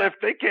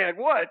 Shoplift. They can't.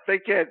 What? They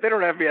can't. They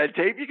don't have me on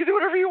tape. You can do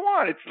whatever you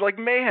want. It's like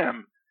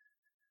mayhem.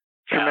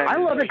 I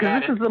love it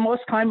because this is the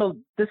most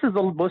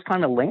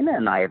time Elena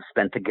and I have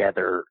spent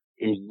together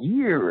in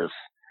years.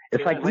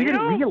 It's like we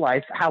didn't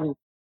realize how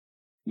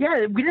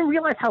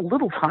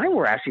little time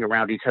we're actually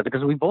around each other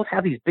because we both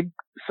have these big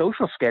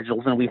social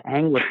schedules and we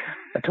hang with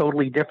a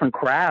totally different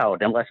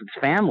crowd unless it's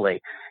family.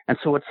 And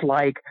so it's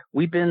like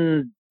we've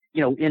been,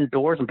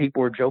 indoors and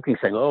people were joking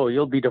saying, "Oh,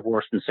 you'll be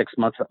divorced in 6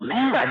 months." But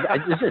man,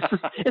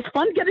 it's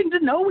fun getting to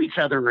know each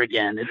other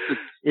again.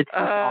 It's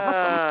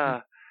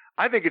awesome.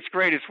 I think it's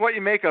great. It's what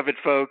you make of it,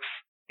 folks.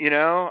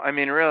 I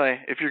mean, really,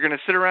 if you're going to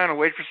sit around and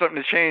wait for something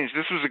to change,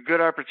 this was a good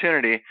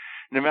opportunity.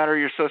 No matter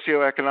your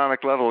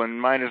socioeconomic level,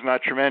 and mine is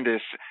not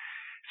tremendous.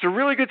 It's a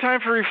really good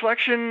time for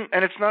reflection,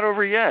 and it's not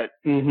over yet.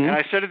 Mm-hmm. And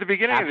I said at the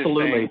beginning of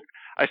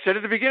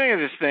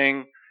this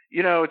thing,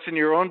 it's in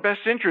your own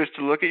best interest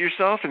to look at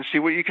yourself and see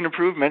what you can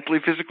improve mentally,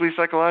 physically,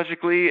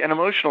 psychologically, and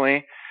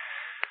emotionally.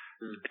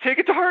 Take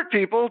it to heart,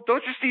 people.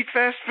 Don't just eat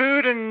fast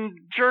food and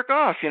jerk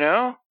off,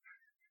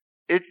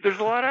 There's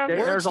a lot out there.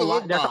 There's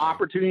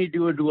opportunity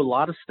to do a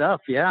lot of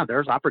stuff. Yeah,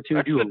 there's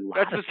opportunity to do a lot.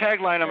 That's the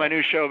tagline of my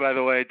new show, by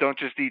the way. Don't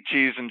just eat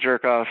cheese and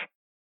jerk off.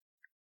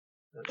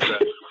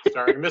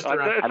 Starring Mr.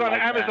 That's on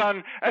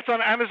Amazon. That's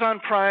on Amazon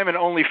Prime and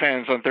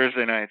OnlyFans on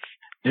Thursday nights.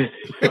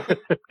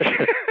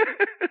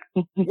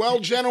 Well,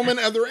 gentlemen,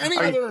 are there any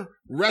other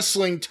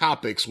wrestling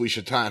topics we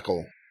should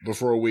tackle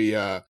before we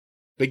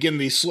begin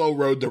the slow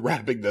road to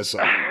wrapping this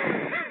up?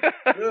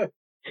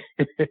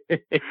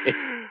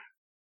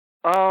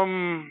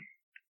 I'm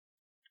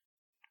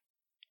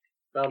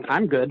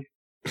good.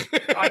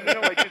 I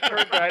just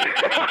heard that.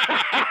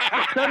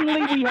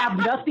 Suddenly we have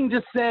nothing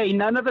to say.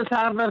 None of us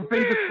have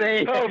anything to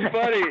say. Oh,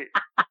 buddy.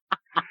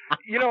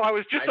 I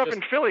was just up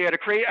in Philly at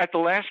the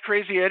last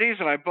Crazy Eddie's,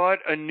 and I bought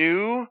a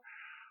new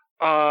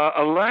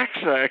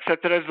Alexa,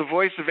 except it has the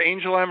voice of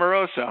Angel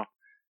Amoroso.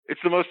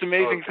 It's the most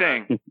amazing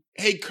thing.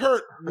 Hey,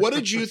 Kurt, what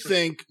did you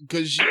think?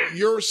 Because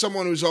you're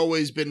someone who's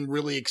always been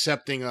really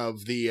accepting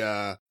of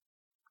the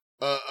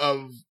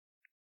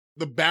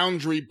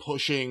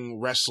boundary-pushing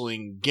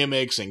wrestling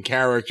gimmicks and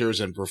characters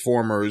and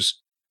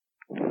performers.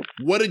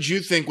 What did you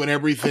think when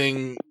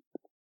everything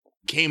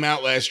came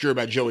out last year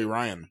about Joey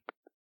Ryan?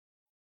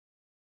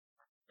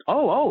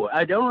 Oh,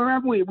 I don't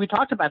remember. We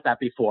talked about that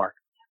before.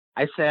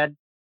 I said,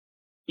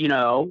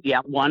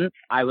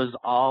 I was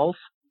all,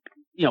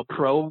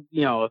 pro,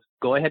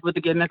 go ahead with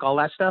the gimmick, all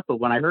that stuff. But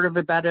when I heard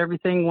about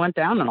everything went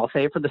down, and I'll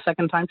say it for the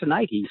second time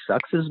tonight, he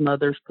sucks his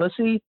mother's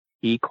pussy,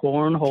 he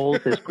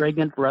cornholes his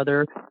pregnant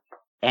brother,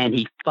 and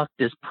he fucked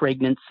his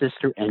pregnant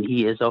sister, and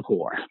he is a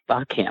whore.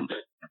 Fuck him.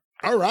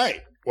 All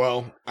right.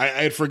 Well, I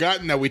had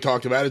forgotten that we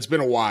talked about it. It's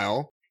been a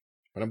while,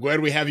 but I'm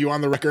glad we have you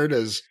on the record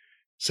as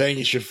saying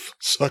he should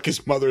suck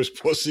his mother's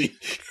pussy.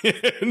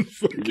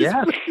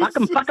 Yes, fuck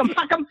him.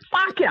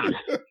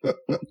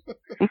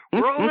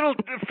 We're all a little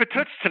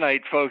fatoots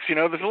tonight, folks.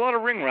 There's a lot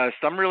of ring rust.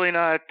 I'm really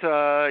not,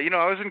 I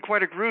was in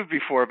quite a groove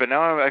before, but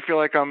now I feel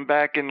like I'm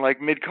back in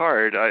like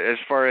mid-card as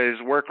far as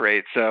work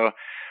rate, so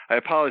I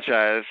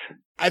apologize.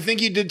 I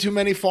think you did too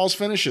many false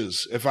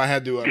finishes, if I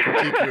had to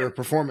critique your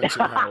performance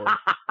in Howard.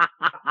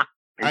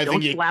 I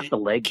think you slap the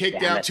leg,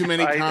 kicked out too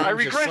many times. I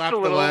regressed a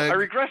little. I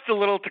regressed a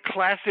little to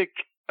classic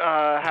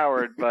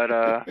Howard,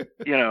 but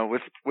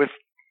with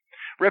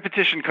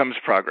repetition comes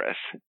progress.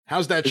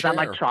 How's that? Is that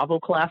like Chavo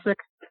Classic?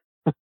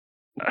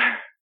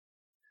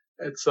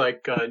 It's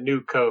like New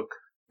Coke.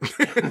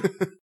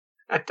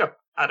 I don't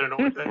know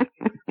what that is.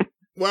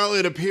 Well,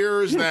 it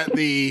appears that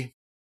the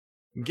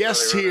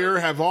guests here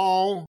have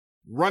all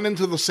run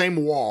into the same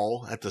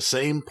wall at the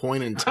same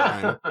point in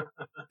time,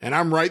 and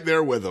I'm right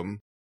there with them.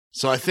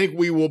 So I think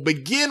we will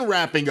begin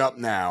wrapping up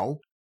now.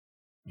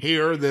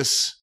 Here,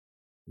 this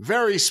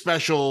very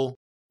special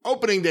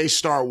opening day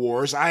Star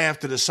Wars. I have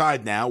to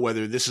decide now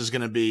whether this is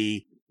going to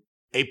be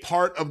a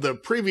part of the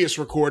previous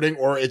recording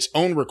or its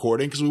own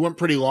recording, because we went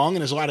pretty long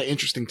and there's a lot of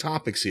interesting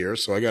topics here,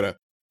 so I got to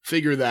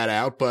figure that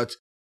out. But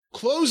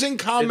closing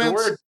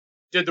comments.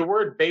 Did the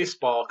word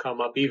baseball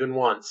come up even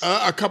once?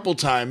 A couple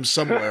times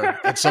somewhere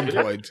at some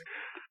point.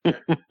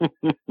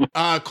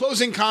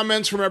 Closing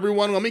comments from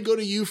everyone. Let me go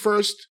to you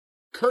first.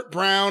 Kurt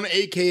Brown,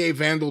 a.k.a.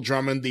 Vandal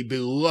Drummond, the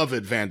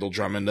beloved Vandal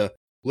Drummond. The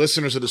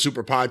listeners of the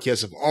Super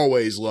Podcast have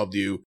always loved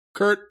you.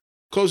 Kurt,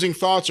 closing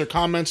thoughts or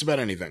comments about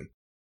anything?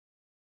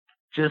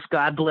 Just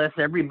God bless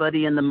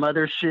everybody in the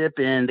mothership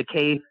and the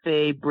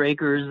kayfabe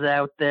breakers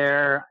out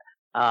there.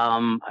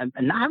 I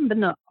haven't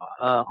been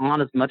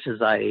on as much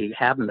as I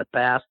have in the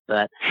past,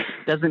 but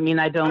doesn't mean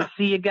I don't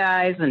see you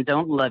guys and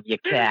don't love you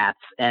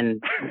cats.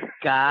 And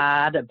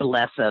God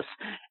bless us.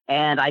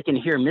 And I can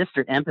hear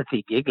Mr.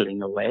 Empathy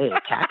giggling away,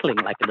 cackling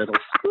like a little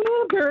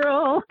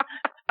schoolgirl.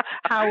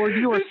 Howard,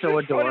 you are so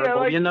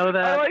adorable. You know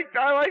that?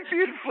 I like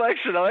the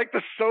inflection. I like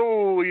the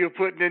soul you're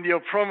putting in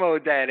your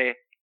promo, Daddy.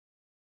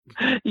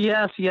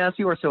 Yes,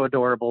 you are so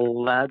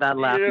adorable. That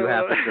laugh you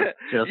have is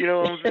just you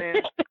know what I'm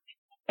saying?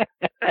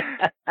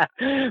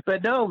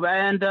 But no,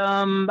 and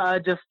I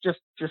just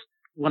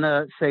want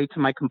to say to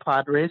my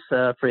compadres,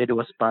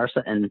 Fredo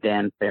Esparza and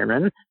Dan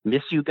Farron,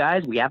 miss you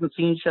guys. We haven't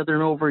seen each other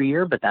in over a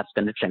year, but that's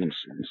going to change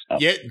soon. So.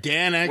 Yeah,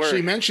 Dan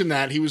actually mentioned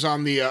that. He was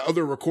on the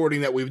other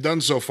recording that we've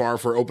done so far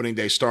for Opening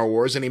Day Star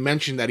Wars, and he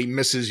mentioned that he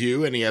misses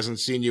you and he hasn't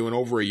seen you in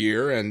over a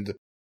year, and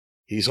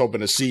he's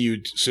hoping to see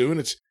you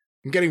soon.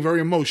 I'm getting very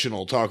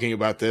emotional talking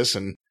about this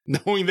and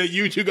knowing that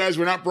you two guys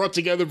were not brought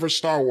together for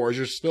Star Wars.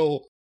 You're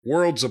still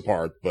worlds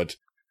apart, but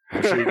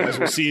I'm sure you guys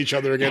will see each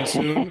other again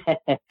soon.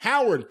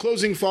 Howard,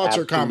 closing thoughts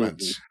or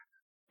comments?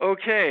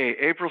 Okay,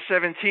 April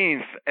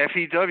 17th,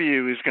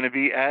 FEW is going to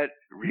be at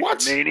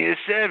WrestleMania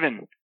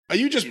 7. Are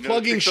you just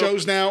plugging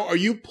shows now? Are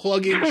you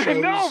plugging shows?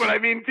 No, but I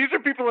mean, these are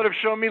people that have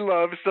shown me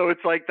love, so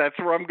it's like, that's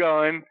where I'm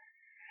going.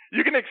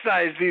 You can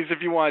excise these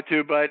if you want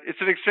to, but it's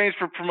an exchange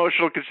for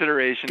promotional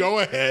consideration. Go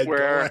ahead.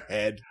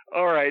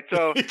 All right,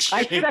 so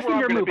I second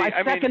your move.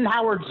 I second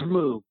Howard's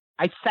move.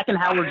 I second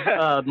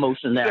Howard's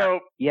motion there. So,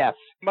 yes.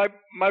 My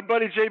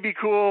buddy JB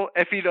Cool,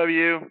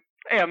 FEW.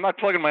 Hey, I'm not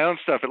plugging my own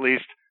stuff at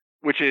least,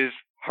 which is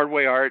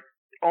Hardway Art.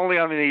 Only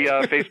on the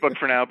Facebook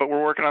for now, but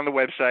we're working on the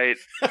website.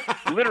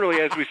 Literally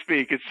as we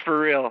speak. It's for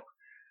real.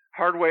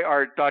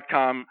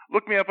 HardwayArt.com.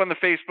 Look me up on the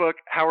Facebook,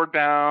 Howard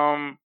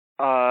Baum,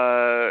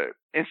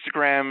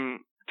 Instagram,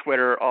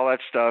 Twitter, all that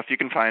stuff. You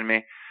can find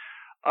me.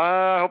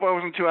 I hope I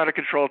wasn't too out of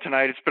control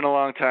tonight. It's been a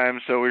long time,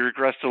 so we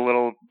regressed a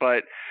little,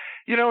 but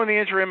in the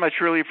interim, I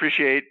truly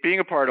appreciate being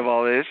a part of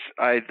all this.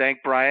 I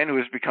thank Brian, who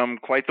has become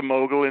quite the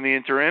mogul in the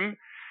interim.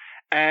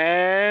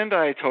 And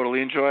I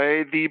totally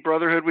enjoy the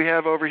brotherhood we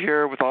have over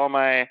here with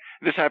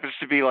this happens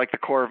to be like the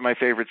core of my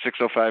favorite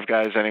 605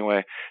 guys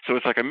anyway. So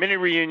it's like a mini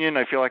reunion.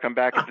 I feel like I'm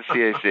back at the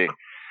CAC.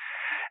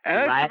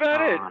 And that's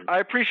about it. I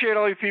appreciate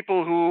all you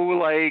people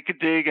who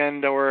dig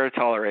and or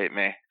tolerate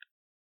me.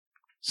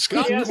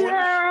 Scott,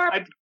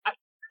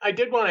 I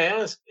did want to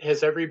ask,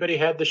 has everybody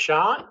had the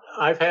shot?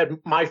 I've had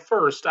my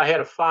first. I had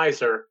a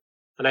Pfizer,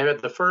 and I had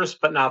the first,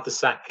 but not the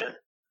second.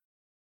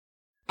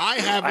 I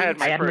haven't. I had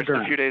my first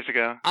a few days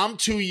ago. I'm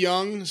too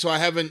young, so I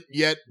haven't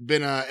yet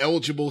been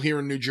eligible here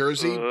in New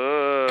Jersey.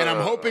 And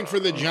I'm hoping for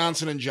the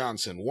Johnson &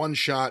 Johnson. One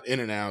shot, in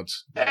and out.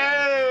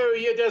 Oh,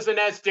 you doesn't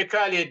have to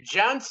call it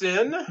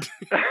Johnson.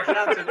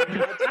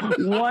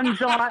 One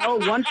shot,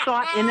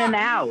 in and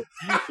out.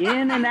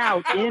 In and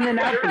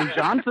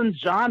out from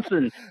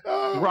Johnson.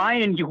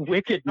 Brian, you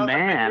wicked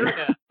man.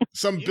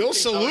 Some Bill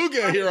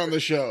Saluga here on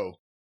the show.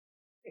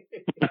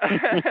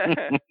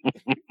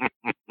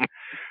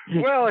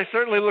 Well, I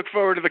certainly look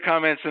forward to the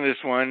comments in this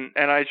one,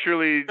 and I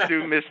truly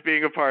do miss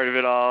being a part of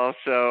it all,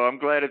 so I'm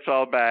glad it's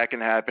all back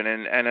and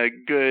happening, and a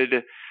good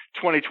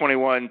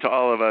 2021 to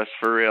all of us,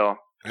 for real.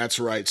 That's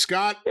right.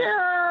 Scott?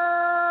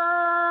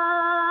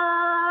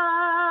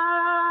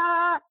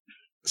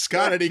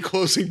 Scott, any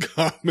closing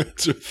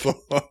comments or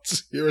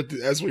thoughts here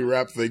as we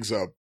wrap things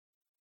up?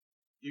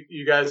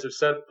 You guys have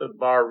set the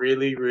bar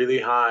really, really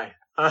high.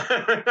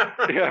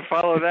 Yeah,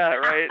 follow that,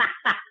 right?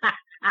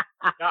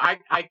 No, I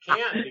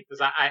can't because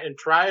and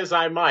try as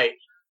I might.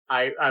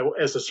 I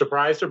as a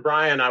surprise to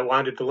Brian, I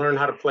wanted to learn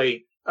how to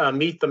play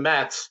Meet the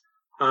Mets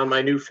on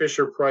my new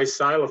Fisher Price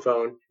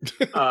xylophone.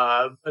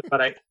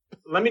 But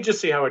let me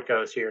just see how it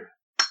goes here.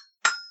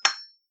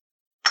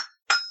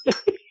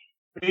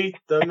 Meet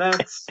the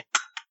Mets,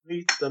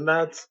 meet the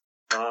Mets.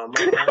 Come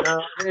on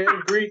out and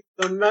greet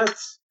the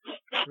Mets.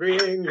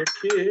 Bring your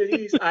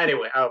kitties.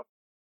 Anyway,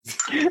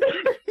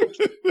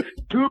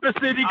 Tuba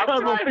City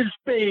Cuddlefish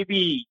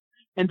Baby.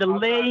 And the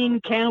Lane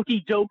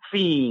County Dope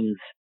Fiends.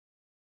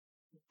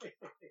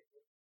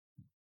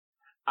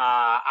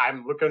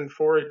 I'm looking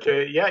forward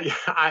to. Yeah.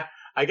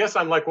 I guess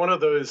I'm like one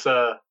of those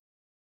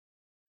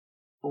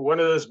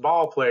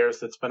ball players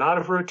that's been out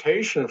of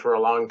rotation for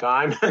a long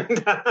time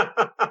and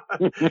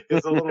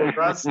is a little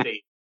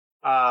rusty.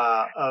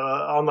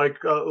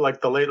 Unlike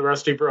like the late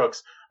Rusty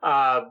Brooks.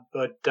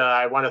 But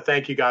I want to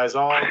thank you guys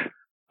all.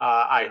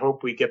 I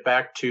hope we get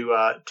back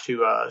to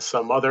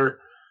some other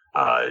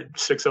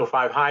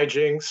 605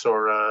 hijinks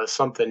or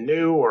something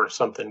new or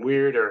something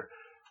weird or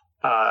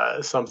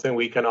something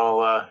we can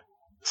all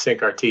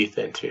sink our teeth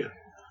into.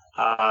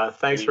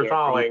 Thanks for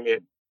following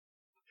it.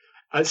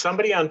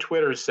 Somebody on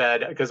Twitter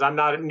said, because I'm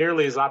not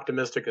nearly as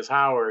optimistic as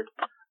Howard,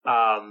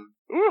 I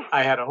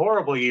had a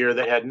horrible year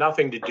that had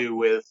nothing to do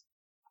with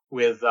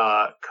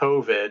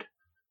COVID,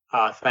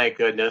 thank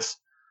goodness.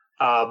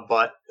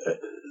 But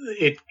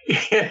it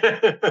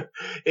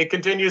it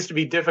continues to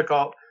be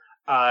difficult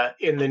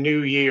in the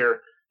new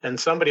year. And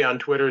somebody on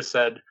Twitter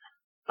said,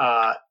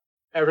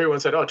 everyone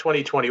said, oh,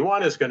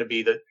 2021 is going to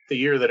be the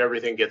year that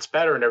everything gets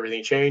better and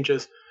everything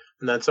changes.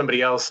 And then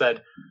somebody else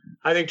said,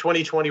 I think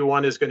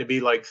 2021 is going to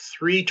be like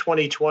three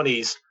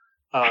 2020s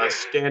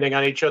standing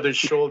on each other's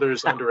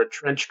shoulders under a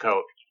trench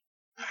coat.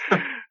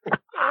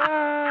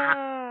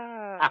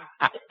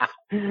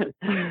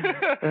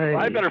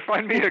 I better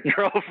find me a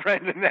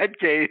girlfriend in that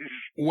case.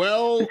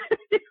 Well,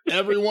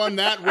 everyone,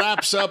 that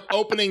wraps up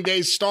opening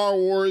day Star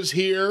Wars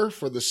here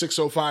for the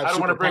 605 I don't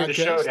Super want to bring Podcast. the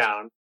show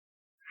down.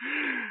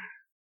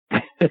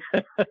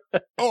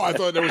 Oh, I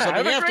thought there was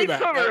something Have a after great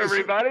that. summer,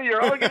 everybody.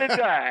 You're all going to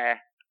die.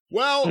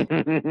 Well,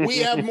 we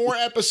have more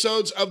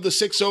episodes of the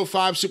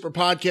 605 Super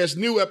Podcast,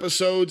 new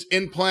episodes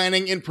in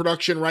planning, in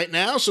production right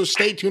now, so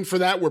stay tuned for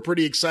that. We're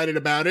pretty excited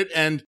about it.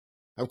 And,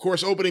 of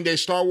course, opening day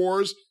Star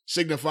Wars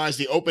signifies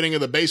the opening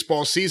of the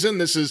baseball season.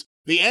 This is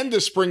the end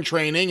of spring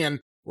training, and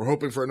we're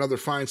hoping for another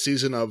fine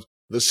season of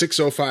the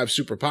 605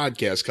 Super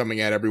Podcast coming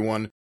at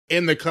everyone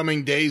in the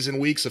coming days and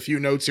weeks. A few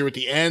notes here at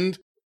the end.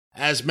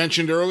 As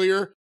mentioned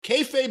earlier,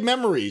 Kayfabe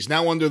Memories,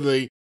 now under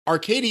the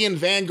Arcadian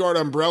Vanguard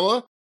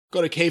umbrella.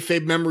 Go to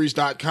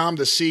kayfabememories.com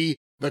to see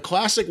the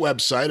classic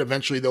website.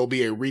 Eventually there'll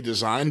be a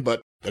redesign,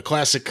 but the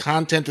classic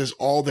content is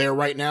all there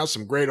right now.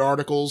 Some great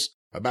articles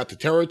about the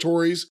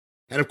territories.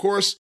 And of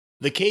course,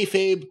 the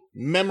Kayfabe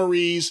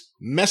Memories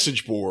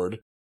message board,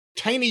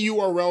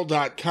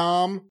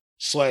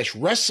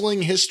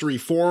 tinyurl.com/wrestling history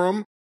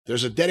forum.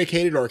 There's a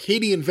dedicated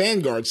Arcadian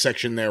Vanguard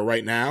section there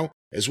right now,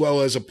 as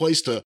well as a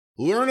place to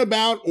learn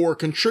about or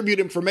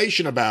contribute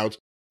information about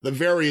the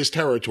various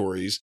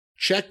territories.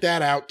 Check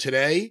that out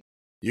today.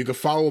 You can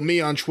follow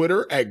me on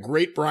Twitter at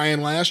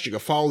GreatBrianLast. You can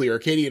follow the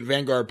Arcadian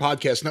Vanguard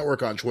Podcast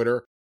Network on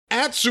Twitter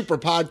at Super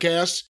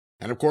Podcasts.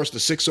 And of course, the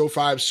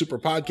 605 Super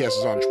Podcast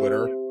is on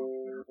Twitter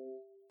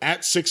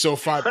at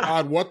 605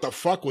 Pod. What the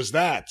fuck was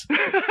that?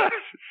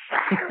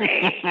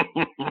 Sorry.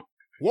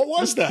 What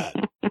was that?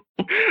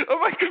 Oh,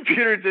 my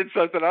computer did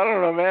something. I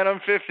don't know, man.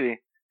 I'm 50.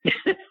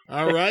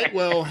 All right.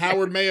 Well,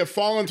 Howard may have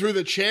fallen through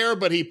the chair,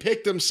 but he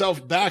picked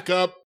himself back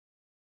up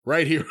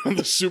right here on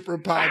the Super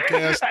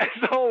Podcast. As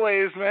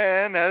always,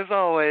 man. As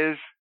always.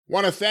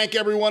 Want to thank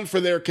everyone for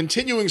their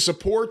continuing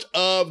support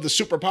of the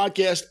Super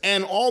Podcast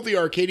and all the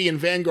Arcadian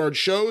Vanguard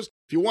shows.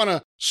 If you want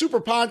a Super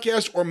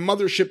Podcast or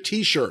Mothership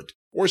t-shirt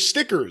or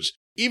stickers,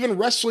 even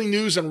wrestling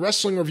news and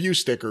wrestling review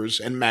stickers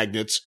and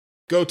magnets,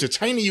 go to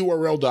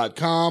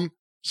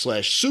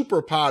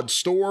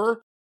tinyurl.com/superpodstore.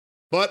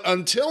 But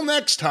until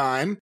next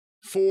time,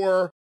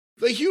 for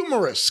the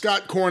humorous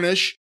Scott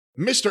Cornish,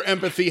 Mr.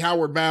 Empathy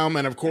Howard Baum,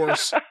 and of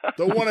course,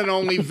 the one and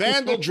only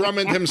Vandal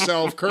Drummond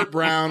himself, Kurt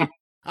Brown,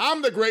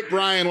 I'm the Great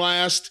Brian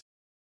Last.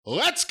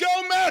 Let's go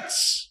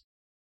Mets!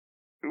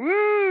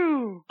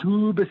 Woo!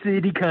 Tuba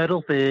City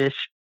Cuttlefish.